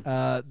Yeah.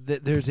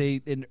 that there's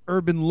an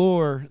urban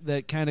lore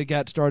that kind of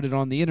got started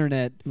on the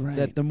internet Right.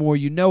 that the more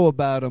you know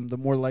about him, the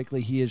more likely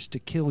he is to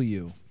kill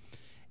you.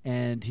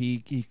 And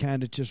he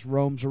kind of just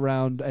roams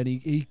around and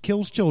he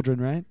kills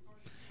children, right?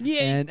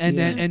 Yeah,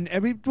 And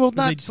every well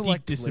not They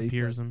selectively.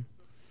 disappears but- him.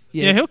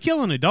 Yeah. Yeah, he'll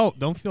kill an adult.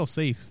 Don't feel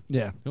safe.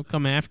 Yeah. He'll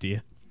come after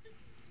you.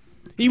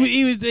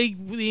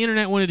 The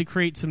internet wanted to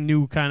create some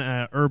new kind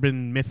of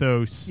urban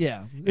mythos.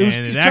 Yeah. And was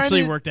it trying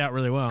actually to worked out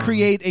really well.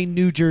 Create a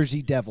New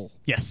Jersey devil.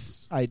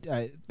 Yes.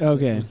 Okay.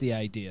 Was the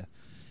idea.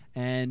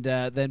 And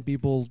then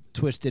people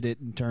twisted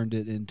it and turned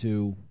it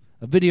into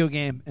a video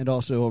game and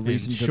also a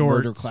reason to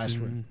murder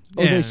classroom.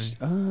 Oh, Yeah.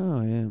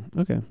 yeah.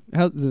 Okay.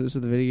 So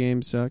the video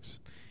game sucks.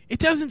 It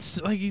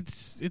doesn't like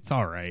it's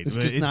all right. It's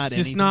but just not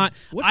anything. not.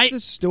 What's the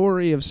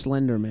story of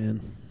Slender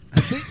Man?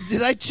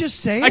 Did I just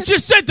say it? I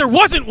just said there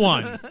wasn't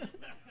one.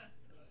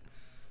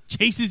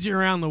 Chases you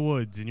around the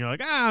woods, and you're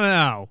like, I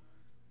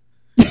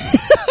don't know.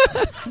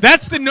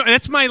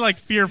 That's my like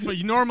fear.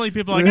 Normally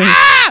people are like,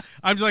 ah!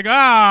 I'm just like,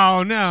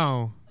 oh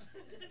no,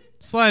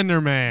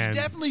 Slender Man.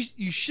 Definitely,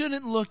 you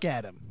shouldn't look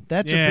at him.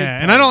 That's a big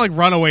yeah, and I don't like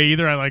run away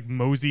either. I like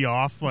mosey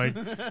off. Like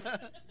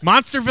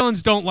monster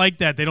villains don't like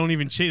that. They don't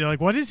even chase. They're like,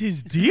 what is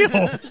his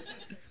deal?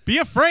 Be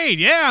afraid.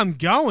 Yeah, I'm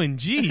going.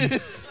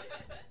 Jeez.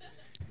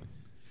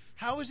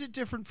 How is it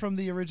different from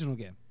the original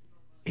game?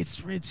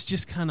 It's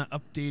just kind of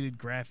updated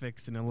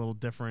graphics and a little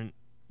different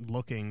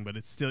looking, but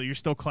you're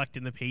still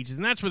collecting the pages,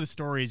 and that's where the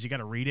story is. You got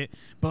to read it,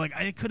 but like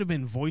it could have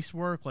been voice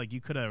work. Like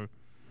you could have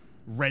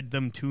read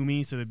them to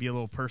me, so there'd be a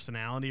little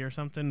personality or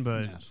something.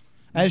 But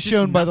as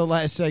shown by the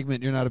last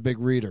segment, you're not a big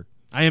reader.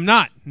 I am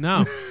not.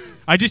 No,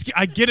 I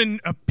get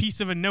a piece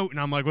of a note, and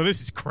I'm like, well,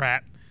 this is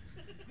crap.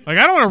 Like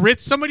I don't want to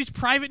read somebody's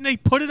private, and they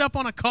put it up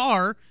on a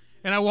car,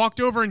 and I walked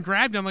over and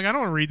grabbed it. I'm like, I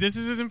don't want to read this.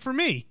 This isn't for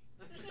me.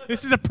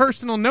 This is a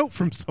personal note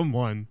from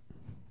someone.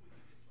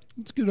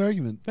 It's a good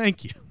argument.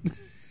 Thank you.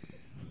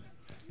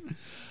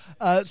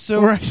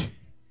 So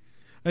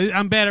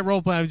I'm bad at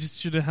roleplay. I just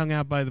should have hung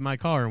out by my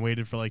car and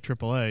waited for like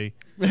AAA.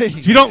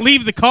 If you don't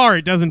leave the car,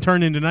 it doesn't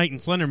turn into night,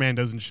 and Slender Man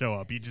doesn't show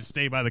up. You just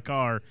stay by the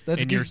car,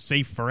 and you're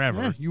safe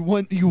forever.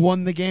 Yeah, you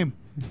won the game.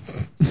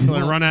 Until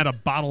I run out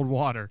of bottled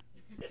water.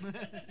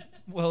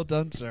 Well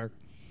done, sir.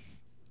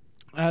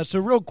 So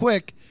real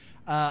quick,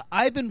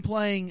 I've been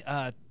playing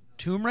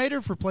Tomb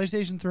Raider for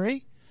PlayStation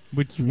 3.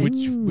 Which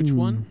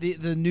one?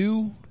 The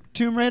new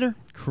Tomb Raider.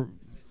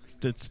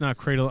 It's not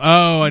Cradle.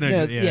 Oh, I know.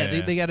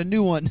 Yeah. They got a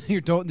new one.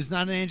 It's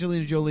not an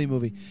Angelina Jolie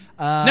movie.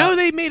 No,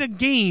 they made a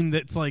game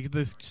that's like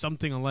this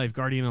something of life,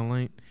 Guardian of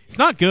Light. It's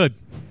not good.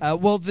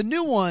 Well, the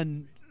new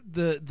one,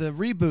 the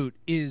reboot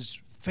is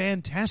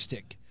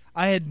fantastic.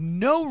 I had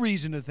no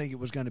reason to think it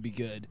was going to be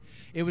good.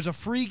 It was a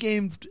free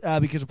game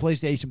because of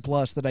PlayStation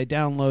Plus that I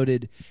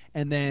downloaded,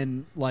 and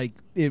then like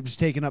it was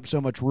taking up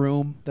so much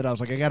room that I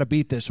was like, I got to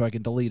beat this so I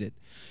can delete it.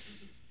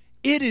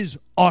 It is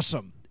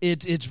awesome.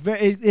 It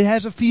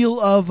has a feel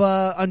of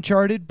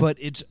Uncharted, but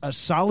it's a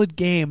solid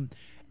game.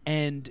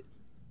 And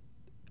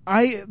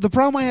the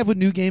problem I have with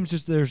new games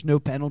is there's no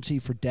penalty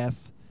for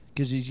death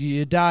because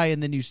you die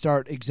and then you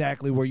start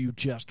exactly where you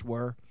just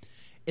were.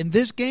 In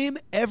this game,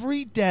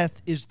 every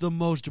death is the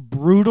most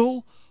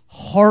brutal,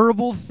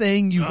 horrible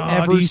thing you've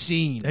ever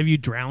seen. Have you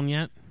drowned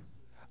yet?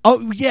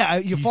 Oh yeah,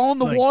 you fall in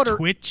the water.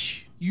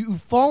 Twitch. You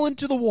fall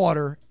into the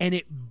water and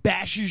it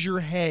bashes your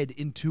head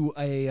into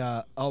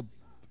a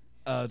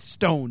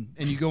stone,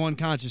 and you go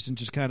unconscious and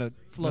just kind of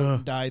float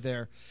and die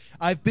there.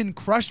 I've been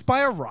crushed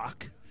by a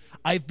rock.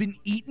 I've been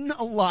eaten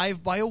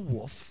alive by a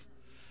wolf.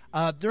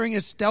 During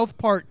a stealth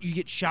part, you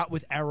get shot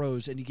with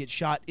arrows, and you get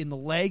shot in the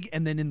leg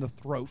and then in the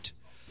throat.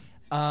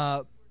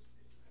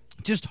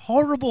 Just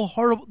horrible,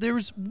 horrible. There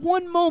was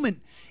one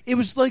moment. It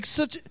was like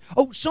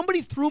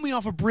somebody threw me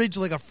off a bridge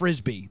like a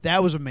Frisbee.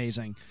 That was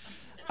amazing.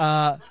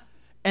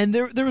 And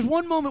there was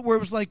one moment where it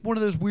was like one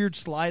of those weird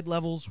slide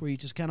levels where you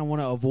just kind of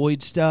want to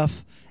avoid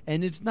stuff.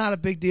 And it's not a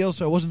big deal,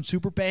 so I wasn't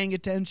super paying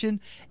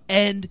attention.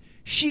 And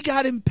she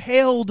got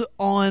impaled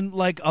on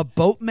like a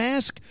boat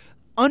mast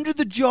under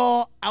the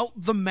jaw, out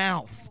the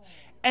mouth.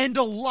 And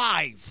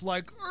alive,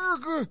 like,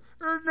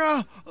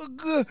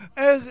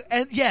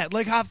 and yeah,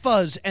 like Hot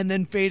Fuzz, and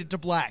then faded to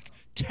black.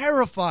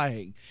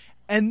 Terrifying.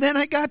 And then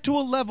I got to a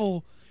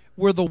level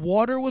where the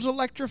water was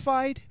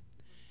electrified,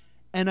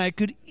 and I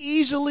could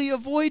easily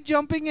avoid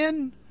jumping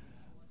in,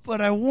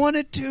 but I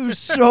wanted to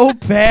so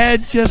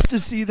bad just to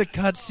see the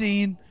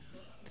cutscene.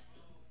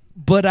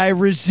 But I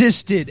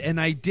resisted,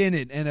 and I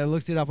didn't, and I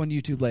looked it up on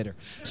YouTube later.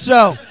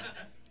 So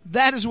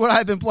that is what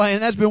I've been playing.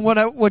 That's been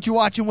what you're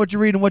watching, what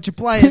you're reading, what you're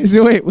playing.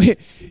 So wait.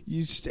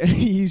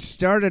 You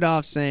started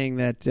off saying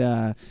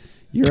that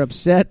you're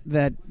upset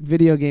that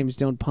video games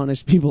don't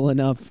punish people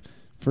enough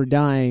for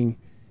dying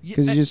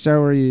because you just start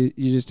where you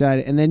just died,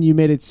 and then you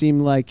made it seem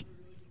like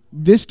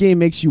this game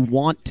makes you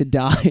want to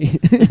die.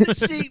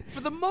 See, for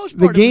the most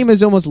part, the game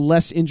is almost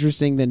less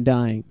interesting than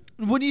dying.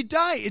 When you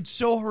die, it's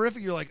so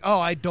horrific. You're like, oh,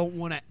 I don't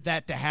want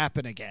that to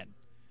happen again.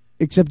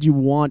 Except you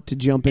want to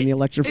jump in the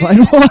electrified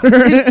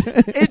water.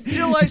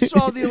 Until I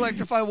saw the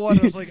electrified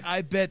water, I was like,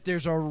 I bet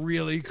there's a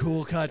really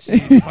cool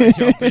cutscene if I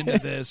jump into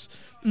this.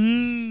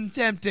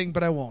 Tempting,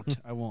 but I won't.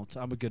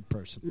 I'm a good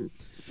person.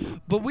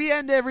 But we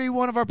end every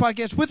one of our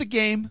podcasts with a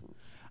game.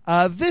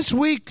 This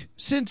week,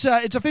 since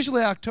it's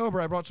officially October,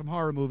 I brought some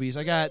horror movies.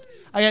 I got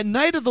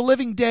Night of the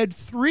Living Dead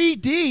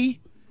 3D.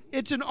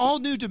 It's an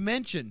all-new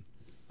dimension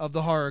of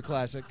the horror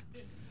classic.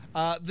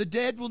 The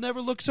dead will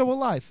never look so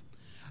alive.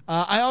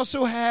 I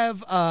also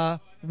have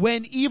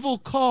When Evil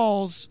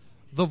Calls,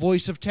 The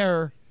Voice of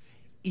Terror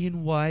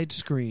in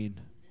widescreen.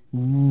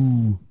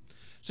 Ooh.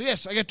 So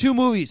yes, I got 2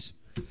 movies.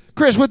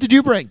 Chris, what did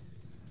you bring?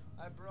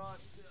 I brought...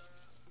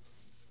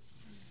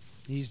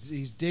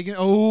 He's digging.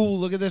 Oh,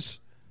 look at this.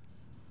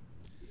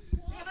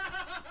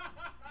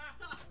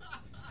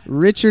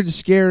 Richard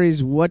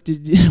Scarry's What do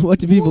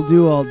people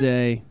do all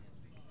day?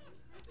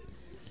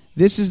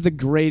 This is the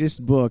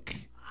greatest book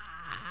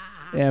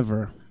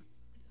ever.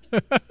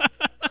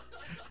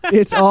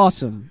 It's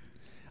awesome.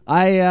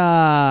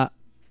 I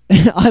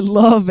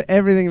love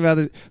everything about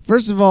this.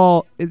 First of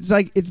all, it's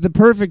the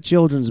perfect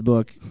children's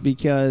book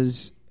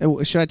because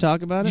should I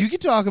talk about it? You can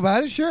talk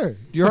about it, sure.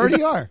 You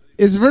already are.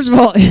 First of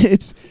all,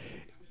 it's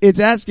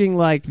asking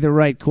like the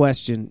right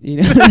question,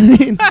 you know what I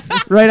mean?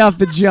 Right off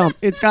the jump.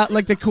 It's got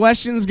like the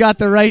question's got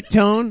the right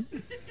tone.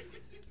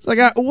 It's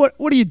like what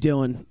are you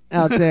doing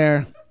out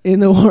there in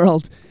the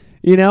world,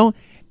 you know?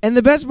 And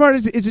the best part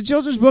is it's a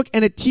children's book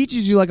and it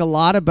teaches you like a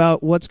lot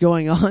about what's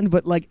going on,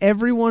 but like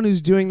everyone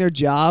who's doing their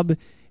job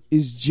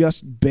is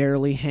just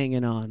barely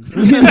hanging on.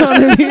 You know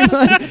what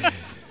I mean?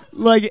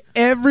 Like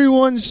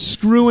everyone's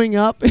screwing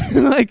up.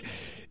 Like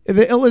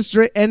the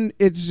illustrate, and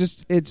it's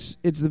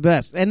the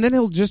best. And then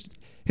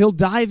he'll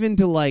dive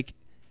into like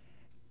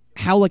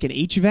how like an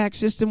HVAC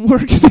system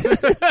works,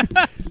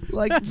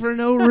 like for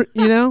you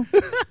know,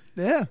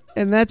 Yeah.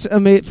 And that's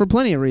for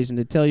plenty of reason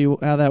to tell you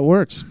how that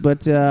works.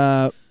 But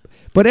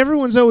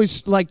everyone's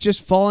always like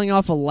just falling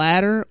off a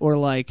ladder or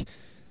like.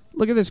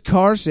 Look at this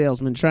car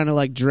salesman trying to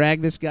like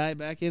drag this guy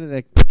back into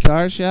the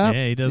car shop.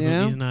 Yeah, he doesn't. You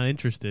know? He's not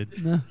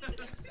interested.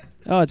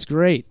 Oh, it's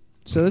great.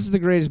 So this is the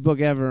greatest book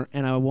ever,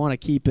 and I want to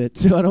keep it,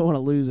 so I don't want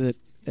to lose it.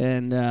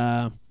 And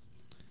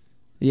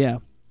yeah,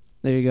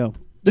 there you go.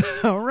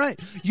 All right.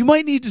 You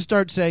might need to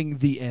start saying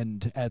the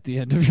end at the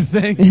end of your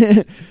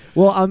thing.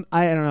 Well,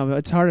 I don't know.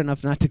 It's hard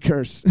enough not to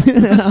curse.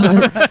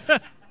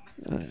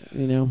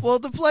 You know. Well,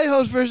 to play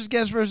host versus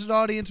guest versus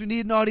audience, we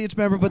need an audience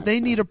member, but they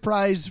need a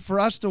prize for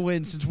us to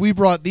win since we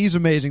brought these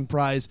amazing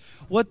prizes.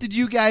 What did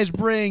you guys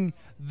bring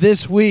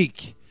this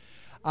week?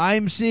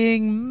 I'm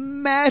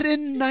seeing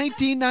Madden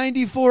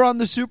 1994 on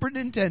the Super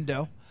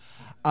Nintendo.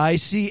 I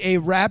see a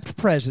wrapped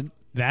present.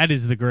 That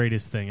is the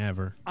greatest thing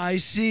ever. I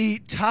see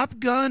Top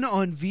Gun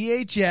on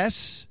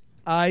VHS.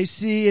 I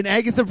see an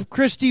Agatha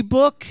Christie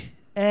book.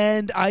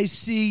 And I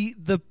see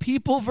The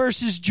People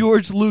versus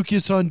George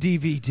Lucas on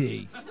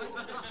DVD.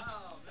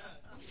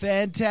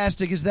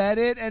 Fantastic. Is that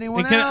it?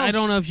 Anyone else? I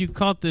don't know if you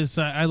caught this.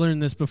 I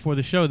learned this before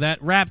the show.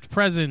 That wrapped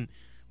present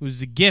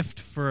was a gift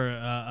for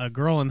a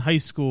girl in high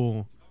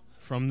school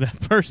from that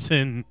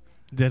person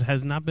that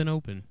has not been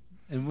opened.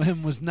 And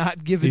when was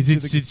not given It's, to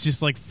it's, the... it's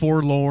just like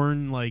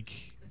forlorn, like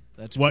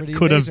That's what pretty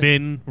could have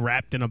amazing. been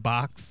wrapped in a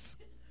box.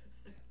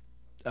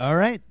 All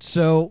right.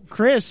 So,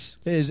 Chris,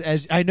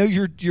 as I know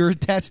you're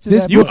attached to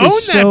This that You book book. own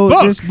is that so.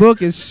 book. This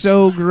book is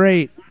so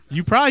great.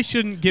 You probably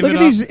shouldn't give Look it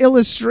at up. these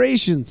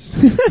illustrations.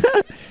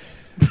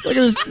 Look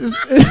at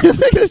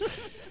this.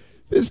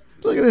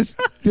 Look at this.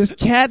 This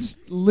cat's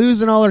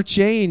losing all her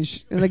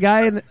change, and the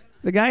guy in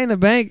the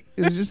bank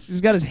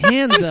he's got his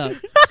hands up.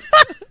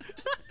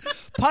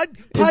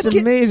 It's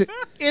amazing.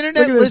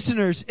 Internet Look at this.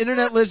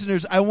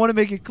 listeners, I want to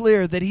make it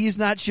clear that he's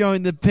not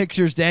showing the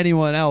pictures to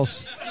anyone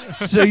else.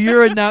 So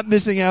you're not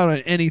missing out on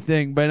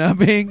anything by not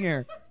being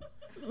here.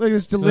 Look at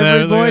this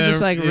delivery Look boy at just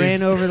her. like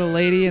ran over the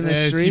lady in the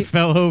Yeah, she street.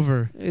 fell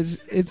over.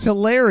 It's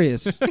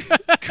hilarious.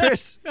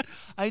 Chris,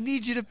 I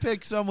need you to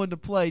pick someone to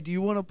play. Do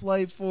you want to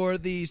play for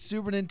the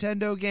Super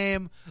Nintendo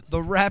game,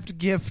 the wrapped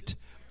gift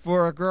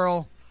for a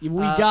girl? We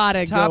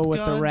gotta Top go with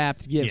the Gun?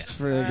 wrapped gift Yes.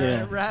 for the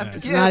girl. Wrapped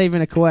It's gift. not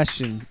even a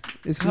question.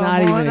 It's Come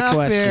not on even a up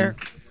question. here.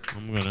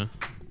 I'm gonna.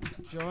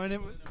 Join it.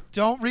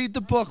 Don't read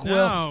the book, Will.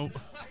 No.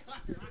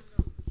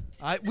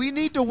 We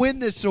need to win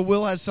this so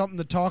Will has something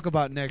to talk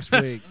about next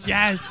week.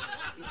 Yes.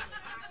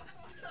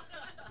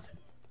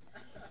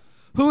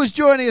 Who is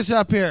joining us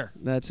up here?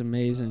 That's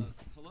amazing.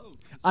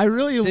 I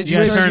really Did you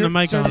wish turn the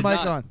mic turn on? the mic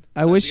on?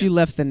 I wish you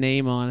left the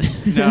name on.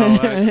 No,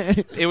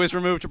 it was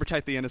removed to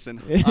protect the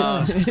innocent.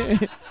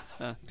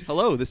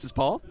 Hello, this is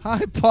Paul. Hi,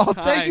 Paul.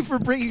 Hi. Thank you for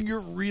bringing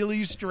your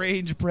really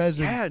strange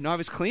present. Yeah, no, I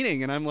was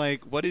cleaning, and I'm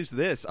like, what is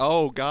this?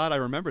 Oh, God, I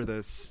remember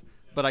this.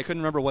 But I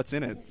couldn't remember what's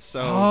in it,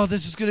 so... Oh,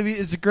 this is going to be...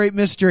 It's a great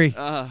mystery.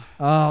 All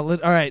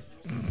right.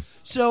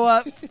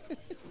 So,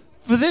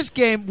 for this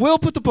game, Will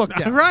put the book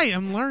All down. right,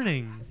 I'm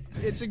learning.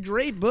 It's a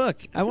great book.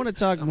 I want to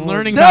talk more.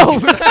 learning No,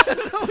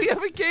 no, we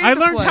have a game I to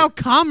learned play. how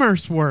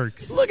commerce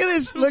works. Look at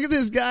this! Look at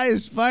this guy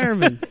as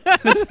fireman.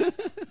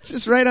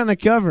 Just right on the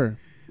cover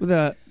with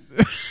a.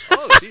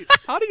 Oh, geez.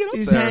 How'd he get up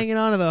He's there? hanging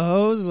onto the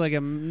hose like a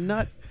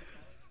nut.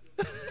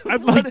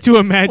 I'd like to what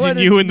imagine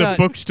a you in the nut.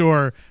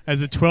 bookstore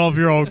as a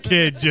 12-year-old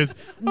kid just,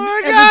 oh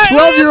my As God, a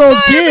 12-year-old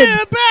fireman kid. in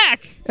the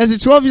back. As a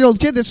 12-year-old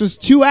kid, this was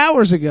 2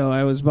 hours ago.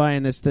 I was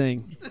buying this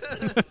thing,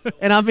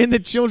 and I'm in the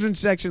children's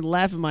section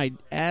laughing my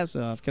ass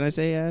off. Can I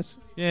say ass?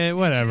 Yeah,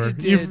 whatever. You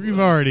did. You've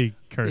already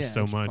cursed Yeah,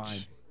 so it's much. fine.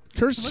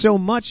 Cursed so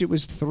much it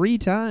was 3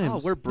 times. Oh,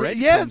 where bread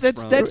Yeah, comes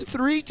that's from. that's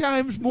 3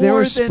 times more They were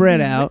than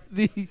spread out.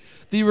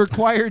 the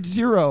required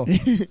 0.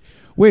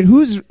 Wait,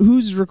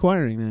 who's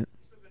requiring that?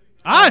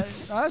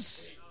 Us?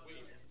 Us?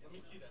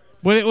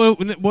 What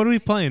are we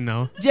playing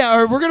now? Yeah,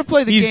 or we're going to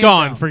play the He's game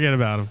gone. now. Forget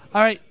about him.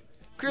 All right.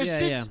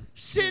 Chris, Yeah,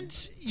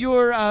 since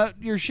your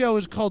show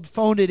is called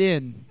Phone It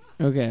In,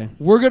 Okay.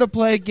 we're going to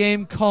play a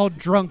game called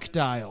Drunk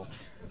Dial.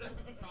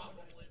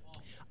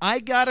 I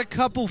got a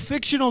couple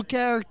fictional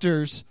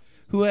characters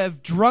who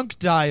have drunk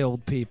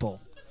dialed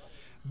people.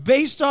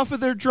 Based off of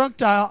their drunk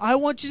dial, I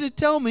want you to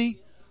tell me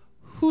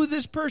who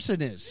this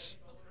person is.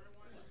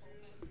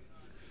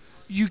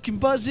 You can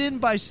buzz in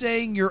by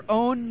saying your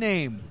own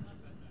name.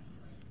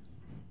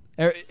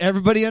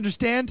 Everybody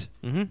understand?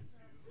 Mm-hmm.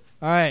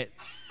 All right.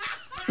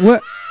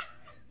 What?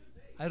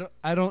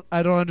 I don't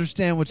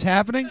understand what's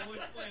happening.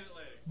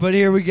 But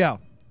here we go.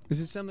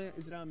 Is it something?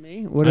 Is it on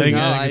me? What I is think, it?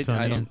 No, I think it's on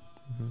I you. don't.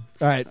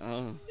 All right.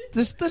 Oh.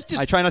 Let's just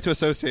I try not to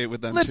associate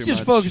with them let's too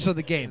just much. focus on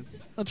the game.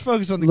 Let's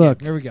focus on the Look.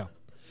 game. Here we go.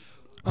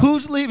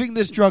 Who's leaving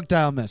this drunk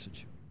dial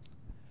message?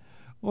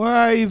 Where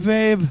are you,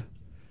 babe?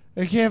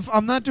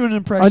 I'm not doing an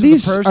impression Are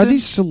these of the person. are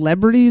these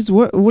celebrities?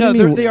 What no, do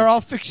you mean? they are all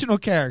fictional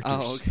characters.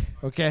 Oh,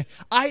 Okay.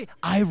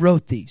 I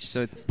wrote these.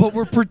 So it's But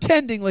we're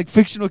pretending like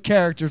fictional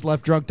characters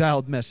left drunk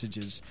dialed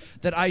messages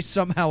that I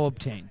somehow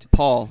obtained.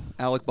 Paul,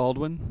 Alec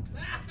Baldwin.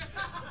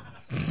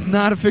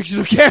 Not a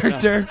fictional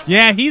character.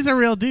 Yeah, he's a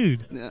real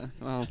dude. Yeah,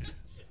 well,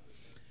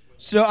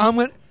 So I'm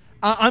going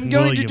to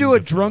William do a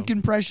Dafoe. drunk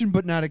impression,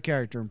 but not a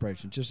character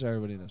impression, just so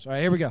everybody knows. All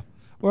right, here we go.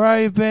 Where are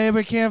you, babe?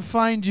 I can't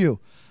find you.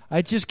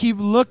 I just keep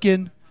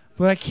looking,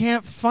 but I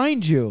can't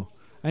find you.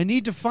 I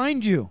need to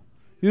find you.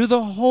 You're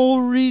the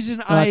whole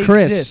reason I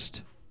Chris.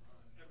 exist.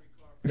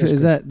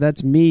 Is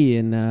that's me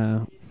in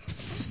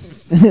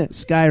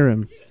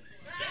Skyrim?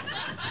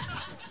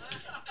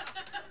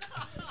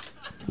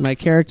 My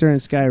character in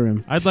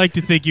Skyrim. I'd like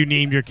to think you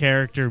named your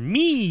character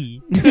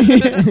me.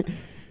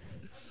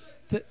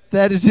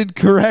 That is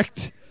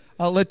incorrect.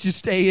 I'll let you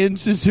stay in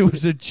since it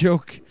was a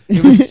joke.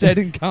 It was said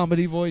in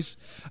comedy voice.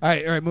 All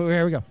right,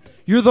 here we go.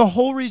 You're the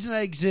whole reason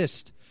I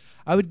exist.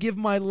 I would give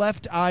my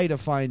left eye to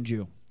find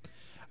you.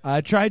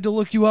 I tried to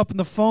look you up in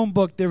the phone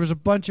book. There was a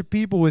bunch of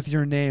people with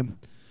your name.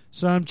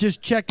 So I'm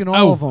just checking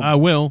all of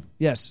them. Will.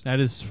 Yes. That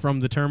is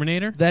from the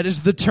Terminator. That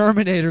is the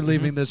Terminator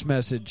leaving this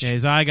message. Yeah,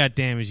 his eye got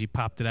damaged. He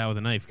popped it out with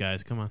a knife,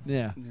 guys. Come on.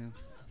 Yeah.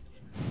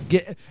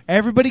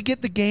 Everybody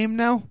get the game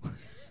now?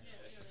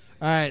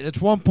 All right, that's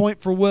 1 point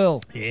for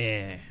Will.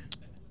 Yeah.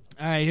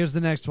 All right, here's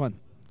the next one.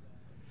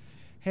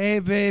 Hey,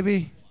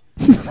 baby.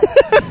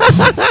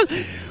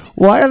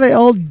 Why are they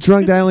all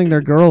drunk dialing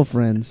their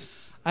girlfriends?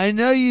 I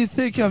know you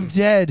think I'm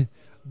dead,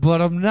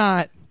 but I'm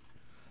not.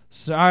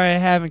 Sorry I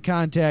haven't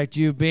contacted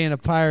you. Being a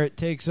pirate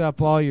takes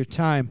up all your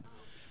time.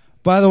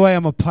 By the way,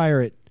 I'm a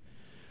pirate.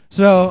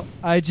 So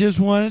I just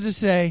wanted to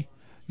say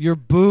your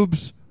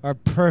boobs are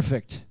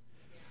perfect.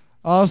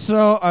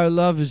 Also, our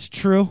love is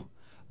true.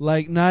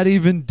 Like, not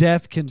even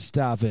death can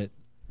stop it.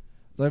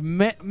 Like,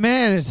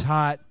 man, it's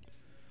hot.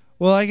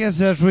 Well, I guess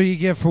that's what you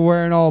get for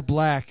wearing all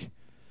black.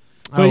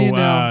 But you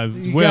gotta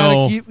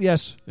Will. keep.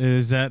 Yes,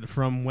 Is that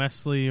from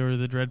Wesley or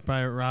the Dread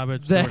Pirate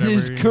Roberts? that whatever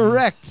is you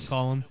correct.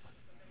 Call him.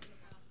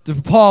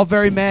 Paul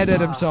very mad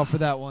at himself for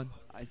that one.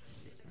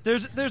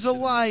 There's a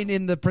line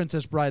in The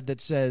Princess Bride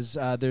that says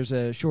there's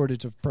a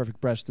shortage of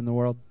perfect breasts in the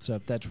world, so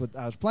that's what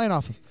I was playing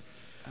off of.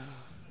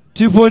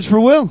 2 points for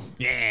Will.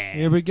 Yeah.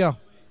 Here we go.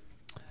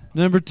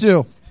 Number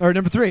 3.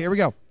 Here we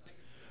go.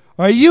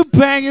 Are you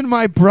banging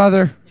my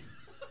brother?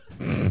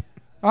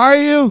 Are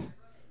you?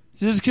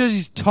 Just because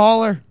he's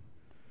taller?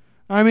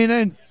 I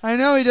mean, I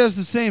know he does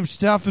the same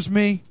stuff as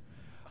me,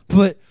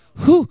 but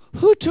who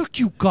took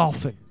you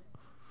golfing?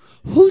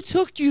 Who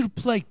took you to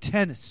play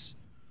tennis?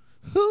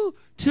 Who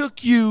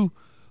took you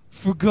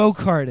for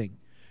go-karting?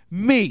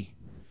 Me.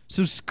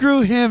 So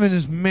screw him and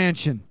his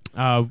mansion.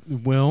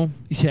 Will,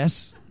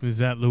 Yes. is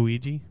that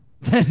Luigi?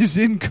 That is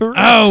incorrect.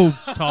 Oh,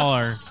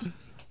 taller.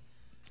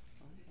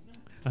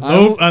 I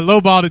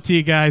lowballed it to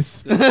you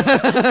guys.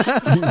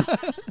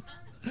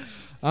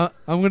 I'm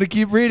going to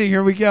keep reading.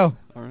 Here we go.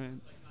 all right.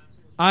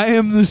 I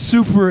am the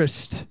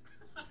superest.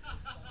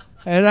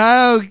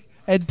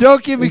 And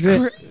don't give me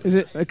Is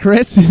it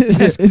Chris?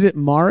 Is it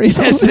Mario?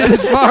 Yes, it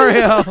is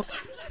Mario.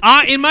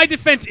 In my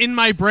defense, in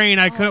my brain,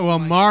 I could. Well,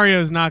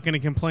 Mario's not going to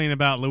complain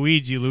about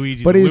Luigi.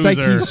 Luigi's But a he was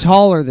loser. like, he's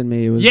taller than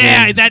me. It was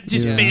Yeah, that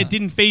just Yeah. it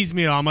didn't phase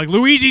me at all. I'm like,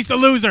 Luigi's the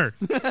loser.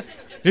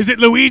 Is it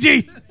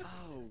Luigi?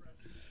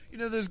 You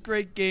know those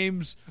great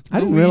games. I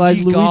didn't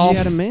realize Luigi golf,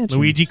 had a mansion.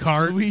 Luigi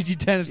Kart. Luigi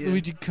tennis,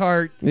 Luigi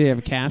kart, Did he have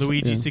a castle?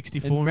 Luigi Yeah.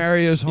 64. and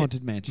Mario's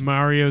haunted mansion.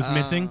 Mario's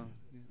missing.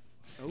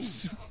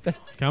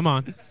 Come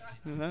on.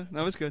 That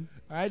was good.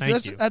 All right,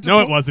 Thank so you. that's No,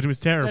 a it wasn't. It was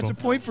terrible. That's a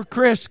point for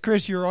Chris.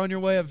 Chris, you're on your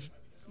way of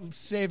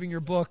saving your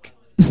book.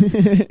 All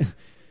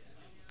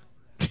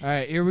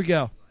right, here we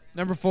go.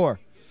 Number 4.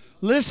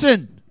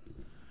 Listen,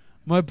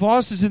 my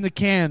boss is in the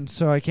can,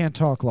 so I can't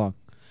talk long.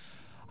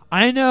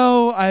 I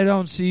know I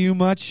don't see you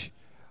much,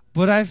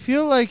 but I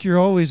feel like you're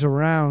always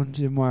around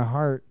in my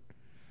heart.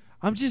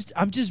 I'm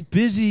just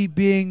busy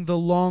being the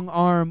long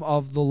arm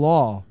of the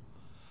law.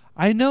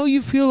 I know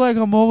you feel like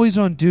I'm always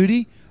on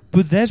duty,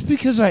 but that's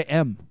because I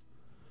am.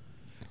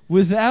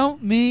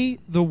 Without me,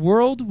 the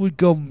world would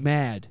go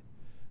mad.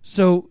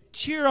 So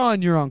cheer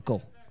on your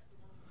uncle.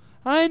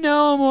 I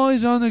know I'm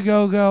always on the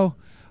go-go,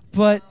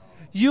 but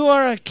you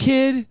are a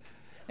kid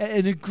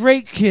and a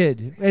great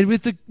kid and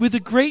with a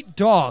great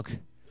dog.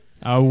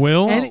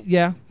 Will, And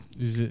yeah,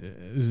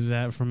 Is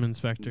that from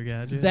Inspector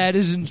Gadget? That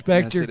is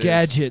Inspector Yes, it is.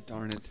 Gadget.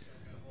 Darn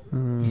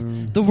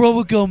it. The world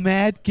would go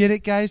mad. Get it,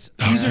 guys?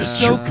 These are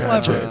so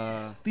clever.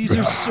 Uh, These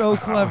are so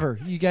clever.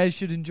 You guys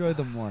should enjoy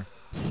them more.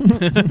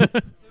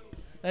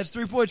 That's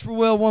 3 points for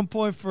Will, 1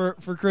 point for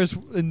Chris,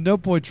 and no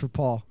points for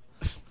Paul.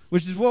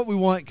 Which is what we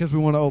want because we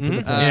want to open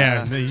the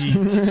prize.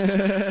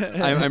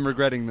 I'm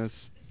regretting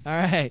this. All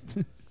right.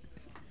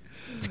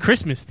 It's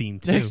Christmas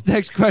themed too.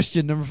 Next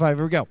question, number 5.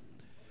 Here we go.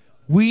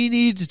 We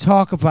need to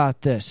talk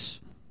about this.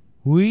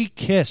 We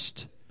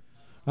kissed.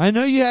 I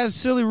know you had a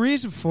silly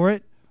reason for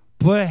it,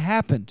 but it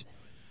happened.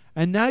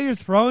 And now you're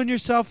throwing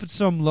yourself at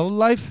some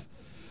lowlife?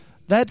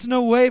 That's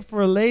no way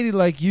for a lady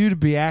like you to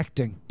be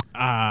acting.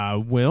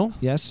 Will?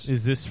 Yes?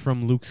 Is this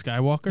from Luke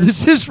Skywalker?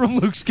 This is from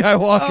Luke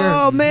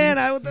Skywalker. Oh man,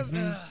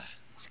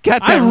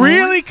 Got I that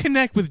really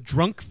connect with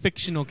drunk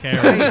fictional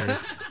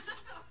characters.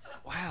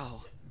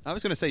 Wow. I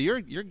was going to say you're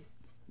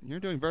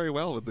doing very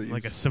well with these.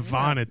 Like a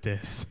savant at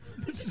this.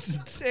 This is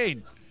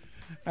insane.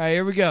 All right,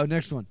 here we go.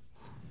 Next one.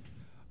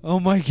 Oh,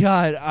 my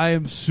God. I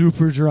am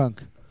super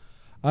drunk.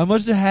 I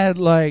must have had,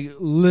 like,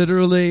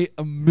 literally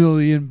a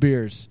million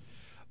beers.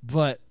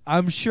 But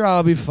I'm sure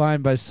I'll be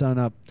fine by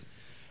sunup.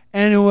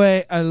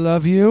 Anyway, I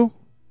love you.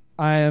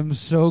 I am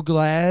so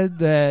glad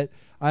that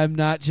I'm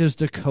not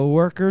just a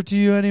coworker to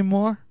you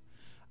anymore.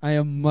 I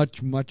am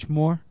much, much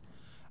more.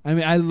 I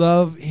mean, I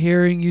love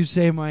hearing you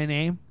say my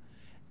name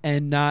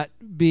and not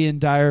be in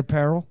dire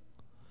peril.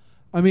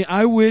 I mean,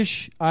 I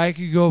wish I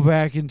could go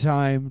back in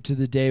time to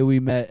the day we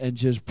met and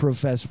just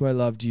profess my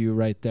love to you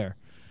right there.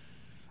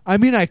 I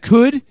mean, I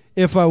could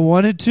if I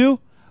wanted to,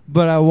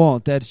 but I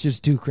won't. That's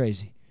just too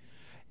crazy.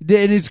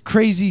 And it's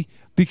crazy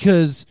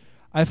because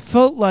I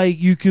felt like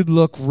you could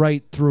look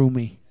right through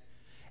me.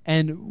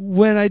 And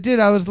when I did,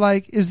 I was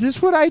like, is this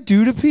what I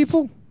do to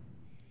people?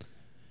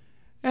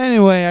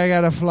 Anyway, I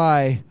gotta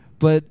fly.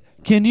 But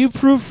can you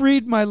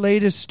proofread my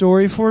latest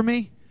story for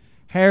me?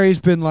 Harry's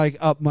been, like,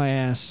 up my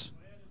ass.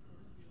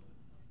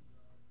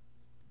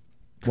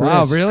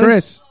 Wow, really?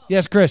 Chris,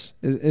 Yes, Chris.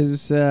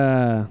 is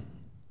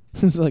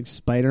this like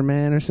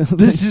Spider-Man or something?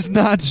 This is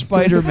not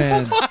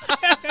Spider-Man.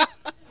 What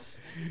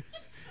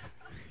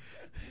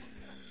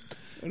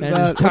And his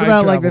about,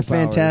 time like the travel powers.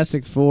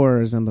 Fantastic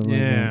Four or something like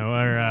that?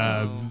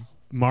 Yeah, or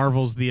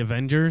Marvel's The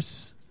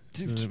Avengers.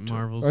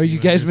 Marvel's Are The you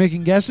guys Avengers.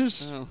 making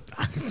guesses? Oh.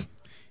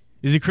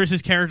 Is it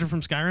Chris's character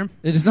from Skyrim?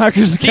 It is not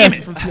Chris Damn Kevin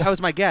it. from That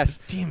was my guess.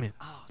 Damn it.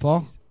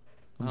 Paul.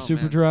 I'm Oh,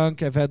 super man.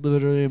 drunk. I've had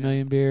literally a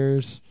million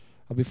beers.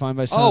 I'll be fine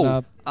by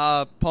sunup.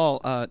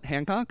 Paul,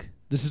 Hancock?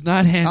 This is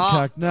not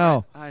Hancock.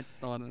 No. I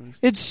thought it was.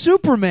 It's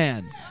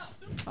Superman.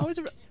 Oh, is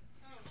it?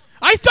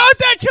 I thought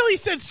that till he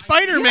said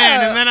Spider-Man,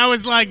 Yeah. and then I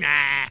was like,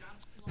 nah.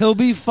 He'll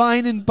be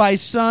fine and by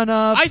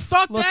sunup. I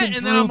thought that, looking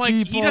and then I'm through like,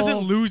 people. he doesn't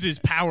lose his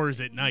powers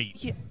at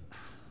night.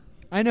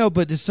 I know,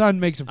 but the sun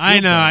makes him feel I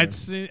know.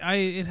 better.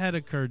 It had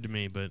occurred to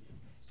me, but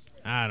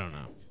I don't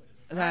know.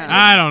 That-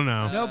 I don't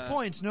know. No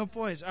points. No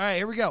points. All right,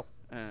 here we go.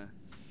 uh,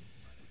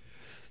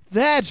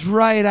 That's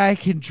right, I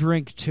can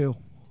drink too.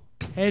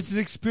 It's an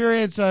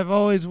experience I've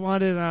always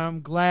wanted, and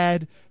I'm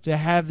glad to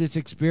have this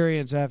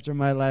experience after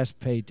my last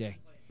payday.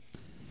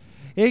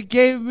 It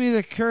gave me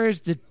the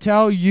courage to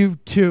tell you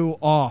two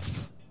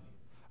off.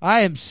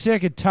 I am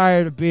sick and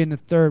tired of being the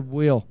third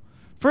wheel.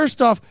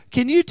 First off,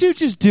 can you two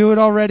just do it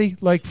already?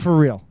 Like, for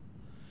real.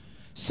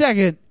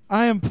 Second,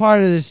 I am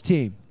part of this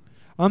team.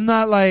 I'm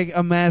not like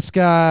a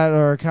mascot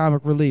or a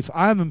comic relief.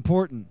 I'm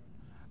important.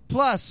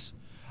 Plus,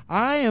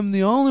 I am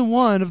the only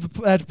one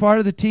that's part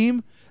of the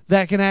team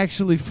that can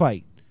actually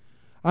fight.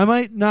 I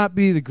might not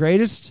be the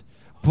greatest,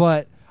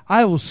 but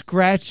I will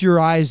scratch your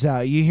eyes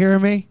out. You hear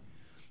me?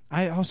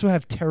 I also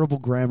have terrible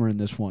grammar in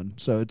this one,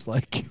 so it's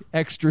like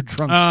extra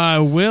drunk.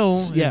 Will,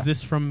 Yeah. is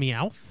this from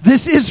Meowth?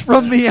 This is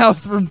from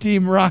Meowth from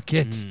Team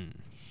Rocket.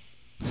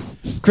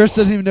 Chris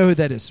doesn't even know who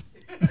that is.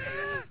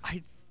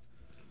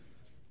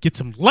 Get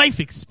some life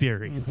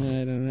experience.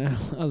 I don't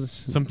know.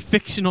 Some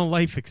fictional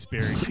life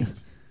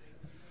experience.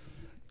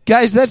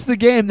 Guys, that's the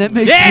game that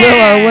makes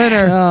Yeah! Will our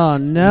winner. Oh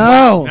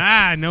no!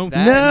 No.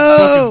 That- No!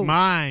 Book is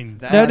mine.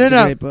 that- No, That's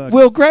a great book.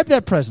 Will, grab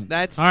that present.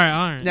 That's All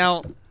right.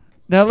 now.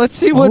 Now let's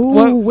see what.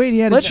 Oh, wait, he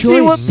had a let's see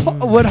choice.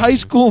 what high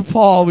school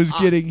Paul was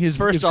getting his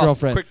First off,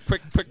 girlfriend.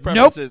 quick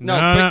preferences. No,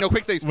 No, no. no,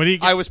 quick things. What do you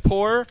get? I was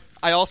poor.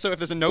 I also, if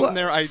there's a note in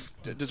there, I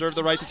deserve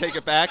the right to take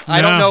it back.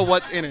 I No. don't know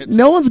what's in it.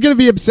 No one's gonna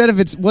be upset if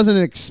it wasn't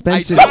an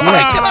expensive I- gift.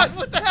 God,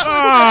 what the hell?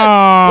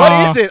 Oh,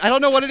 What is it? I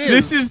don't know what it is.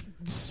 This is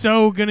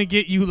so gonna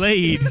get you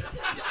laid.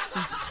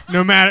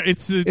 No matter,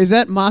 it's the Is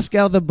that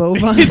Moscow the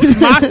bovine? it's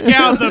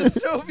Moscow the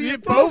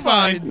Soviet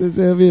bovine. The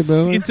Soviet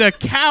bovine. It's a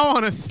cow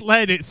on a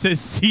sled. It says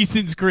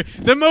 "Seasons Great."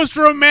 The most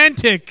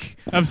romantic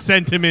of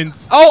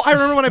sentiments. Oh, I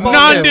remember when I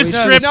bought this.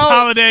 Nondescript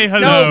holiday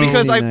hello. No,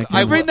 because Seen that I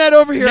coming. Bring that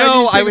over here. I need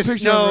No, to take I a was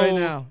picture no. of it right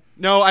now.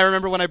 No, I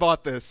remember when I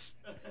bought this.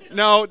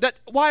 No, that.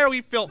 Why are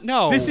we filming?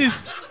 No, This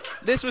is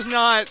was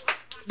not.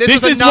 This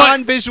This was is a what-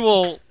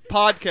 non-visual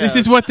podcast. this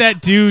is what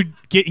that dude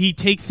get. He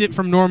takes it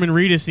from Norman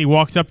Reedus and he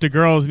walks up to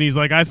girls and he's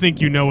like, "I think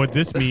you know what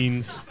this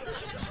means."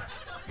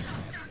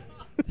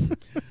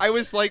 I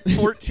was like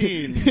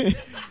 14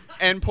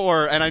 and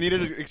poor, and I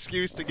needed an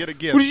excuse to get a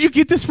gift. Well, did you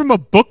get this from a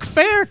book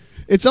fair?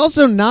 It's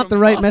also not the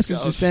From right Costco's.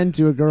 message to send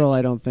to a girl,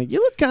 I don't think. You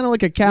look kind of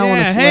like a cow on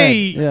a Yeah, sled. hey.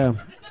 Yeah.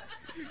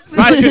 If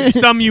I could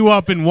sum you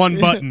up in one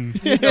button.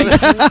 It'd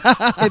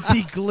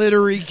be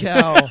glittery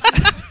cow.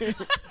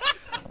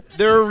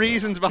 There are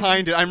reasons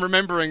behind it. I'm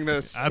remembering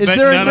this. I Is bet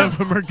there a none no- of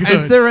them are good.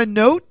 Is there a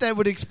note that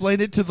would explain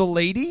it to the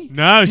lady?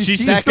 No, she's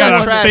She's just got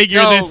got to trashed.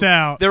 figure No, this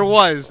out. There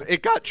was.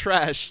 It got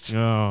trashed. Oh,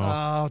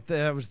 Oh,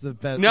 that was the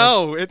best.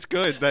 No, it's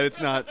good that it's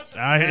not.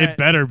 it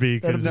better be.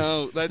 'Cause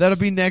No, that's, That'll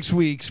be next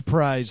week's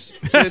prize.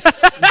 this.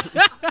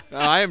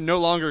 I am no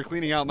longer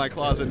cleaning out my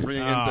closet and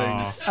bringing in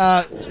Aw. things.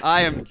 Uh,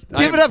 Give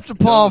give it up to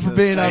Paul for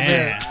being up Yeah.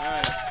 here. All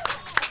right.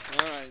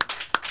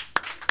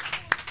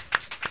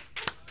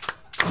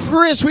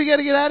 Chris, we got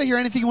to get out of here.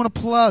 Anything you want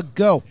to plug?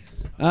 Go.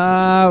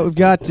 We've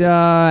got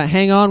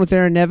Hang On with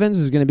Aaron Nevins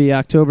is going to be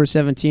October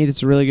 17th.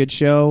 It's a really good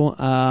show.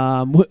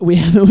 We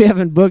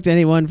haven't booked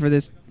anyone for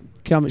this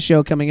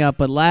show coming up,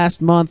 but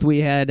last month we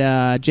had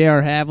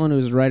J.R. Havlin, who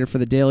was a writer for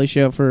The Daily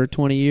Show for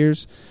 20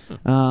 years,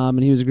 and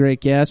he was a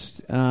great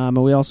guest.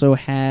 And we also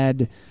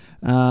had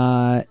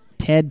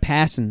Ted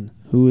Passon,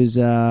 who's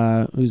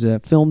a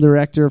film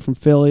director from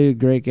Philly, a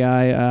great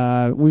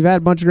guy. We've had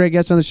a bunch of great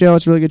guests on the show.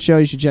 It's a really good show.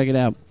 You should check it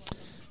out.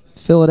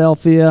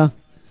 Philadelphia,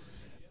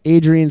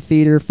 Adrian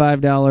Theater,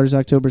 $5,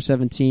 October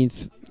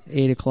 17th,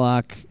 8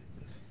 o'clock.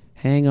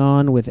 Hang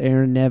On with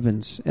Aaron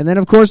Nevins. And then,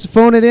 of course,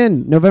 Phone It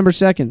In, November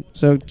 2nd.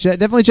 So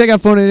definitely check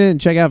out Phone It In.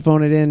 Check out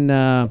Phone It In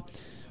on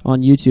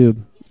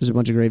YouTube. There's a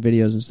bunch of great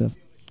videos and stuff.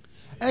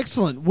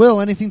 Excellent.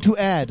 Will, anything to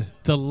add?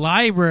 the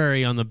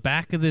library on the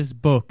back of this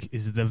book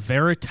is the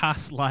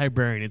Veritas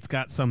Library, and it's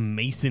got some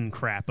Mason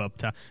crap up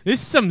top. This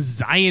is some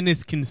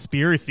Zionist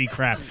conspiracy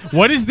crap.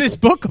 What is this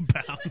book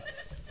about?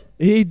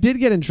 He did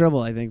get in trouble,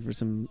 I think, for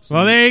some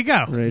Well, there you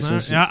go.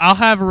 Racist. I'll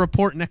have a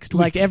report next week.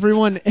 like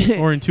everyone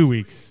or in 2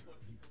 weeks.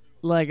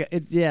 like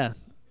it, yeah.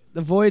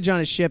 The voyage on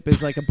a ship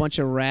is like a bunch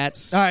of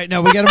rats. All right,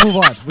 no, we got to move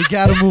on. We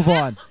got to move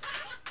on.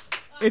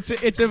 It's a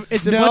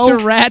No. bunch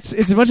of rats.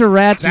 It's a bunch of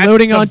rats That's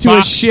loading the onto a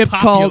Vox ship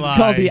Populi.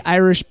 called the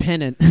Irish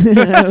Pennant,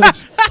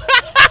 which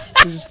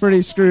is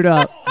pretty screwed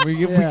up.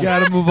 We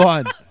got to move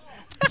on.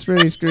 It's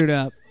pretty screwed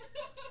up.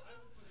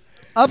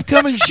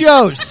 Upcoming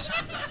shows.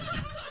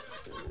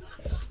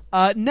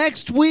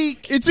 Next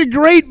week, It's a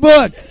great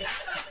book.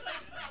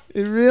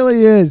 It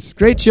really is.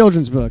 Great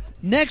children's book.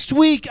 Next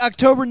week,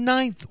 October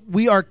 9th,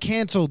 we are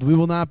canceled. We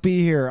will not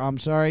be here. I'm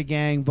sorry,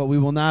 gang, but we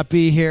will not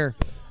be here.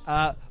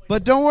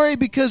 But don't worry,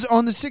 because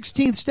on the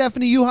 16th,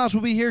 Stephanie Uhaus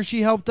will be here.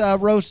 She helped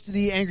roast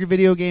the Angry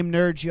Video Game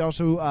Nerd. She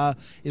also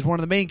is one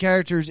of the main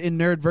characters in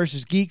Nerd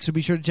vs. Geek, so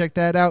be sure to check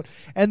that out.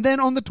 And then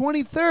on the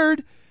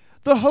 23rd,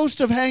 the host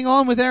of Hang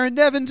On with Aaron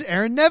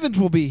Nevins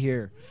will be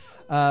here.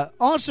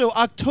 Also,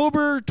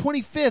 October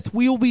 25th,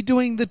 we will be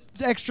doing the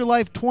Extra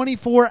Life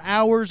 24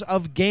 Hours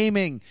of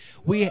Gaming.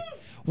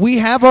 We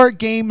have our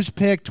games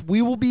picked.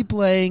 We will be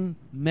playing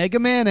Mega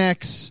Man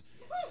X,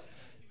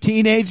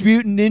 Teenage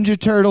Mutant Ninja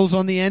Turtles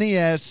on the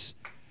NES,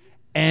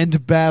 and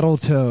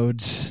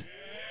Battletoads.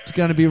 It's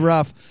going to be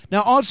rough.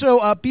 Now,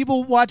 also,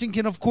 people watching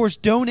can, of course,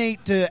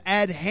 donate to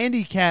add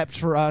handicaps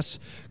for us.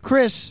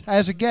 Chris,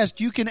 as a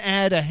guest, you can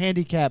add a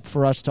handicap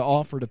for us to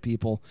offer to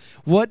people.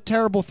 What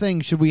terrible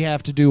thing should we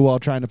have to do while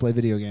trying to play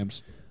video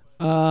games?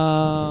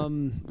 Oh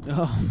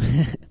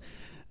man.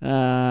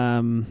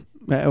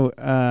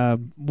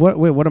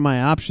 What are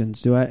my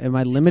options? Am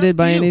I limited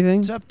by anything?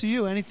 It's up to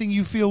you. Anything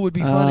you feel would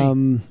be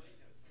funny.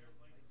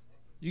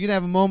 You can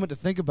have a moment to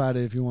think about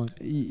it if you want.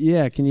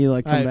 Yeah, can you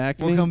come All right, back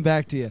to we'll me? come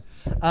back to you.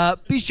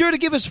 Be sure to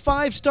give us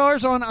 5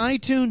 stars on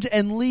iTunes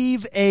and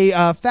leave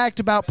a fact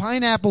about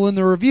pineapple in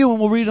the review, and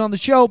we'll read it on the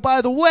show. By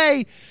the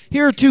way,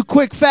 here are 2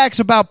 quick facts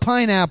about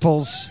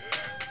pineapples.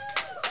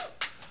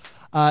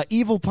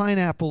 Evil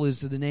Pineapple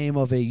is the name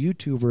of a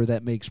YouTuber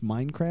that makes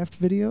Minecraft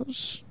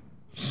videos.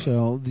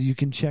 So you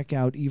can check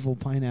out Evil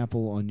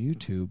Pineapple on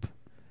YouTube.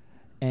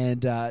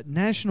 And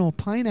National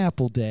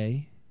Pineapple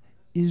Day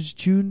is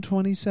June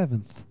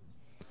 27th.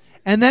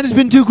 And that has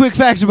been 2 quick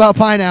facts about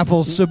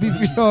pineapples. So be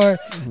sure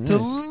to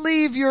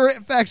leave your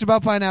facts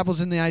about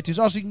pineapples in the iTunes.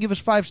 Also, you can give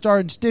us 5-star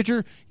in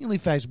Stitcher. You can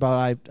leave facts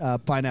about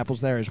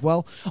pineapples there as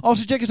well.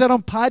 Also, check us out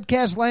on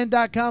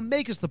podcastland.com.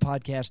 Make us the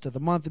podcast of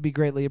the month. It'd be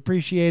greatly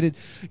appreciated.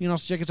 You can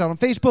also check us out on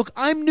Facebook.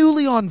 I'm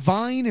newly on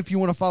Vine. If you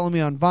want to follow me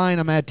on Vine,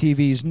 I'm at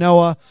TV's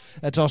Noah.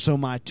 That's also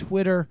my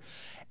Twitter.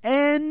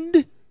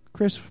 And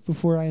Chris,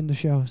 before I end the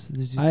show,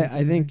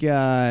 I think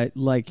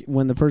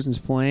when the person's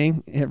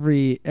playing,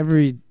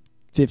 every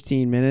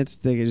 15 minutes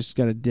they just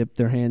got to dip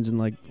their hands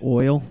in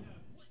oil,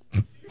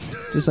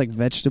 just like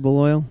vegetable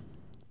oil.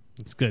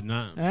 It's good.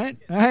 Not. All right.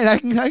 I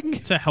can.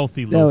 It's a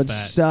healthy That low would fat.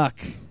 suck.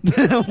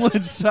 That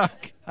would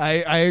suck. I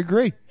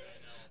agree.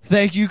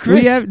 Thank you,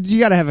 Chris. You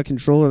got to have a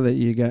controller that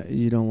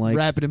you don't like.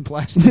 Wrap it in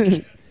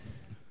plastic.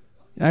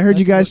 I heard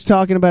you guys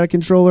talking about a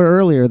controller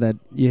earlier that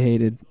you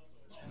hated.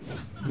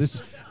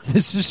 This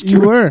is You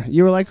true.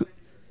 were like,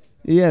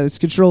 Yeah, this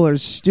controller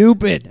is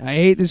stupid. I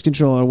hate this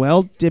controller.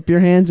 Well, dip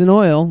your hands in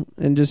oil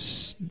and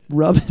just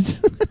rub it.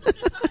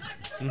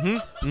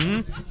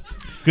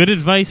 Good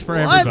advice for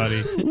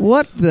everybody.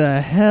 What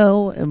the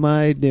hell am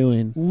I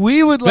doing?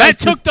 We would like That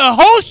took the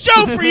whole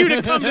show for you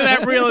to come to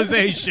that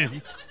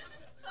realization.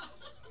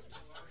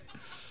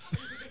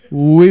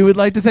 We would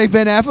like to thank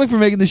Ben Affleck for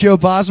making the show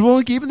possible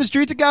and keeping the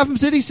streets of Gotham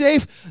City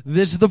safe.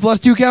 This is the Plus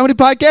 2 Comedy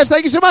Podcast.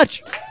 Thank you so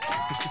much.